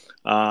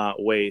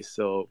way.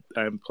 So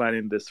I'm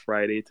planning this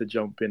Friday to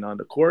jump in on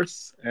the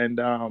course. And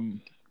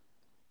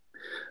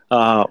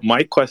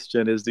my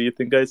question is, do you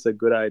think it's a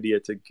good idea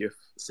to give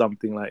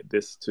something like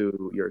this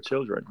to your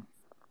children?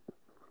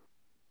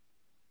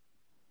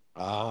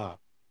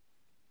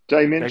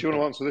 Damien, do you want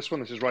to answer this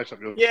one? This is right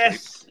up your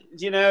Yes.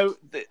 street.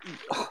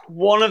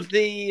 One of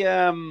the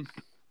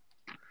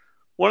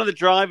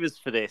drivers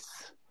for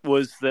this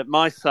was that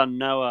my son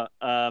Noah,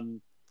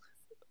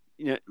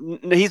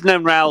 he's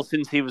known Raul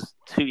since he was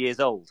 2 years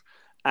old,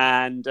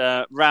 And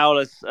Raoul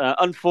has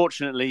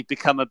unfortunately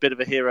become a bit of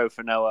a hero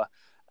for Noah,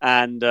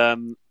 and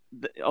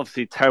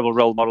obviously terrible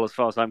role model as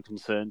far as I'm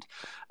concerned.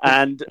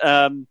 And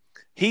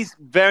he's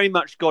very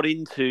much got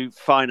into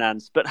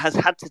finance, but has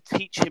had to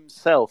teach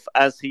himself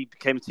as he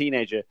became a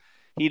teenager.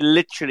 He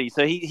literally,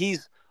 so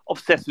he's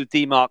obsessed with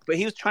DMARC, but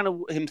he was trying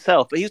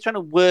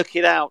to work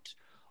it out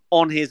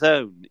on his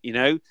own,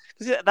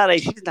 because at that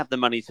age he didn't have the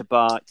money to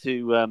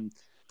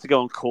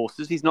go on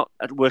courses. He's not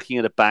working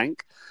at a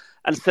bank.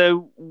 And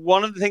so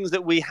one of the things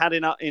that we had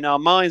in our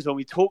minds when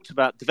we talked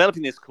about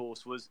developing this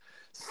course was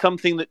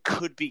something that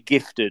could be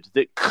gifted,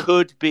 that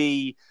could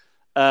be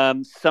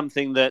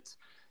something that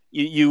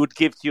you would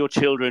give to your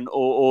children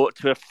or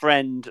to a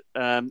friend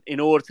in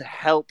order to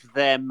help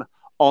them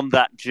on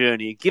that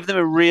journey, give them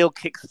a real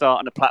kickstart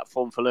and a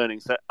platform for learning.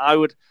 So I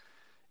would,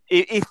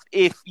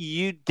 if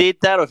you did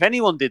that, or if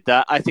anyone did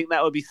that, I think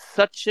that would be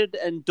such an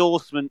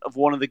endorsement of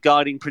one of the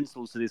guiding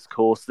principles of this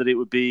course that it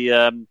would be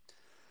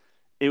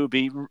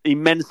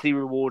immensely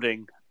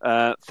rewarding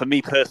for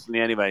me personally,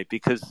 anyway,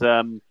 because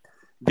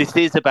this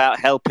is about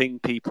helping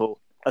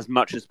people as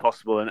much as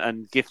possible,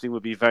 and gifting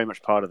would be very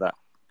much part of that.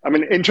 I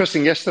mean,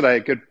 interesting. Yesterday, a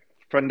good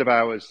friend of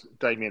ours,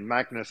 Damien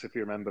Magnus, if you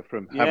remember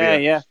from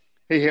Javier, yeah.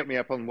 He hit me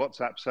up on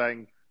WhatsApp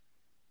saying,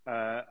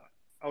 I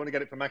want to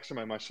get it for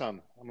Maximo, my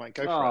son. I'm like,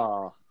 go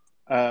for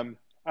it.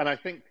 And I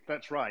think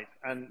that's right.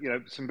 And,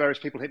 some various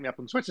people hit me up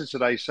on Twitter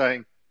today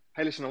saying,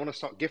 hey, listen, I want to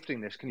start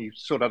gifting this. Can you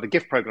sort out the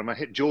gift program? I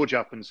hit George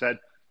up and said,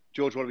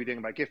 George, what are we doing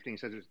about gifting? He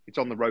said, it's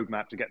on the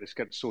roadmap to get this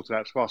sorted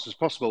out as fast as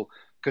possible,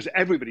 because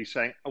everybody's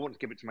saying, I want to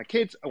give it to my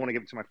kids. I want to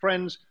give it to my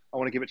friends. I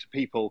want to give it to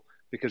people,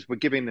 because we're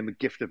giving them a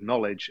gift of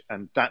knowledge.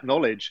 And that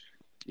knowledge,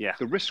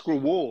 the risk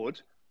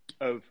reward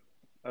of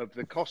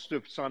the cost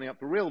of signing up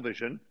for Real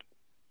Vision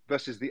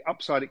versus the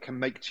upside it can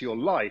make to your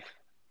life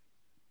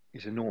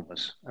is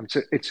enormous. And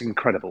it's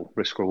incredible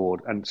risk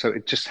reward. And so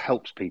it just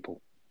helps people.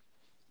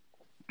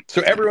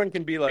 So everyone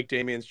can be like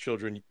Damien's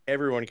children.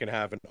 Everyone can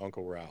have an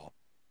Uncle Raoul.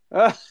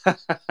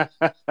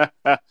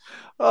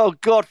 Oh,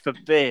 God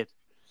forbid.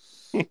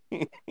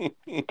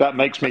 That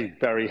makes me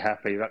very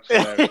happy. That's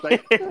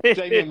hilarious.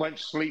 Damien won't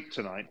sleep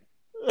tonight.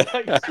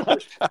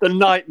 The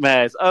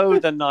nightmares. Oh,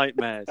 the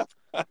nightmares.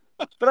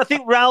 But I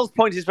think Raoul's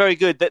point is very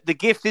good, that the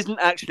gift isn't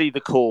actually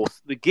the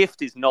course. The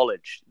gift is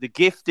knowledge. The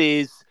gift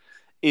is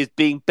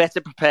being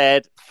better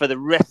prepared for the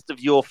rest of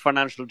your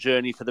financial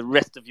journey, for the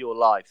rest of your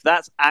life.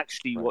 That's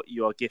actually what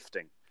you are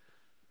gifting.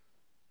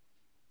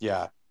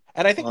 Yeah.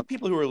 And I think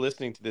people who are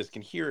listening to this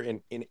can hear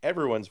in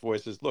everyone's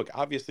voices, look,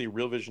 obviously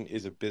Real Vision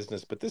is a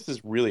business, but this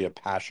is really a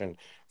passion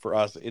for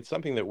us. It's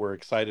something that we're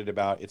excited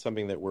about. It's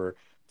something that we're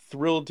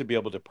thrilled to be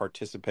able to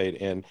participate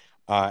in.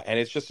 And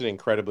it's just an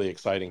incredibly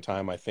exciting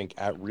time, I think,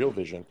 at Real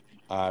Vision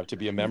to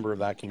be a member of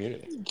that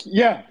community.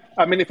 Yeah.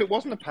 I mean, if it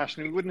wasn't a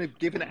passion, we wouldn't have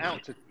given it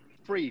out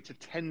free to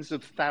tens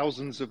of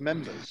thousands of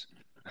members.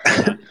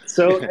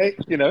 So,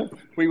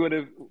 we would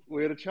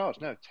have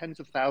charged. No, tens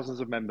of thousands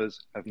of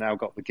members have now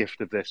got the gift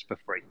of this for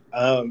free.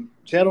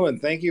 Gentlemen,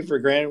 thank you for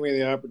granting me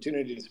the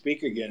opportunity to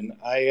speak again.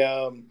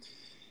 I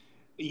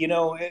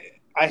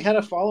had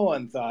a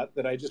follow-on thought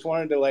that I just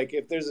wanted to,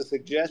 if there's a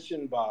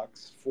suggestion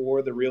box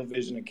for the Real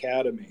Vision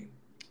Academy,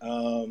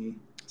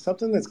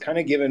 something that's kind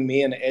of given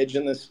me an edge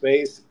in this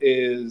space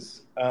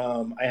is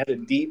I had a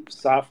deep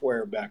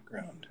software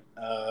background,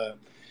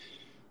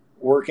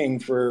 working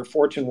for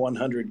Fortune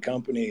 100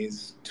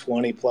 companies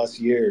 20 plus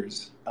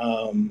years,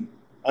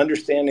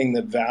 understanding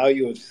the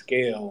value of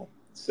scale.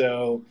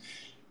 So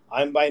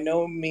I'm by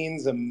no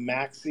means a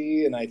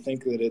maxi, and I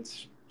think that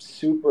it's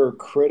super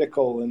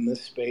critical in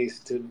this space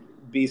to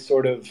be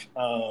sort of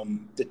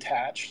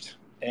detached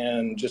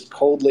and just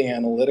coldly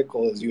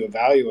analytical as you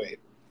evaluate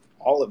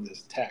all of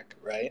this tech,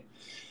 right?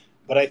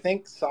 But I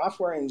think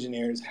software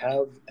engineers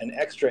have an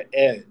extra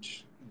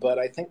edge. But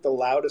I think the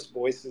loudest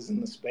voices in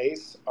the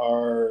space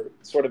are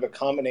sort of a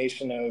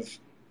combination of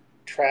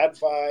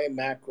TradFi,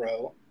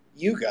 macro,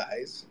 you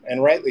guys,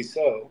 and rightly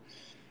so,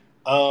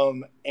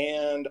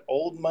 and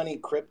old money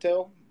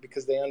crypto,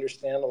 because they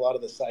understand a lot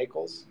of the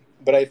cycles.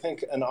 But I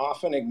think an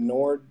often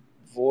ignored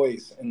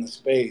voice in the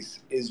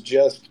space is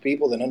just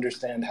people that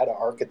understand how to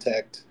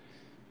architect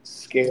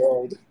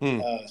scaled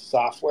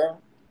software.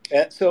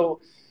 And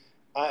so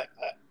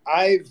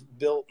I've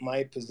built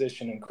my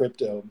position in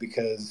crypto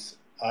because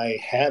I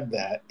had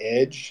that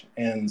edge.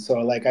 And so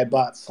I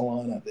bought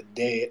Solana the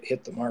day it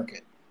hit the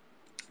market.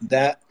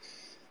 That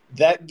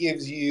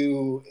gives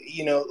you,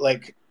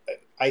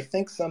 I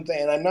think something,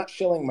 and I'm not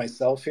shilling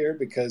myself here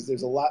because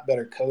there's a lot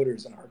better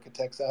coders and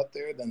architects out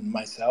there than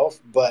myself,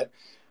 but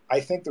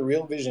I think the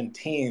Real Vision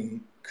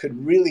team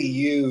could really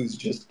use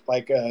just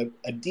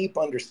a deep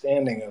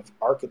understanding of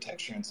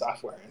architecture and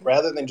software. And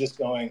rather than just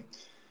going,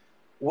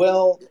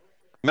 well,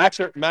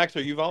 Max, are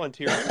you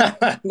volunteering?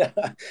 No,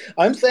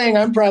 I'm saying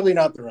I'm probably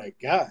not the right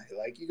guy.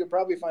 You could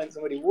probably find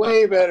somebody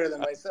way better than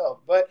myself.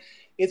 But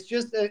it's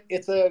just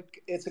it's a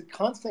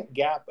constant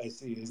gap I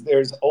see. Is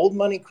there's old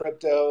money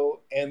crypto,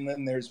 and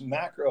then there's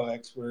macro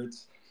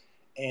experts,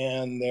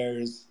 and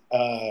there's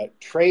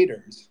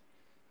traders.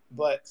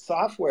 But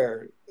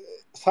software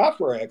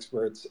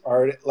experts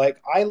are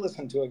like, I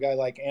listen to a guy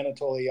like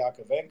Anatoly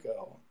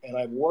Yakovenko, and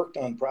I've worked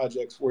on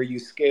projects where you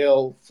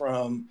scale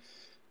from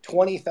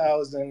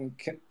 20,000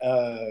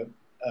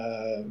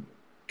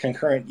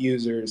 concurrent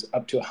users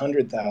up to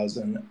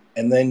 100,000,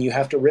 and then you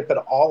have to rip it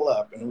all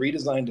up and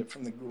redesign it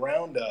from the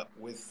ground up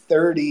with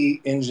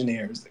 30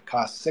 engineers that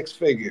cost six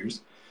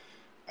figures.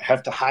 I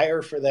have to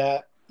hire for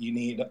that. You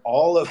need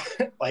all of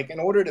like, in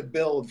order to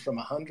build from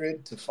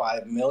 100 to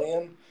 5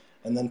 million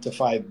and then to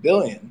 5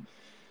 billion.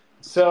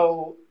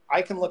 So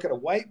I can look at a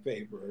white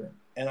paper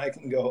and I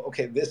can go,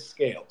 okay, this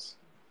scales.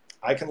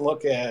 I can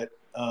look at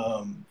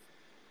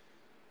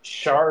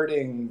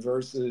sharding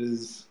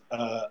versus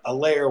a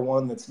layer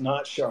one that's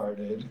not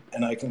sharded,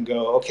 and I can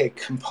go, okay,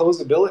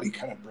 composability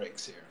kind of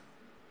breaks here.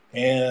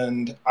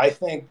 And I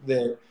think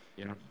that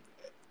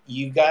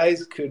you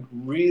guys could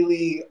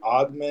really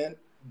augment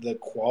the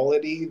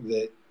quality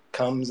that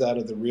comes out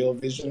of the Real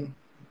Vision,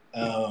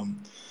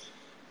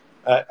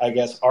 I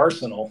guess,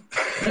 arsenal.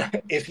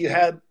 If you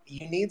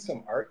need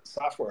some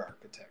software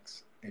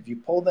architects. If you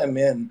pull them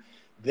in,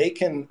 they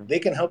can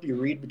help you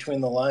read between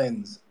the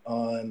lines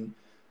on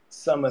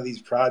some of these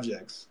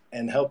projects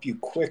and help you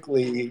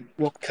quickly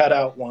cut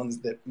out ones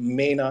that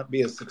may not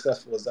be as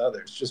successful as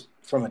others, just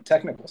from a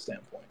technical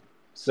standpoint.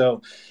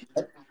 So,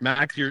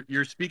 Max,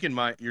 you're speaking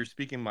my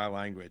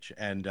language,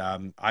 and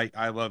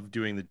I love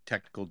doing the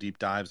technical deep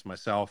dives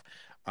myself,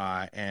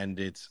 and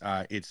it's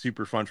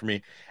super fun for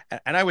me.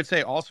 And I would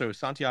say also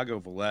Santiago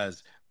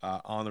Velez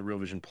on the Real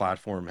Vision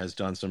platform has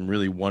done some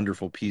really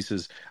wonderful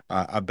pieces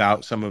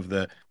about some of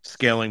the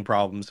scaling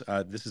problems.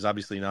 This is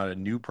obviously not a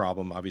new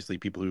problem. Obviously,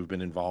 people who've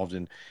been involved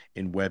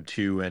in Web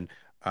 2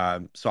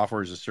 and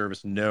software as a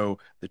service know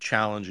the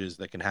challenges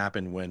that can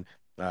happen when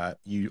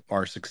you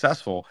are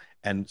successful,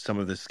 and some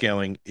of the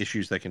scaling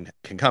issues that can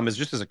come as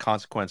just as a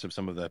consequence of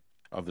some of the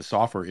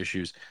software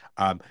issues.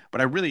 But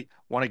I really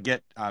want to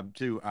get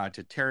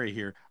to Terry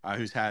here,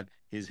 who's had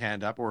his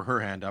hand up or her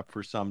hand up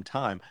for some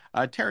time.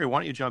 Terry, why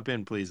don't you jump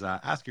in, please?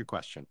 Ask your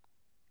question.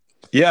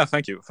 Yeah,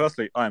 thank you.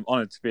 Firstly, I'm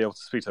honored to be able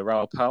to speak to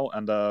Raoul Pal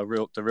and the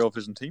Real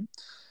Vision team.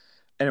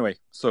 Anyway,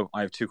 so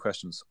I have two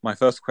questions. My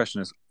first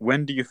question is,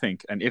 when do you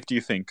think, and if do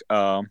you think,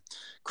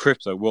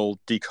 crypto will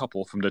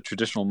decouple from the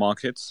traditional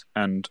markets,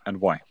 and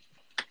why?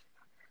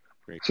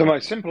 So my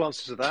simple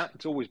answer to that,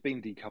 it's always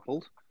been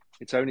decoupled.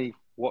 It's only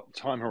what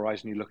time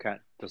horizon you look at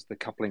does the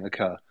coupling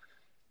occur.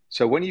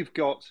 So when you've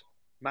got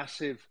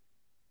massive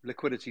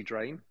liquidity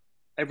drain,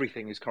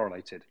 everything is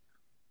correlated.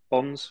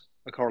 Bonds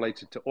are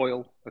correlated to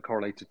oil, are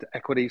correlated to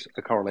equities,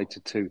 are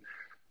correlated to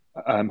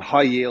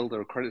high yield,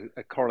 are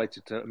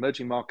correlated to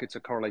emerging markets,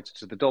 are correlated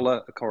to the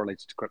dollar, are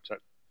correlated to crypto.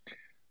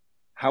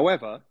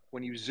 However,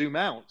 when you zoom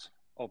out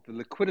of the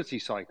liquidity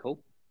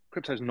cycle,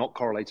 crypto is not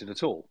correlated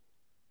at all.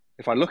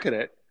 If I look at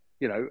it,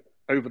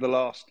 over the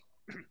last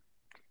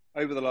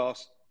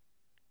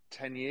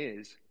 10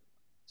 years,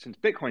 since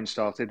Bitcoin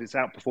started, it's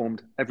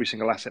outperformed every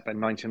single asset by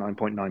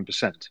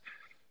 99.9%.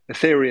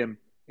 Ethereum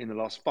in the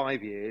last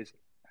 5 years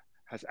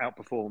has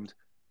outperformed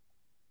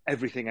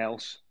everything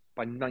else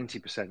by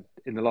 90%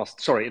 in the last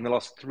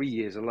 3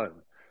 years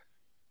alone.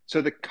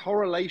 So the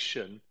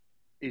correlation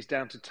is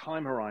down to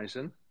time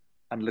horizon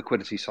and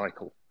liquidity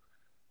cycle.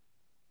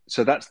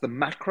 So that's the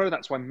macro.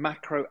 That's why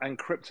macro and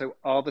crypto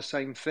are the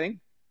same thing,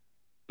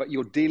 but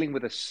you're dealing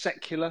with a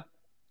secular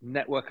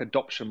network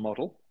adoption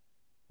model,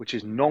 which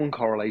is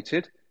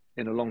non-correlated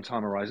in a long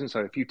time horizon.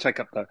 So if you take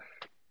up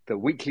the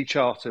weekly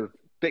chart of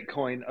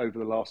Bitcoin over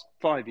the last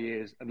 5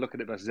 years and look at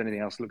it versus anything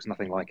else, it looks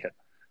nothing like it.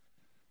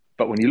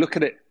 But when you look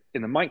at it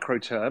in the micro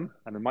term,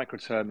 and the micro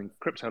term in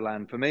crypto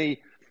land for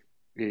me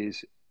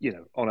is,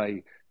 on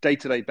a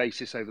day-to-day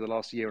basis over the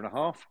last year and a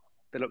half,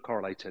 they look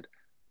correlated.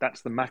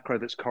 That's the macro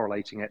that's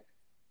correlating it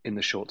in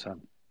the short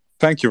term.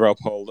 Thank you, Raoul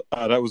Pal.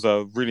 That was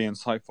really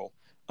insightful.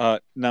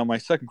 Now, my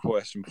second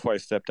question before I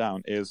step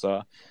down is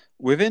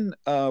within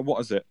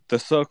the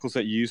circles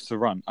that you used to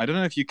run. I don't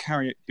know if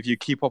you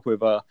keep up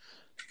with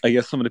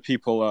some of the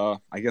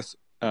people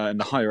in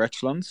the higher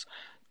echelons,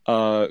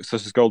 such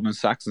as Goldman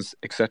Sachs,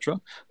 etc.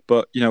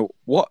 But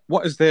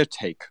what is their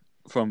take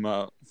from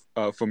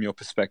your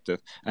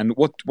perspective, and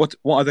what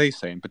are they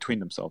saying between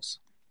themselves?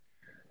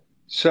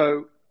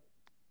 So,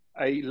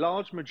 a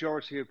large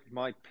majority of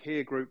my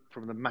peer group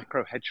from the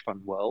macro hedge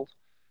fund world,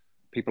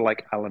 people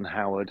like Alan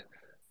Howard,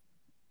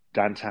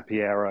 Dan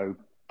Tapiero,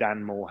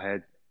 Dan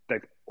Moorhead,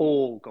 they've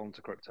all gone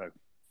to crypto.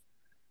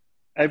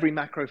 Every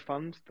macro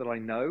fund that I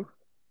know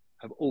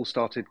have all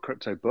started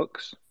crypto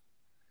books.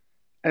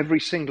 Every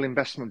single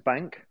investment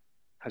bank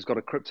has got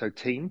a crypto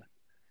team.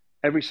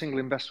 Every single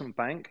investment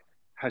bank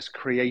has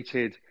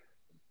created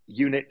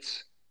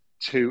units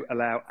to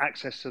allow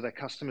access to their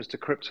customers to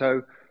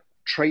crypto,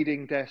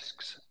 trading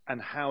desks,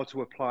 and how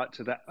to apply it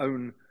to their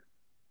own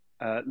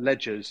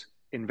ledgers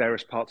in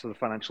various parts of the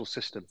financial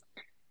system.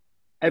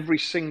 Every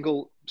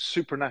single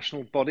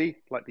supranational body,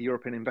 like the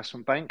European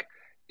Investment Bank,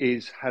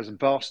 has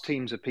vast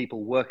teams of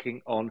people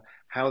working on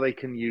how they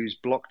can use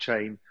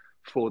blockchain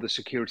for the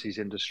securities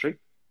industry.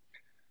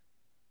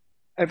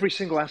 Every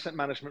single asset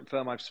management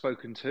firm I've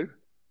spoken to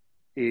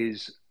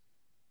is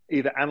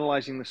either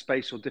analyzing the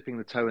space or dipping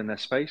the toe in their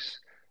space.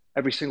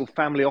 Every single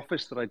family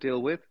office that I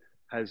deal with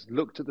has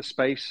looked at the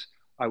space.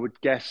 I would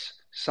guess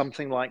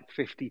something like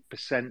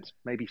 50%,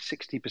 maybe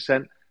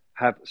 60%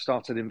 have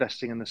started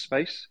investing in the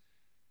space.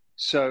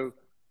 So,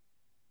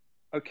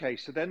 okay,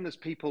 so then there's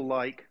people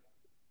like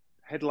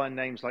headline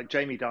names like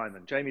Jamie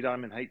Dimon. Jamie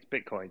Dimon hates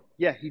Bitcoin.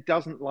 Yeah, he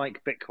doesn't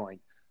like Bitcoin.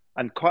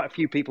 And quite a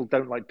few people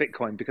don't like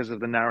Bitcoin because of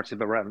the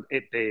narrative around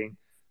it being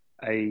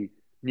a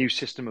new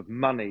system of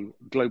money,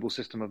 global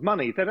system of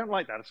money. They don't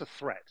like that. It's a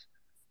threat.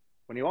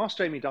 When you ask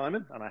Jamie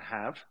Dimon, and I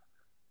have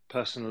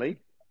personally,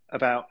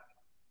 about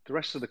the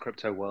rest of the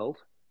crypto world,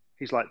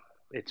 he's like,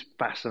 it's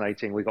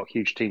fascinating. We've got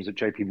huge teams at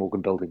JP Morgan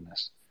building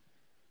this.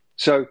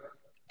 So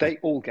they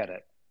all get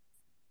it.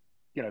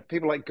 You know,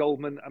 people like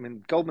Goldman, I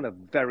mean, Goldman are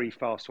very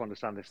fast to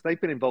understand this.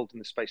 They've been involved in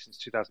this space since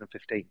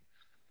 2015,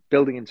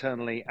 building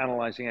internally,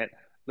 analyzing it,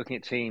 looking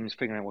at teams,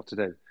 figuring out what to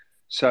do.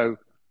 So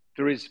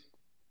there is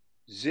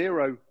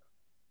zero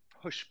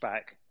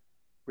pushback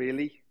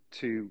really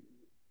to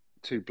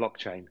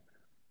blockchain.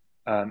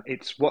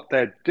 It's what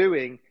they're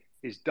doing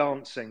is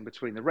dancing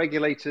between the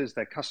regulators,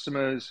 their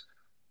customers,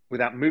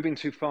 without moving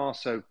too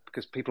fast. So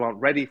because people aren't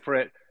ready for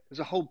it, there's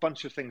a whole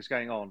bunch of things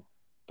going on.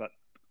 But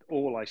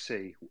all I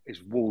see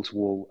is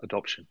wall-to-wall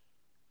adoption.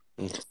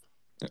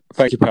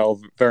 Thank you,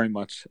 Pal, very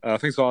much.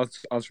 Thanks for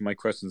answering my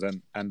questions,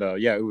 and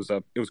yeah, it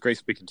was great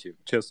speaking to you.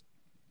 Cheers.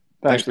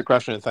 Thanks for the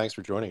question, and thanks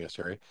for joining us,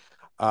 Harry.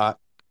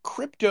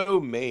 Crypto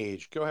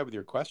Mage, go ahead with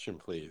your question,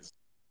 please.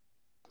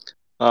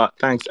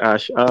 Thanks,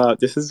 Ash.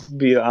 This is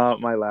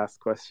my last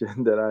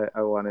question that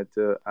I wanted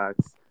to ask,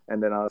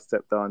 and then I'll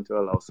step down to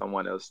allow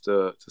someone else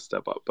to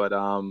step up. But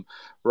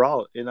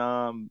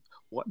Raul,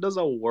 what does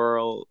the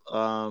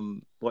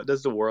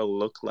world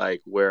look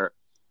like where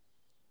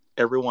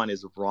everyone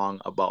is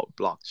wrong about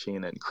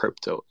blockchain and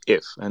crypto?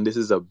 And this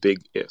is a big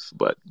if,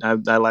 but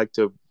I like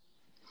to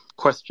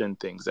question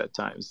things at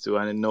times too,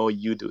 and I know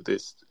you do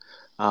this,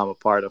 a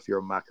part of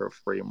your macro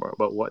framework.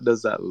 But what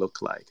does that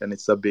look like? And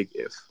it's a big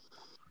if.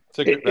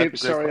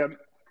 Sorry,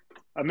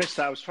 I missed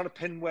that. I was trying to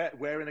pin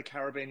where in the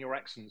Caribbean your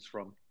accent's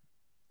from.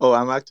 Oh,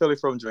 I'm actually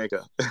from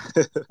Jamaica.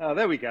 Oh,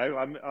 there we go.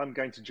 I'm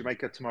going to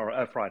Jamaica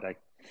tomorrow, Friday.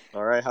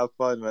 All right, have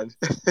fun, man.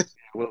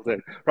 Will do.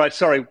 Right,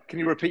 sorry. Can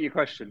you repeat your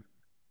question?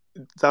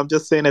 I'm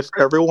just saying, if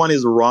everyone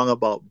is wrong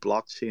about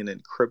blockchain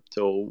and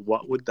crypto,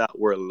 what would that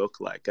world look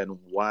like, and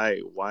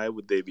why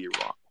would they be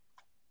wrong?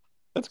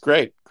 That's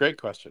great. Great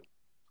question.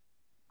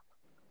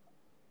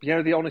 You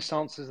know, the honest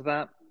answer to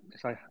that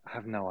is I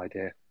have no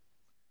idea.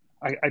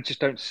 I just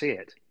don't see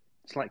it.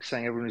 It's like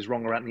saying everyone is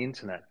wrong around the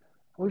internet.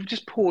 We've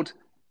just poured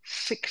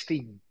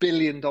 $60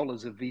 billion of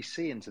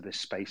VC into this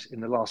space in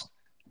the last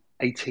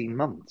 18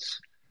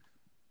 months.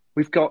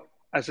 We've got,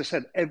 as I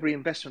said, every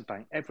investment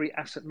bank, every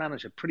asset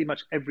manager, pretty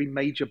much every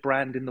major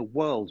brand in the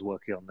world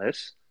working on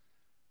this.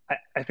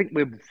 I think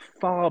we're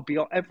far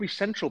beyond. Every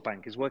central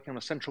bank is working on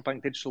a central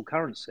bank digital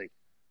currency.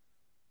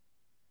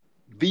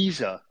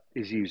 Visa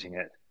is using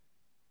it.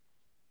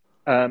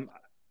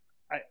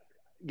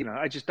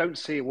 I just don't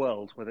see a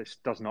world where this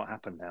does not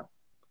happen now.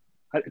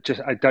 I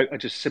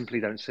just simply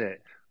don't see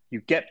it.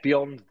 You get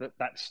beyond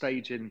that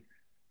stage in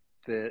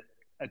the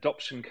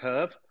adoption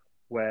curve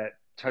where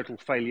total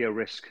failure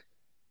risk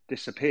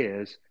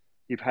disappears.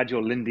 You've had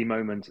your Lindy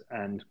moment,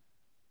 and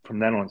from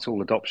then on, it's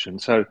all adoption.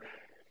 So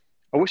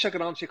I wish I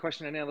could answer your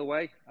question any other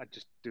way. I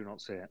just do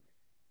not see it.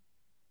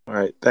 All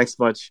right. Thanks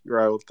much,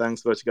 Raul.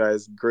 Thanks much,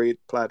 guys. Great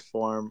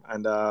platform,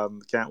 and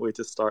can't wait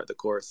to start the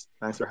course.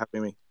 Thanks for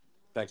having me.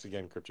 Thanks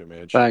again, Crypto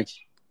Mage. Thanks.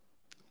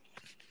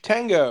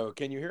 Tango,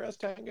 can you hear us,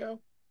 Tango?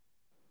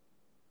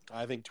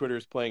 I think Twitter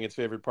is playing its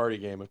favorite party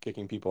game of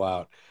kicking people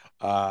out.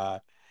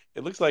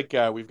 It looks like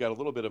we've got a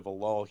little bit of a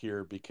lull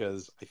here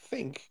because I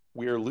think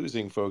we are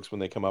losing folks when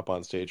they come up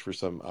on stage for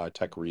some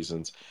tech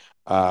reasons.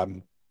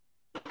 Well,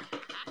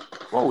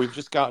 we've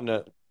just gotten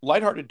a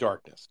lighthearted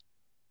darkness.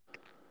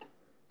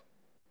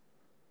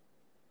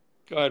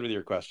 Go ahead with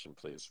your question,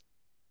 please.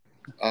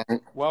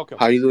 Welcome.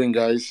 How you doing,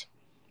 guys?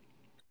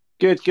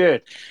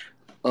 Good.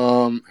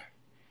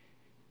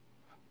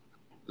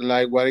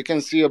 Like what I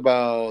can see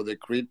about the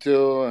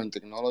crypto and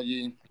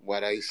technology,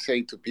 what I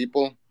say to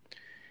people,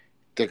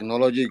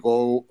 technology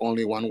go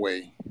only one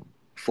way,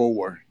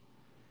 forward.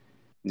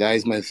 That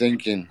is my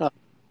thinking,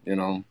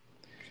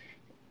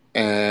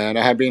 And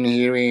I have been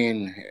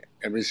hearing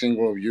every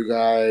single of you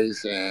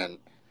guys, and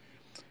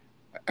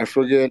I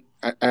forget,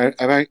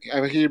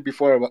 I've heard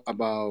before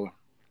about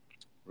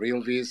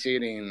Real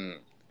Visit and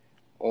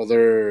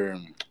other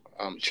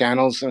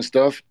channels and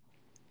stuff.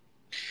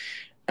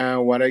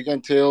 And what I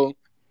can tell,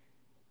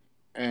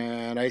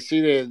 and I see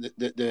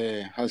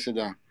the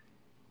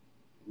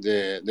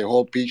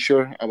whole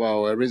picture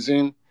about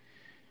everything.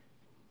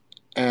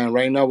 And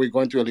right now we're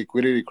going through a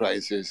liquidity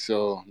crisis.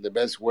 So the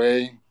best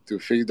way to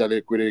fix the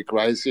liquidity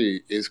crisis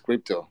is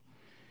crypto.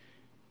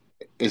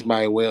 It's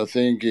my way of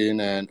thinking.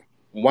 And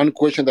one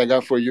question that I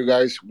got for you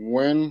guys: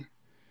 when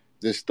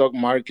the stock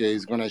market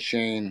is going to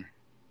change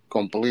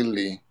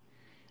completely,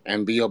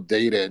 and be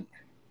updated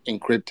in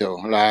crypto,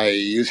 like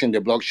using the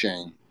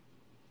blockchain.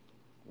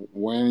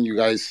 When you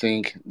guys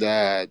think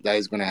that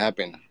is going to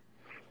happen?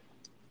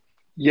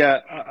 Yeah,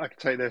 I can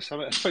tell you this.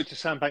 I spoke to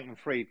Sam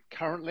Bankman-Fried.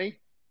 Currently,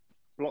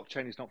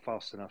 blockchain is not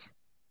fast enough.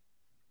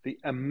 The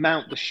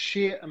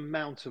sheer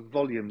amount of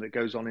volume that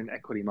goes on in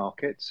equity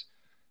markets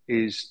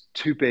is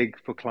too big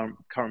for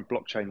current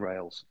blockchain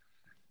rails.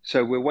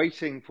 So we're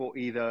waiting for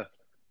either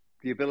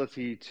the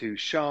ability to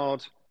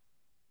shard,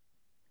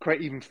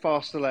 create even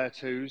faster layer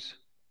twos,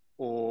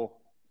 or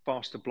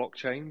faster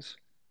blockchains,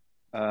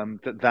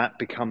 that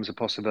becomes a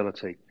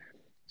possibility.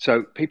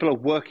 So people are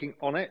working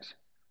on it.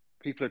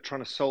 People are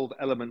trying to solve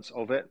elements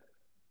of it.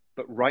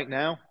 But right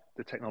now,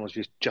 the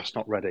technology is just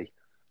not ready.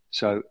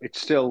 So it's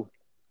still,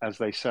 as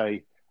they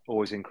say,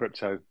 always in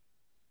crypto,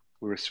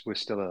 we're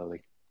still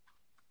early.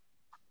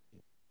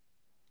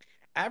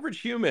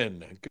 Average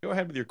Human, go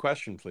ahead with your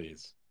question,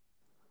 please.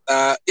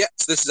 So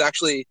this is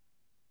actually,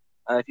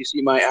 if you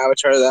see my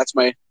avatar, that's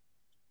my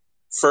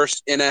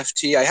first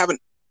NFT. I haven't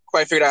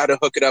quite figured out how to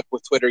hook it up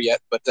with Twitter yet,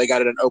 but I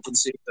got it in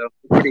OpenSea, so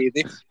pretty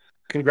easy.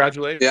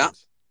 Congratulations. Yeah.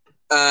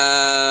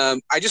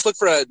 I just looked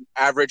for an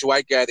average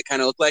white guy that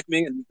kind of looked like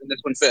me, and this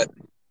one fit.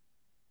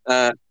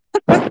 I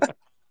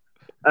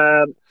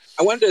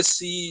wanted to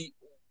see,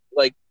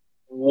 like,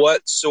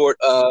 what sort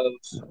of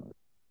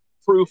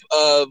proof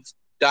of ...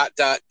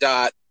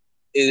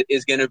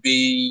 is going to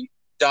be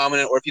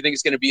dominant, or if you think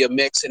it's going to be a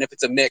mix, and if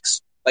it's a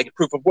mix, like a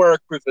proof of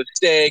work, proof of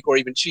stake, or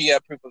even Chia,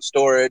 proof of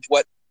storage,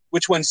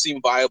 which ones seem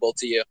viable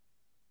to you?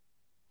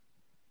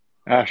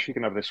 Ash, you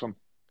can have this one.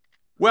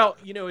 Well,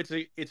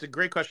 it's a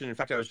great question. In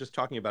fact, I was just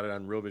talking about it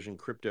on Real Vision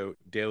Crypto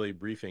Daily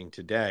Briefing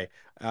today.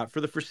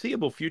 For the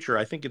foreseeable future,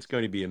 I think it's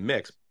going to be a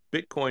mix.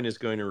 Bitcoin is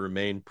going to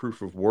remain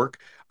proof of work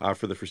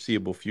for the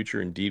foreseeable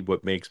future. Indeed,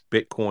 what makes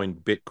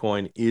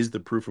Bitcoin is the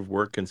proof of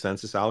work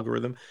consensus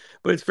algorithm.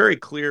 But it's very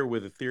clear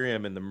with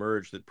Ethereum and the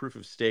merge that proof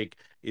of stake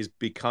is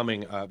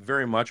becoming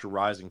very much a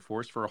rising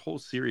force for a whole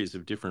series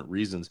of different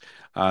reasons.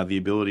 The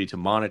ability to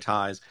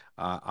monetize,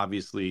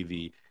 obviously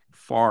the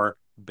far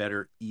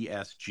better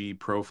ESG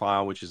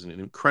profile, which is an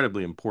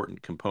incredibly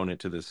important component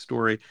to this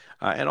story,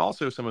 and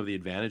also some of the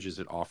advantages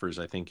it offers,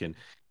 I think, in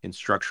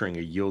structuring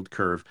a yield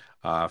curve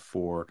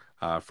for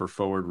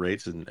forward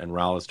rates, and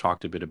Raul has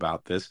talked a bit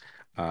about this.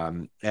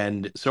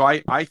 And so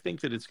I think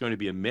that it's going to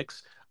be a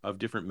mix of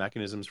different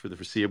mechanisms for the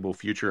foreseeable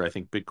future. I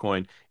think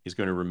Bitcoin is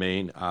going to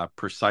remain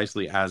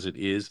precisely as it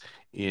is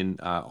in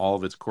all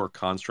of its core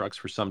constructs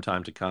for some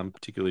time to come,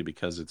 particularly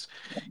because it's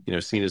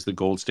seen as the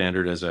gold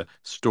standard as a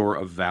store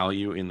of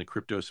value in the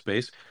crypto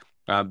space.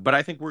 But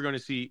I think we're going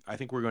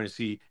to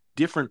see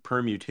different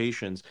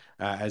permutations,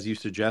 as you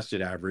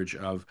suggested, Average,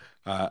 of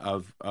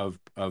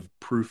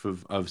proof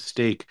of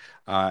stake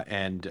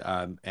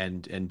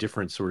and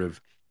different sort of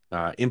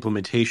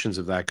implementations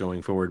of that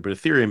going forward. But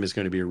Ethereum is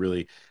going to be a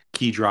really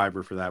key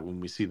driver for that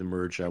when we see the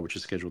merge, which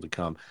is scheduled to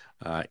come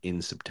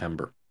in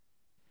September.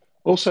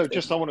 Also,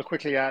 just I want to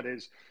quickly add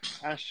is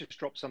Ash just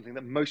dropped something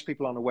that most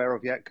people aren't aware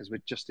of yet because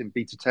we're just in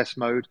beta test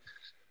mode.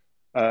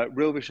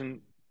 Real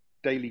Vision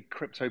Daily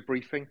Crypto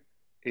Briefing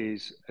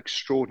is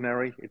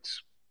extraordinary.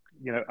 It's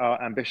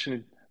our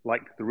ambition,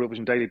 like the Real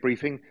Vision Daily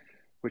Briefing,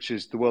 which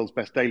is the world's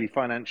best daily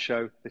finance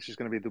show. This is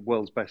going to be the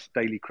world's best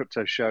daily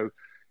crypto show.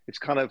 It's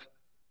kind of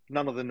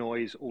none of the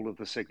noise, all of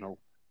the signal.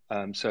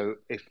 So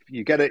if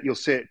you get it, you'll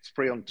see it. It's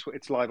free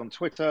it's live on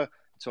Twitter.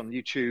 It's on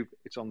YouTube.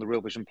 It's on the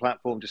Real Vision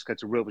platform. Just go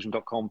to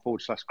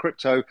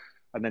realvision.com/crypto,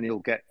 and then you'll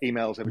get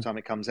emails every time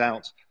it comes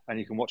out, and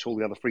you can watch all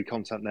the other free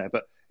content there.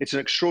 But it's an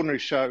extraordinary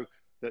show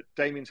that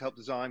Damien's helped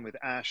design with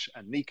Ash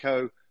and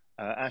Nico.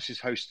 Ash is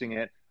hosting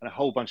it, and a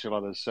whole bunch of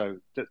others. So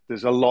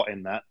there's a lot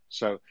in that.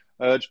 So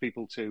I urge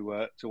people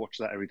to watch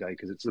that every day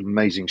because it's an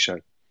amazing show.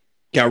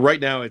 Yeah, right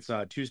now it's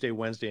Tuesday,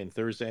 Wednesday, and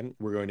Thursday.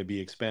 We're going to be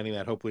expanding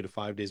that hopefully to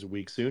 5 days a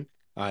week soon.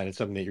 And it's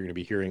something that you're going to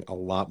be hearing a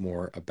lot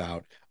more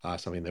about,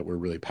 something that we're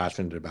really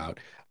passionate about,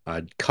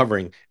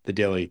 covering the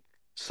daily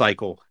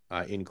cycle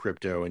in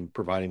crypto and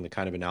providing the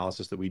kind of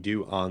analysis that we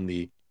do on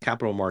the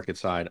capital market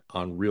side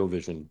on Real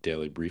Vision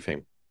Daily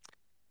Briefing.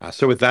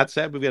 So with that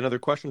said, we've got another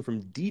question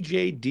from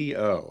DJ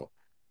DO.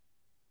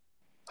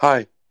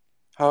 Hi,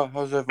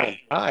 how's everyone?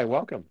 Hi,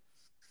 welcome.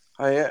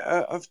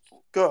 Hi, I've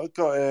got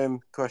a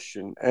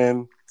question.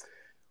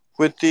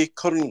 With the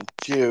current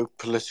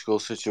geopolitical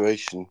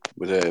situation,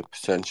 with a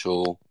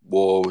potential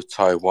war with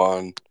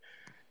Taiwan,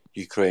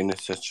 Ukraine,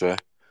 etc.,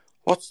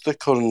 what's the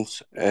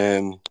current?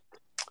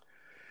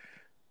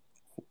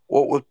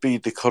 What would be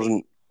the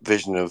current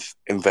vision of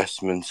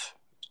investment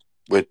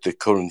with the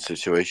current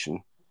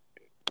situation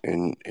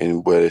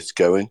in where it's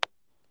going,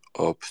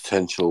 or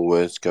potential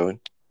where it's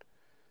going?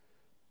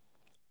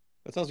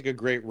 That sounds like a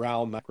great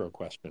Raul macro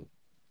question.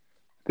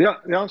 The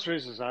answer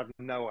is I have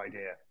no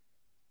idea.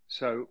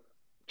 So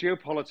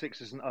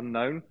geopolitics is an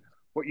unknown.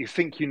 What you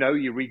think you know,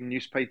 you read in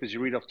newspapers, you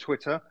read off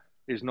Twitter,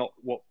 is not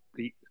what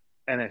the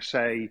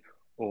NSA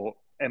or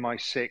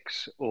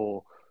MI6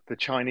 or the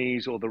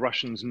Chinese or the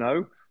Russians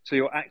know. So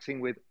you're acting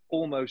with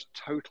almost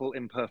total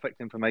imperfect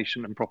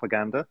information and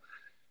propaganda.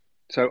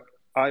 So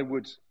I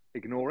would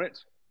ignore it.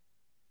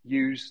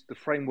 Use the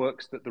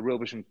frameworks that the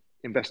Real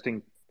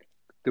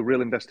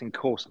Investing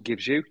course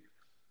gives you,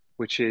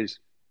 which is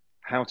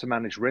how to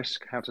manage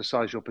risk, how to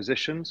size your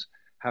positions,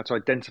 how to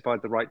identify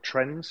the right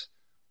trends,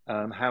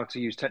 how to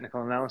use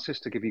technical analysis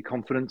to give you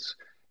confidence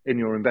in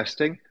your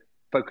investing.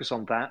 Focus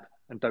on that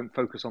and don't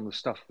focus on the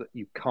stuff that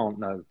you can't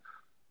know.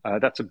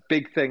 That's a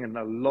big thing, and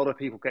a lot of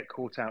people get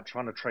caught out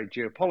trying to trade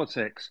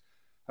geopolitics,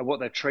 and what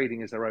they're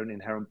trading is their own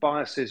inherent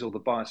biases or the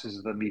biases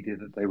of the media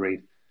that they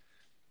read.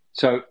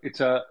 So it's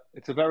a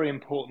very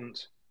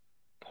important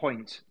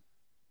point.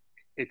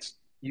 It's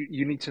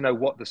you need to know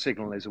what the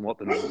signal is and what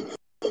the norm.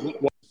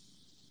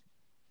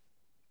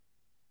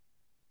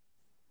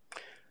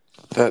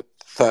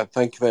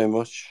 Thank you very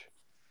much.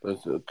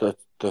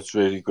 That's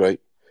really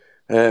great.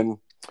 As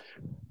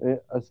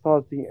far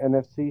as the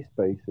NFT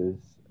spaces,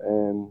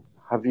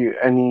 have you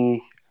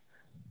any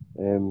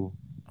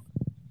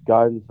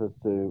guidance as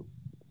to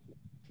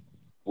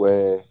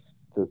where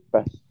the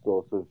best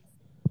sort of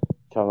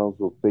channels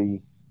will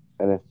be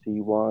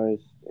NFT wise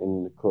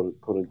in the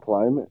current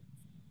climate?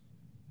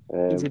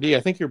 D,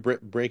 I think you're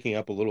breaking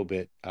up a little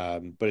bit,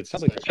 but it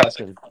sounds like the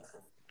question,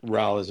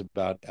 Raul, is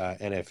about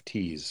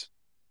NFTs.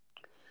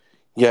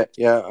 Yeah.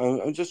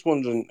 I'm just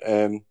wondering.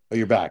 Oh,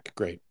 you're back.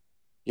 Great.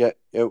 Yeah.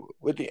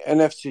 With the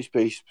NFT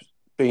space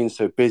being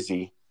so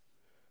busy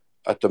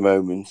at the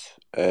moment,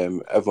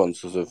 everyone's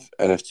sort of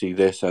NFT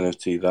this,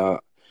 NFT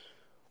that.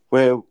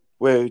 Where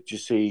would you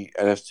see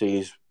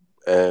NFTs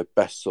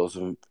best sort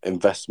of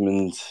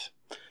investment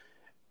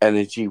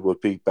energy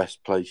would be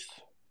best placed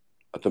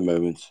at the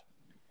moment?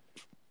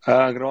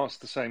 I'm going to answer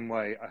the same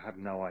way. I have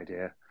no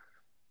idea.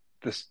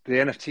 The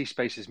NFT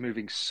space is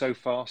moving so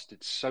fast,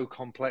 it's so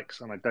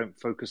complex, and I don't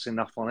focus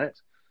enough on it.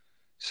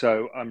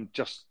 So I'm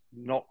just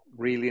not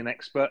really an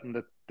expert. And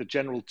the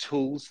general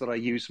tools that I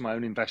use for my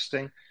own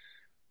investing,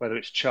 whether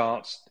it's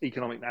charts,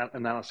 economic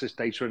analysis,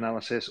 data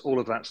analysis, all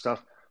of that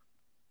stuff,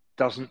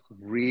 is not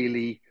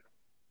really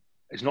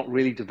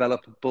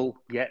developable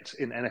yet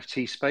in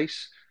NFT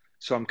space.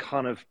 So I'm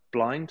kind of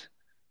blind.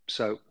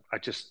 So I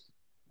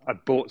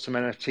bought some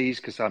NFTs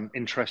because I'm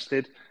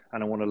interested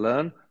and I want to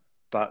learn.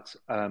 But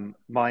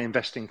my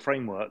investing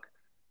framework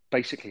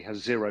basically has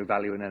zero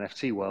value in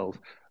NFT world,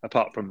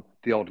 apart from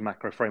the odd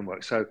macro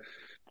framework. So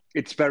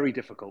it's very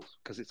difficult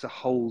because it's a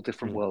whole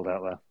different world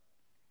out there.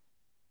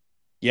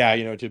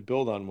 Yeah, to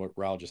build on what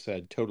Raul just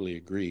said, totally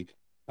agree.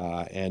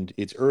 And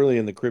it's early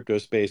in the crypto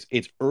space.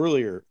 It's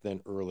earlier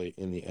than early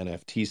in the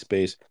NFT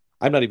space.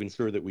 I'm not even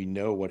sure that we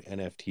know what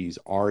NFTs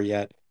are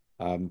yet.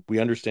 We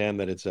understand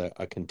that it's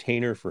a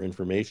container for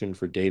information,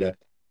 for data,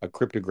 a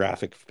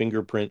cryptographic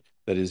fingerprint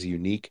that is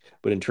unique.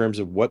 But in terms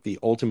of what the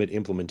ultimate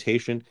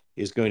implementation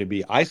is going to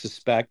be, I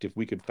suspect if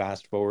we could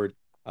fast forward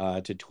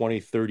to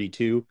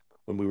 2032,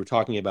 when we were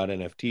talking about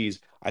NFTs,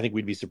 I think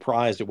we'd be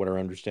surprised at what our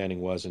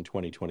understanding was in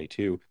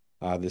 2022.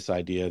 This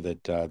idea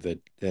that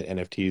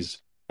NFTs,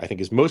 I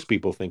think as most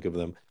people think of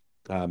them,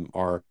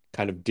 are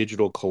kind of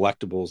digital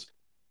collectibles,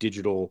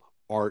 digital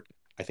art.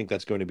 I think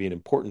that's going to be an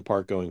important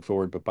part going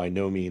forward, but by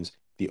no means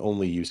the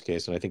only use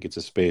case. And I think it's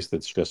a space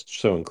that's just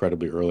so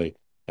incredibly early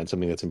and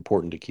something that's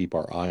important to keep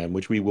our eye on,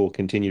 which we will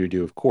continue to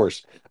do, of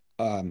course,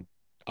 on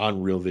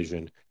Real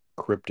Vision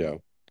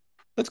Crypto.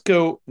 Let's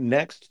go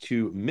next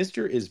to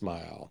Mr.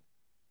 Ismail.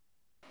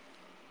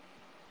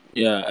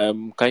 Yeah,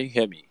 can you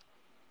hear me?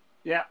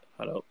 Yeah.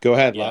 Hello. Go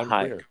ahead, Yeah, loud and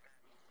hi. clear.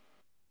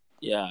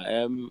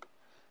 Yeah,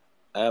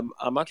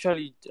 I'm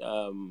actually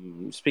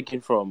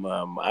speaking from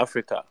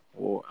Africa,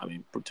 or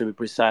to be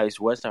precise,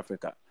 West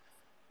Africa.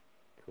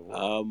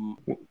 Cool.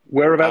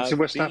 Whereabouts in I've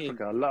West been,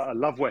 Africa? I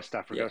love West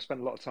Africa. yeah, I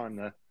spent a lot of time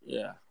there.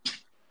 yeah,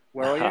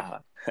 Where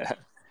are you?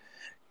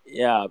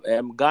 yeah,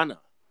 Ghana.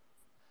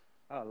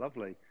 Oh,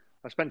 lovely.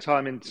 I spent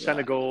time in Yeah,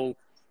 Senegal,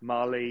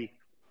 Mali,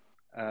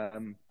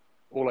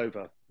 all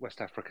over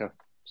West Africa.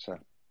 So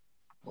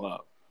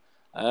wow.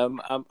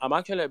 I'm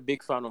actually a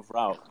big fan of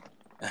Raul.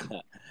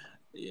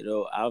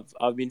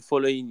 I've been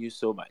following you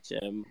so much,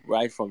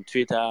 right from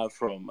Twitter,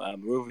 from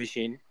Real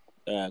Vision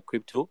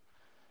Crypto.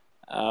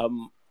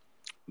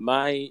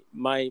 My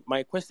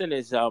question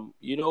is,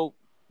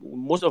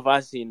 most of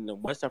us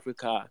in West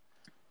Africa,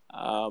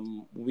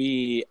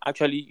 we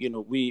actually,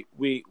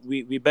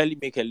 we barely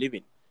make a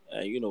living,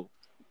 with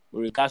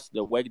regards to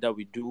the work that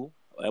we do.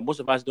 Most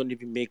of us don't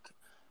even make,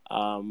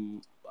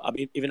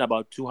 even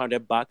about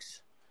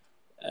 $200.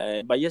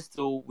 But yes,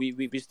 still,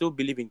 we still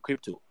believe in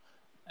crypto.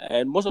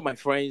 And most of my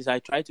friends, I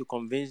try to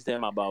convince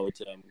them about,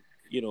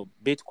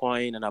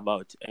 Bitcoin and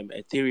about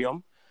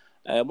Ethereum.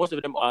 Most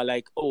of them are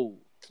like, "Oh,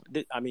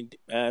 there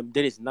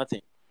is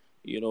nothing."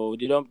 They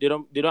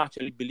don't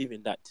actually believe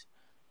in that.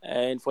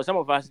 And for some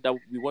of us that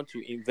we want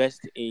to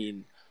invest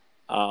in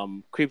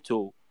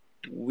crypto,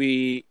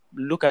 we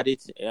look at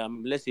it,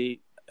 let's say,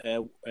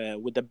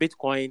 with the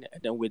Bitcoin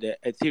and then with the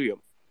Ethereum.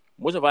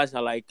 Most of us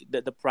are like,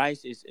 the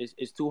price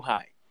is too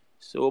high.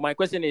 So my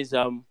question is,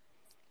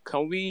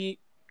 can we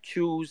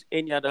choose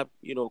any other,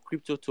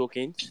 crypto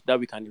tokens that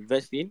we can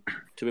invest in,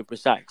 to be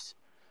precise?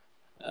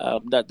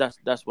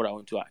 That's what I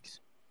want to ask.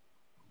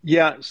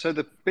 yeah, so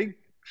the big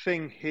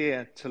thing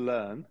here to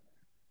learn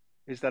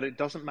is that it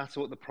doesn't matter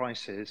what the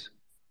price is.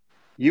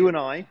 You and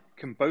I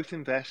can both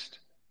invest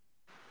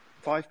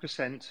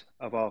 5%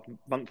 of our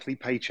monthly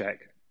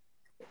paycheck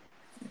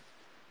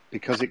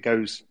because it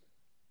goes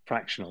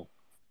fractional.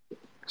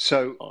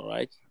 So All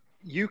right.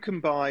 you can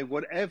buy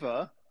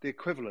whatever the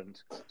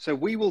equivalent. So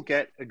we will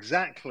get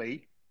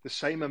exactly the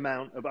same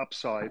amount of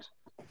upside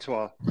to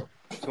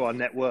our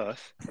net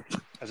worth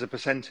as a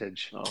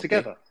percentage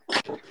together.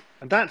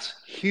 And that's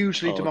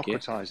hugely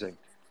democratizing,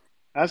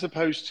 as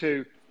opposed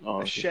to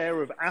a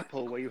share of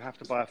Apple where you have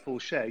to buy a full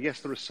share. Yes,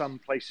 there are some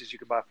places you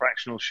can buy a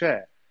fractional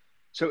share.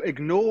 So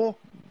ignore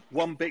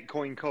one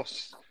Bitcoin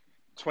costs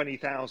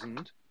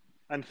 20,000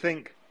 and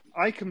think,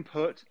 I can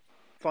put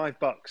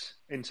 $5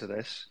 into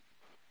this,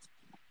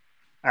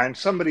 and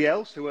somebody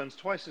else who earns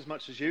twice as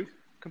much as you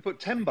can put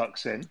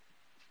 $10 in,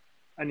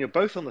 and you're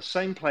both on the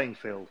same playing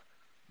field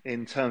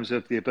in terms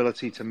of the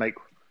ability to make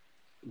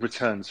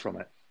returns from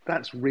it.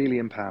 That's really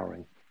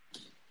empowering.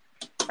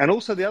 And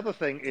also the other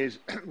thing is,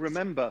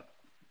 remember,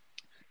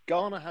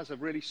 Ghana has a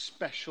really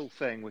special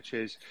thing, which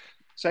is,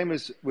 same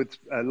as with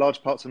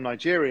large parts of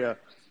Nigeria,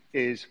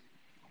 is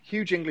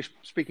huge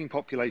English-speaking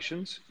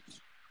populations,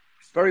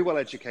 very well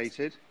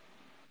educated,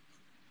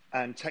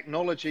 and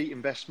technology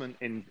investment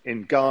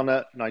in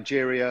Ghana,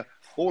 Nigeria,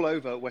 all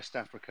over West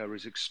Africa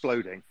is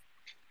exploding.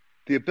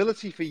 The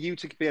ability for you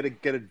to be able to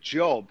get a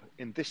job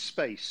in this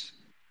space,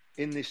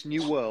 in this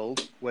new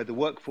world where the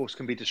workforce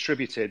can be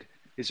distributed,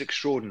 is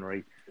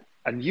extraordinary.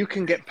 And you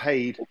can get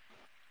paid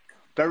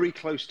very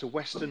close to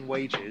Western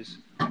wages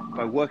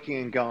by working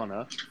in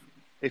Ghana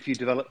if you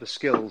develop the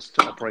skills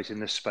to operate in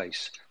this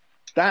space.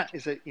 That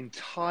is an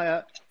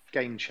entire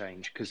game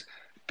change, because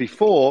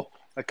before,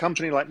 a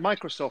company like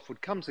Microsoft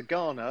would come to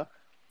Ghana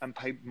and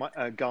pay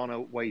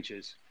Ghana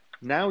wages.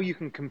 Now you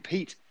can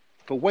compete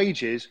for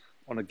wages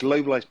on a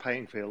globalized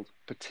playing field,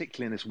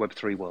 particularly in this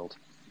Web3 world.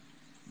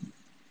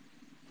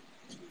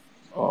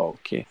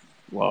 Okay.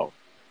 Wow.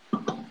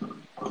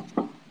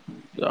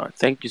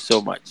 Thank you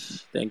so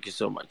much. Thank you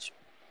so much.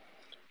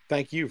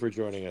 Thank you for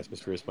joining us,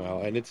 Mr.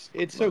 Ismail. And it's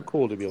so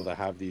cool to be able to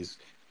have these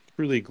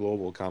truly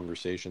global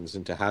conversations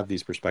and to have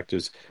these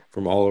perspectives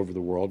from all over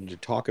the world and to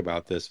talk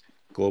about this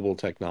global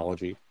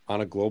technology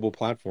on a global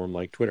platform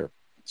like Twitter.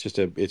 It's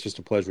just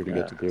a pleasure to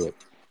get to do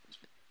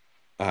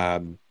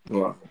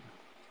it.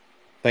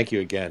 Thank you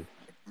again.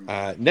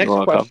 Next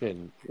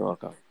question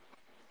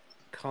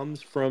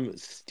comes from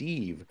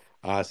Steve.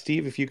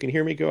 Steve, if you can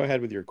hear me, go ahead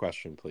with your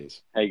question,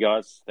 please. Hey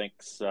guys,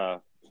 thanks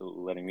for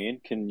letting me in.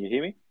 Can you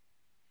hear me?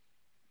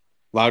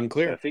 Loud and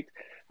clear. Perfect.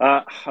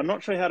 I'm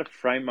not sure how to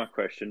frame my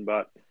question,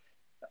 but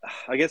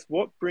I guess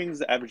what brings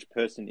the average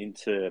person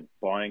into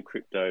buying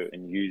crypto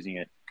and using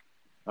it?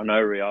 I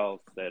know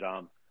Real said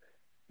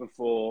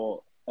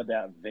before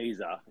about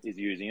Visa is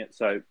using it,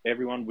 so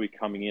everyone will be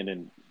coming in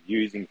and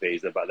using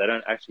Visa, but they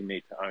don't actually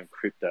need to own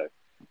crypto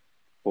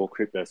for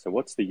crypto. So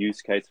what's the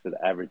use case for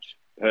the average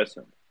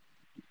person?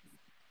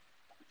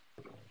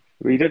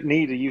 Well, you don't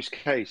need a use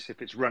case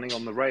if it's running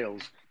on the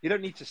rails. You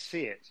don't need to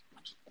see it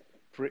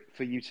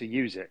for you to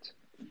use it.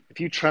 If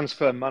you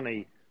transfer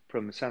money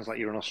from, it sounds like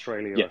you're in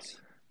Australia. Yes.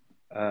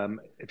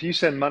 If you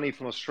send money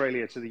from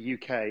Australia to the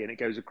UK and it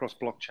goes across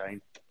blockchain,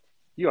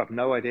 you have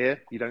no idea,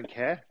 you don't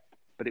care,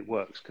 but it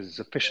works because it's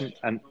efficient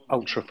and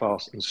ultra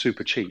fast and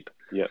super cheap.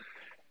 Yeah.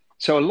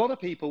 So a lot of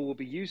people will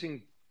be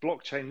using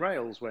blockchain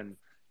rails when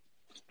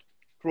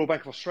Royal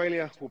Bank of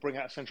Australia will bring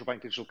out a central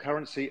bank digital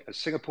currency, as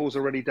Singapore's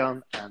already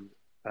done,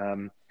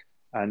 and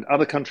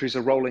other countries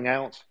are rolling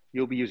out.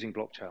 You'll be using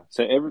blockchain.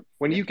 So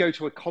when you go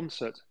to a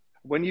concert,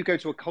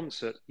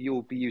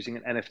 you'll be using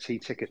an NFT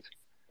ticket.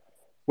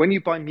 When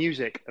you buy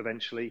music,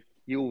 eventually,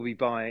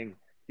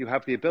 you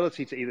have the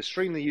ability to either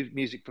stream the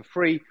music for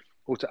free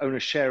or to own a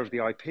share of the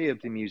IP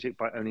of the music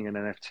by owning an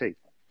NFT.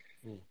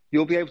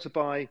 You'll be able to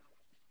buy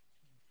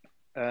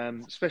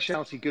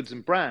specialty goods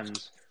and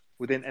brands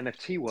within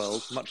NFT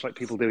world, much like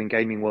people do in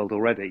gaming world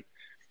already.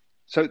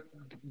 So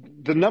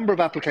the number of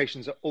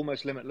applications are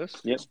almost limitless.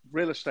 Yep.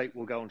 Real estate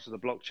will go onto the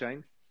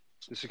blockchain.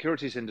 The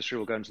securities industry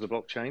will go into the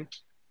blockchain.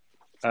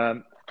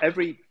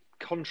 Every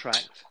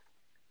contract,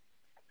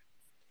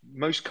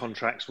 most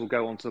contracts will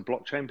go onto the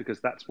blockchain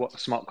because that's what a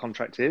smart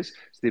contract is.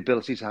 It's the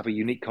ability to have a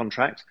unique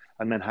contract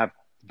and then have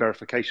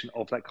verification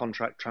of that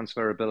contract,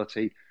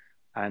 transferability,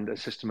 and a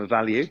system of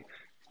value.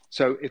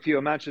 So if you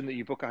imagine that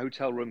you book a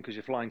hotel room because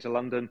you're flying to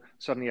London,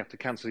 suddenly you have to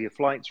cancel your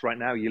flights. Right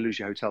now, you lose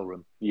your hotel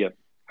room. Yep.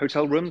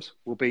 Hotel rooms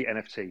will be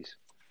NFTs.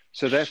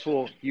 So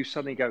therefore, you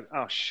suddenly go,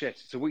 oh, shit,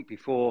 it's a week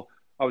before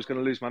I was going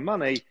to lose my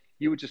money.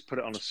 You would just put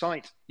it on a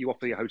site. You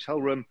offer your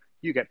hotel room.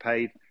 You get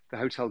paid. The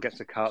hotel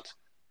gets a cut.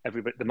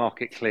 The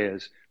market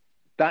clears.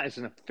 That is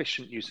an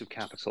efficient use of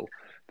capital.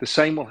 The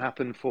same will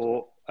happen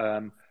for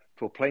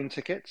plane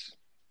tickets.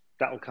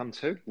 That will come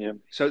too. Yeah.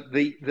 So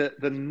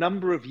the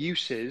number of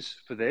uses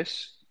for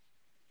this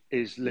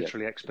is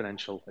literally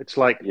exponential. It's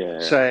like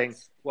saying,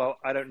 well,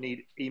 I don't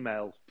need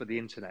email for the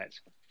internet.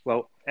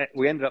 Well,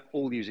 we ended up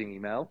all using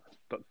email,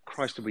 but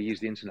Christ, did we use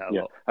the internet a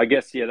lot? I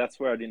guess, that's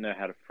where I didn't know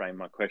how to frame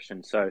my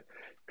question. So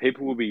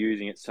people will be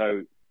using it.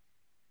 So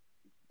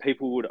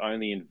people would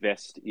only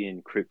invest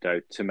in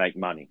crypto to make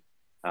money,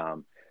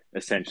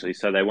 essentially.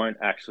 So they won't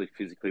actually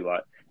physically,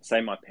 like,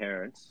 say my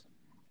parents,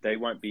 they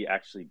won't be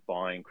actually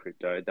buying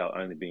crypto. They'll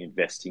only be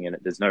investing in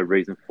it. There's no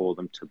reason for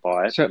them to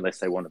buy it unless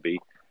they want to be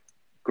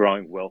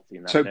growing wealth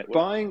in that network.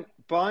 So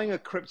buying a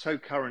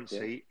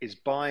cryptocurrency is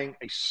buying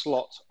a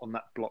slot on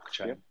that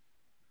blockchain. Yep.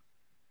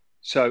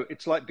 So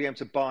it's like being able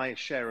to buy a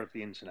share of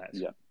the internet.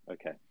 Yeah.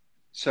 Okay.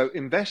 So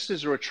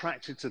investors are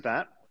attracted to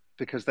that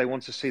because they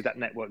want to see that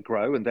network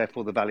grow and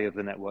therefore the value of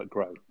the network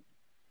grow.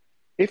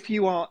 If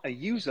you are a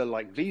user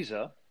like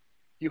Visa,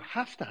 you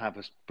have to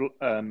have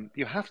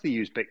you have to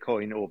use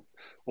Bitcoin or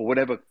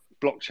whatever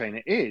blockchain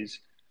it is,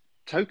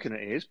 token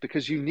it is,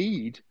 because you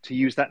need to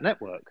use that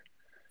network.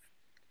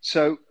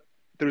 So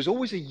there is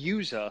always a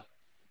user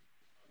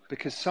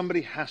because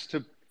somebody has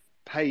to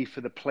pay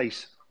for the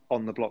place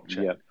on the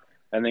blockchain. Yeah.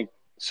 And then,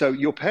 so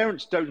your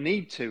parents don't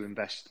need to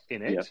invest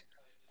in it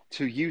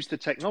to use the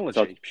technology.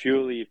 So it's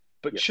purely,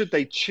 but should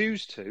they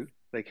choose to,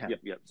 they can.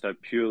 Yep. So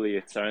purely,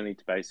 it's only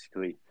to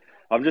basically.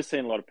 I've just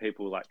seen a lot of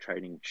people like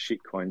trading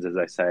shit coins, as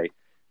they say,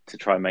 to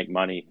try and make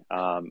money.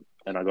 And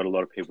I got a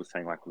lot of people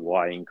saying like,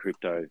 why in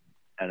crypto?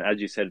 And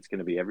as you said, it's going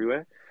to be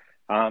everywhere.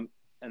 And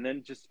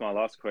then just my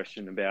last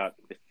question about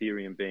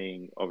Ethereum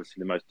being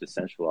obviously the most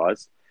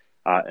decentralized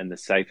and the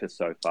safest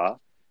so far.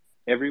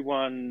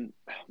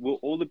 Will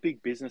all the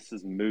big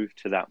businesses move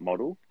to that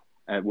model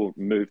and will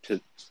move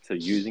to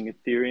using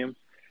Ethereum,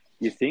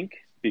 you think?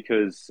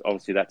 Because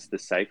obviously that's the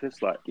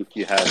safest. Like if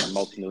you have a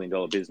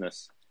multi-million-dollar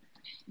business,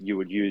 you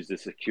would use the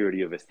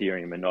security of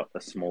Ethereum and not a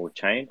smaller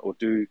chain? Or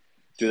do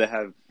they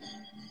have,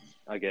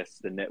 I guess,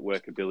 the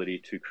network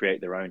ability to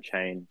create their own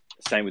chain?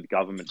 Same with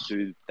government.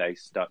 Do they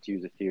start to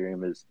use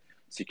Ethereum as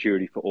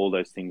security for all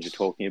those things you're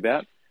talking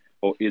about?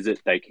 Or is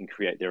it they can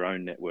create their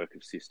own network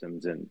of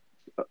systems and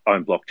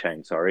own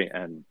blockchain,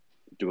 and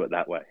do it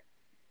that way?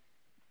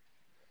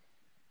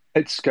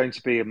 It's going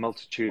to be a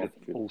multitude of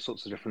all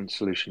sorts of different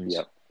solutions.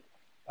 Yep.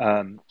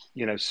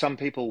 Some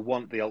people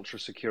want the ultra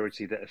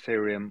security that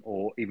Ethereum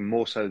or even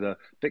more so the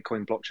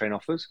Bitcoin blockchain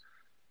offers,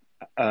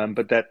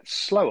 but they're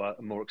slower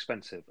and more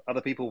expensive.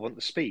 Other people want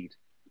the speed.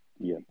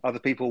 Yeah. Other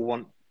people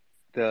want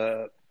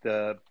the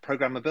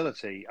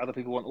programmability. Other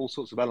people want all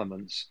sorts of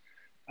elements.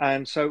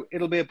 And so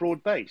it'll be a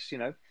broad base.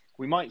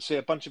 We might see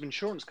a bunch of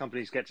insurance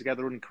companies get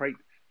together and create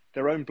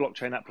their own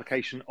blockchain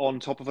application on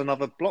top of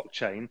another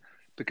blockchain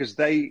because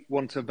they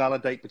want to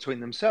validate between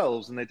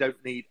themselves and they don't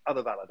need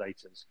other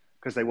validators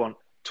because they want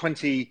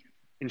 20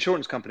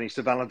 insurance companies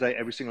to validate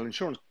every single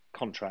insurance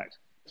contract.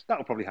 That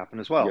will probably happen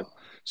as well. Yep.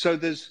 So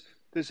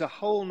there's a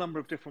whole number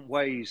of different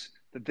ways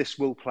that this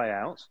will play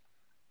out,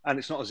 and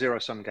it's not a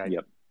zero-sum game.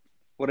 Yep.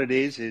 What it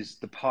is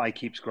the pie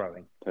keeps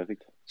growing.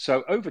 Perfect.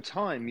 So over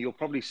time, you'll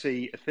probably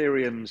see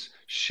Ethereum's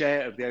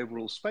share of the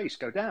overall space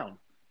go down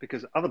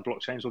because other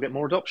blockchains will get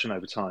more adoption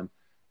over time.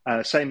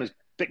 Same as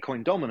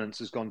Bitcoin dominance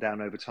has gone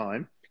down over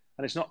time.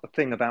 And it's not the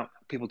thing about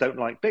people don't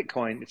like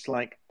Bitcoin. It's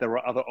like there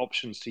are other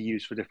options to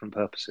use for different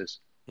purposes.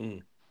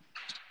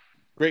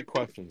 Great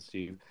question,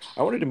 Steve.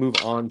 I wanted to move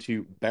on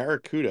to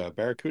Barracuda.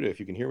 Barracuda, if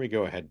you can hear me,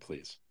 go ahead,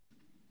 please.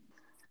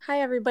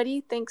 Hi,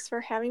 everybody. Thanks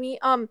for having me.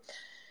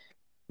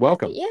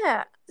 Welcome.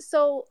 Yeah.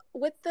 So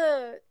with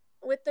the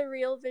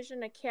Real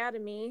Vision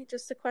Academy,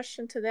 just a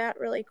question to that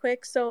really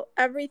quick. So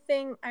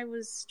everything, I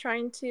was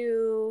trying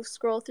to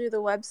scroll through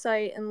the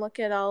website and look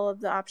at all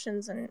of the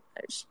options and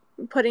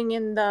putting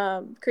in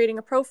creating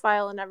a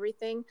profile and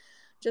everything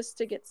just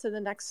to get to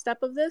the next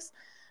step of this.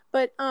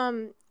 But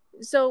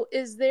so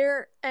is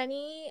there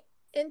any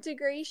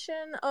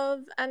integration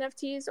of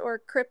NFTs or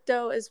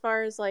crypto as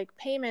far as like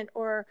payment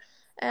or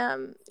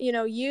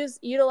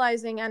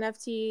utilizing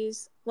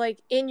NFTs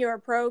like in your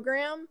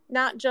program,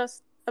 not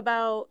just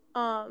about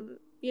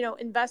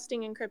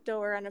investing in crypto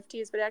or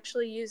NFTs, but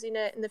actually using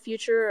it in the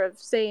future of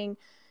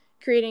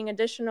creating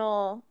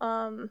additional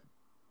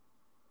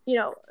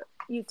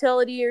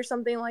utility or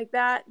something like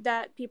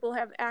that people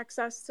have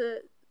access to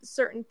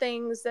certain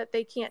things that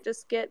they can't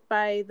just get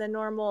by the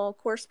normal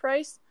course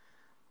price?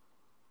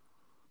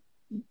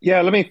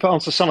 Yeah, let me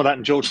answer some of that,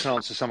 and George can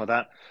answer some of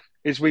that.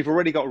 We've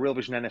already got a Real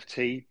Vision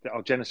NFT,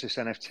 our Genesis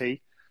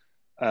NFT.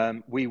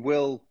 We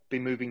will be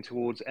moving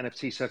towards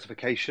NFT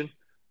certification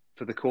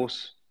for the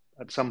course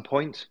at some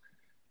point.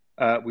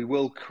 We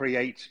will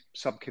create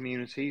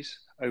sub-communities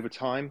over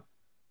time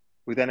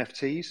with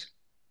NFTs.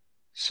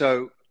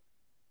 So,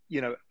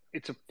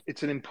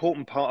 it's an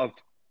important part of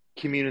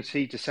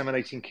community,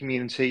 disseminating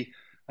community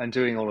and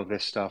doing all of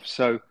this stuff.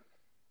 So,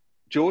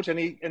 George,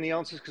 any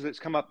answers? Because it's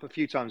come up a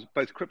few times,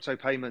 both crypto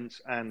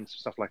payments and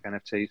stuff like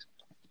NFTs.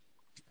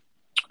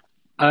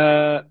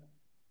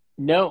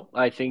 No,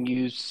 I think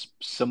you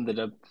summed it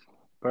up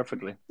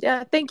perfectly.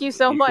 Yeah, thank you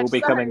so much. We'll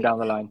be coming down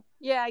the line.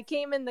 Yeah, I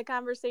came in the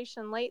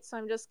conversation late, so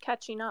I'm just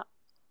catching up.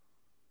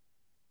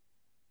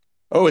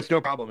 Oh, it's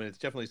no problem. And it's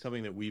definitely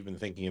something that we've been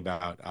thinking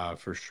about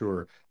for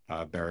sure.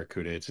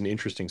 Barracuda. It's an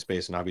interesting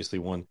space, and obviously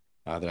one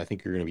that I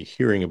think you're going to be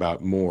hearing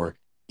about more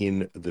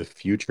in the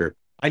future.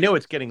 I know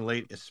it's getting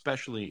late,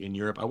 especially in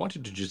Europe. I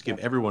wanted to just give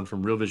everyone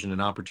from Real Vision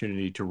an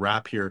opportunity to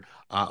wrap here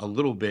a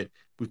little bit.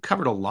 We've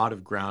covered a lot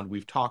of ground.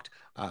 We've talked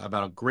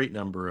about a great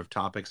number of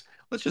topics.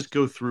 Let's just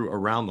go through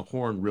around the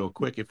horn real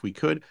quick, if we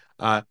could.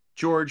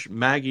 George,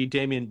 Maggie,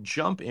 Damien,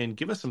 jump in.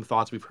 Give us some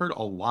thoughts. We've heard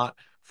a lot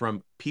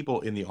from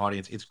people in the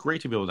audience. It's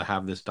great to be able to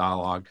have this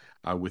dialogue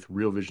with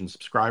Real Vision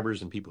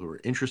subscribers and people who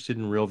are interested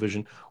in Real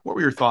Vision. What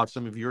were your thoughts,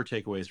 some of your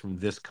takeaways from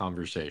this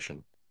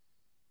conversation?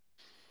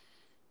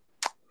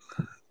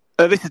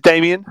 This is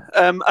Damien.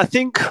 I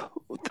think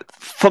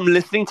from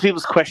listening to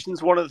people's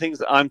questions, one of the things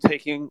that I'm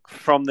taking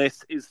from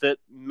this is that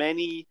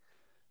many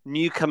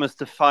newcomers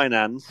to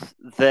finance,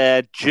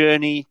 their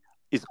journey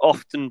is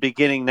often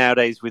beginning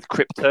nowadays with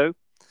crypto.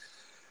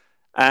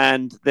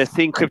 And they're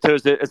seeing crypto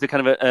as a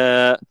kind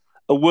of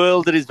a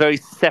world that is very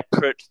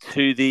separate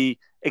to the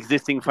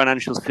existing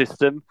financial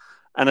system.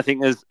 And I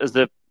think as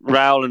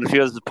Raoul and a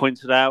few others have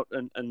pointed out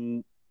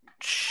and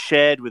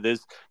shared with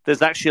us,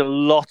 there's actually a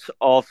lot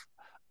of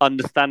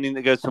understanding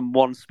that goes from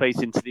one space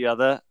into the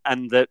other,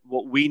 and that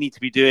what we need to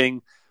be doing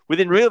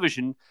within Real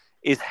Vision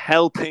is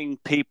helping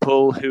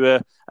people who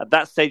are at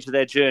that stage of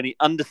their journey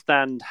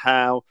understand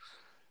how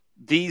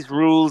these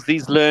rules,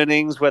 these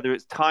learnings, whether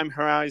it's time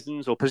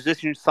horizons or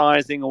position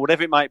sizing or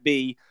whatever it might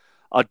be,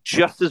 are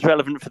just as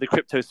relevant for the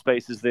crypto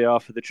space as they are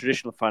for the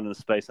traditional finance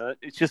space. And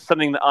it's just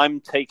something that I'm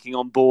taking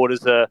on board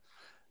as a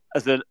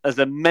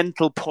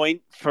mental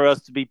point for us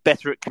to be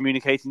better at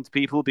communicating to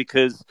people,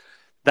 because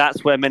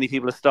that's where many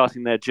people are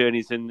starting their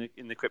journeys in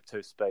the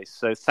crypto space.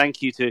 So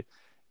thank you to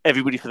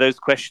everybody for those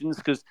questions,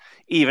 because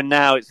even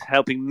now it's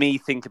helping me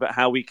think about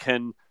how we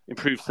can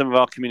improve some of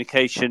our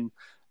communication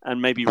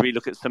and maybe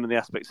relook at some of the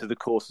aspects of the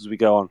course as we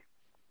go on.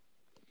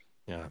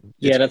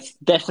 Yeah, that's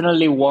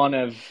definitely one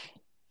of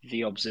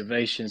the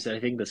observations. I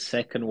think the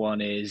second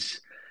one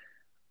is,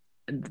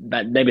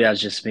 but maybe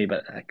that's just me,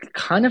 but I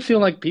kind of feel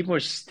like people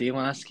are still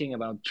asking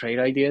about trade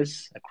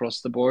ideas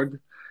across the board.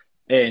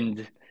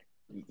 And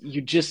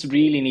you just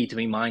really need to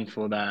be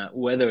mindful that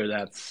whether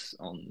that's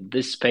on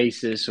this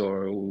spaces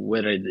or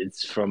whether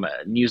it's from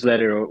a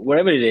newsletter or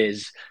wherever it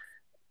is,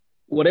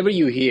 whatever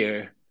you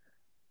hear,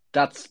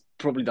 that's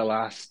probably the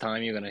last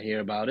time you're going to hear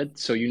about it.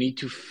 So you need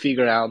to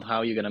figure out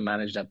how you're going to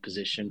manage that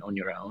position on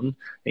your own.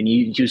 And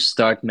you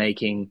start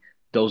making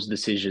those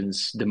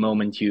decisions the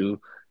moment you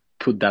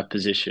put that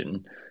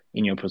position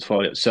in your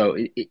portfolio. So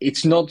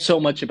it's not so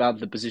much about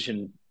the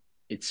position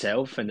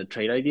itself and the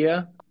trade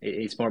idea.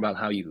 It's more about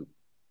how you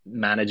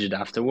manage it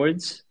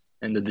afterwards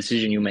and the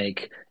decision you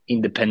make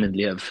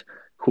independently of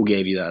who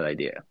gave you that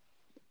idea.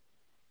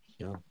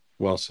 Yeah,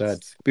 well said.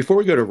 Before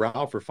we go to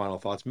Raoul for final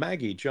thoughts,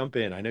 Maggie, jump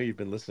in. I know you've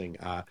been listening.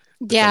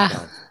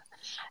 Yeah,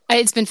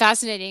 it's been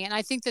fascinating. And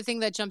I think the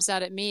thing that jumps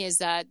out at me is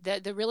that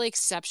the really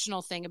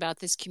exceptional thing about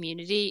this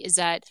community is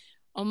that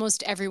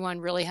almost everyone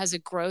really has a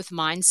growth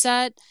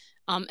mindset,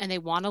 and they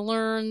want to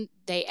learn.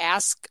 They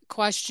ask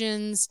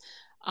questions.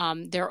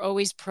 They're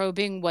always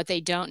probing what they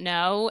don't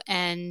know.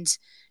 And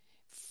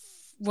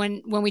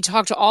when we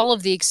talk to all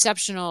of the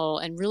exceptional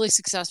and really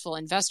successful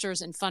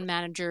investors and fund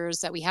managers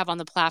that we have on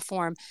the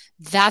platform,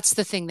 that's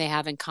the thing they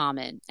have in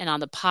common. And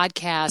on the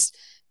podcast,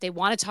 they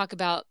want to talk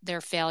about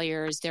their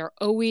failures. They're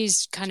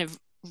always kind of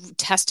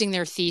testing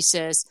their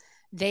thesis.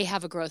 They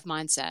have a growth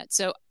mindset.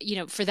 So,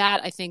 for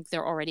that, I think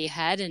they're already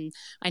ahead. And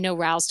I know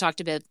Raoul's talked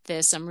about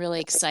this. I'm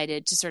really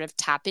excited to sort of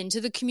tap into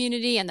the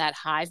community and that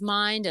hive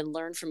mind and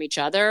learn from each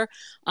other.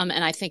 And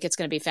I think it's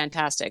going to be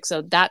fantastic.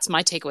 So that's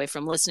my takeaway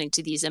from listening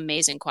to these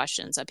amazing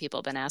questions that people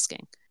have been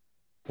asking.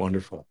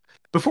 Wonderful.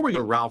 Before we go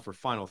to Raoul for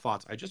final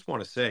thoughts, I just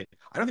want to say,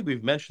 I don't think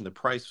we've mentioned the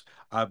price,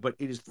 but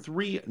it is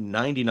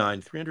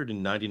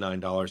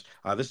 $399.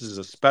 This is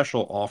a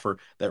special offer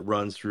that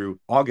runs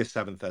through August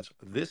 7th. That's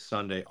this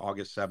Sunday,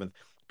 August 7th.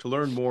 To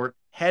learn more,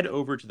 head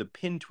over to the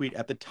pinned tweet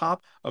at the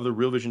top of the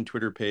Real Vision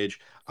Twitter page.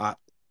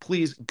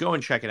 Please go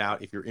and check it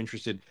out if you're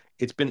interested.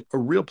 It's been a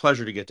real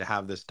pleasure to get to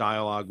have this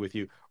dialogue with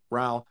you.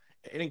 Raoul,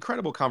 an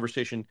incredible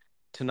conversation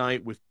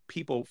tonight with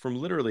people from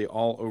literally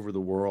all over the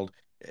world.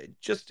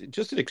 Just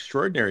an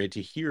extraordinary to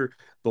hear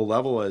the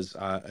level, as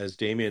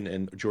Damien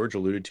and George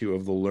alluded to,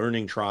 of the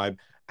learning tribe,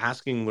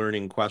 asking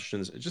learning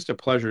questions. It's just a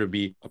pleasure to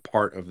be a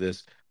part of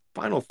this.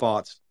 Final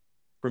thoughts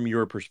from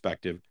your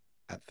perspective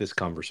at this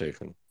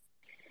conversation.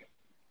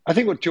 I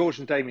think what George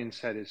and Damien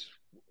said is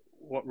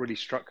what really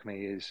struck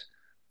me is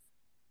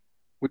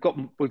we've got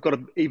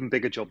an even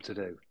bigger job to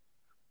do.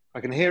 I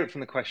can hear it from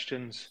the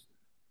questions.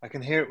 I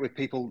can hear it with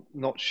people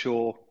not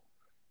sure.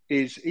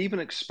 Is even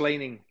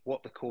explaining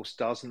what the course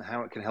does and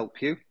how it can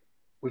help you.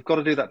 We've got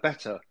to do that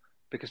better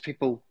because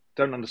people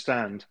don't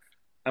understand.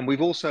 And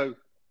we've also,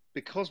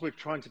 because we're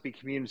trying to be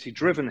community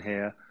driven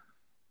here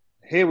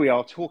we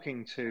are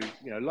talking to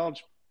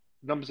large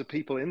numbers of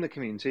people in the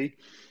community.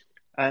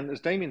 And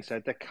as Damien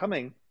said, they're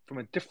coming from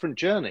a different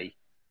journey.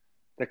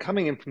 They're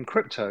coming in from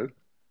crypto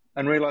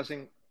and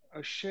realizing,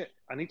 oh shit,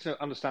 I need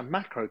to understand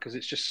macro because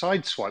it's just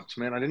sideswiped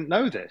me and I didn't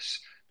know this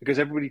because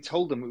everybody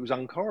told them it was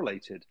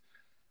uncorrelated.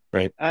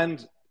 Right.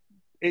 And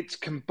it's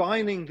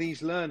combining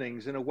these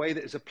learnings in a way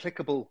that is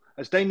applicable,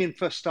 as Damien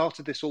first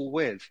started this all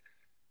with,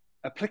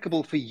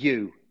 applicable for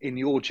you in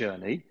your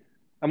journey.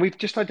 And we've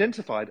just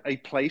identified a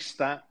place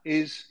that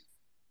is,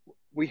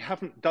 we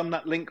haven't done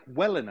that link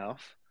well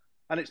enough,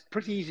 and it's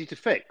pretty easy to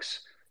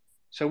fix.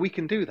 So we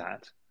can do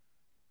that.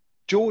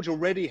 George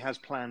already has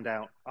planned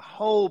out a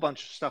whole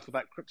bunch of stuff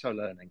about crypto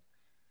learning.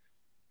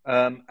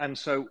 And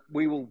so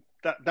we will,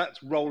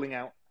 that's rolling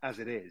out as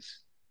it is.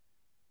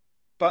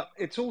 But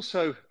it's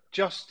also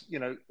just,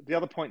 the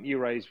other point you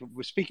raised,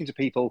 we're speaking to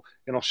people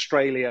in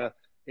Australia,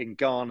 in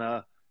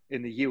Ghana,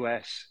 in the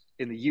US,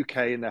 in the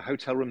UK, in their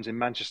hotel rooms in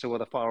Manchester where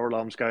the fire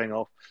alarm's going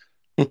off.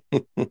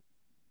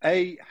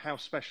 How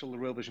special the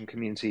Real Vision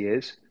community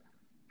is,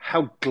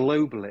 how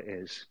global it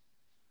is,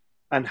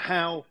 and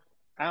how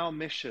our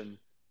mission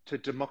to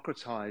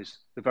democratize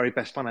the very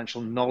best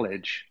financial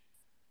knowledge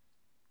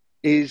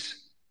is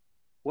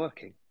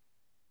working.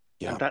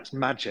 Yeah. And that's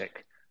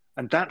magic.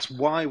 And that's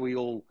why we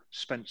all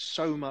spent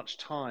so much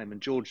time,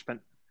 and George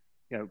spent,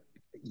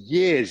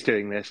 years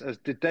doing this, as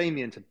did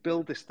Damien, to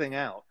build this thing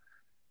out.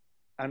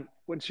 And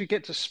once you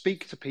get to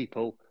speak to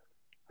people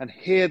and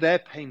hear their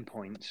pain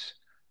points,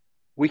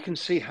 we can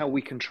see how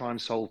we can try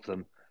and solve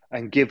them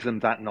and give them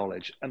that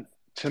knowledge. And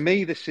to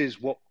me, this is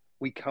what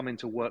we come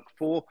into work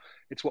for.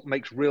 It's what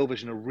makes Real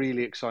Vision a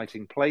really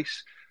exciting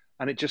place.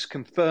 And it just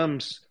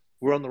confirms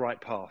we're on the right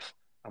path,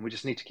 and we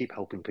just need to keep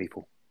helping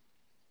people.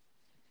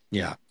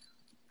 Yeah.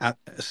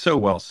 So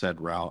well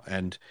said, Raoul.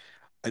 And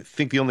I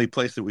think the only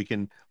place that we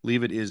can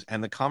leave it is,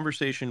 and the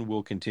conversation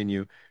will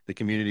continue. The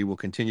community will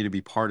continue to be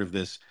part of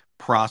this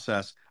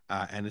process,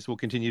 and this will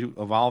continue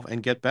to evolve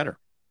and get better.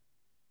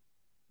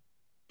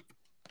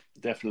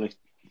 Definitely.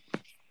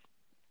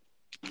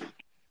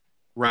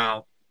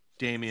 Raoul,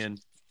 Damien,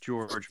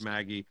 George,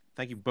 Maggie,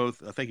 thank you both.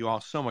 Thank you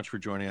all so much for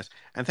joining us.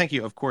 And thank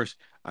you, of course,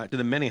 to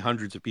the many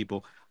hundreds of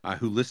people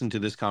who listened to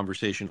this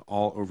conversation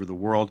all over the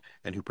world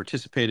and who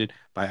participated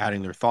by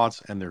adding their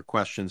thoughts and their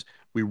questions.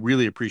 We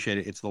really appreciate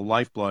it. It's the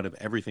lifeblood of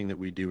everything that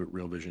we do at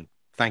Real Vision.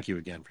 Thank you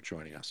again for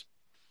joining us.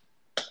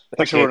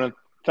 Thanks, Ronan.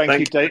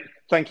 Thank you,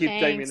 Thanks.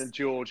 Damien and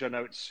George. I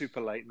know it's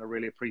super late, and I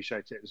really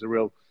appreciate it. It was a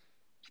real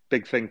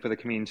big thing for the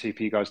community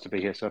for you guys to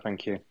be here, so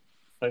thank you.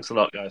 Thanks a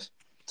lot, guys.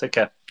 Take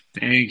care.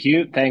 Thank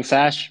you. Thanks,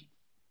 Ash.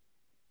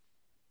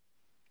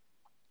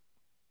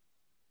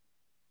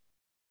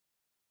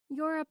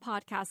 You're a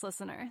podcast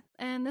listener,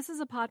 and this is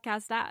a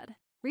podcast ad.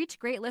 Reach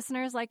great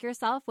listeners like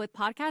yourself with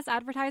podcast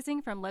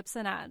advertising from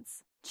Libsyn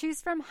Ads.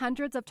 Choose from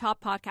hundreds of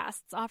top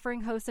podcasts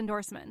offering host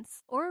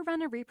endorsements, or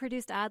run a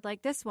reproduced ad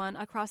like this one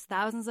across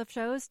thousands of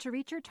shows to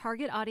reach your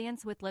target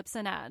audience with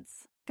Libsyn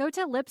Ads. Go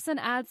to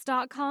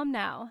libsynads.com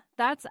now.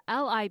 That's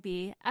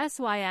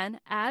LIBSYN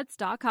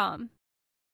ads.com.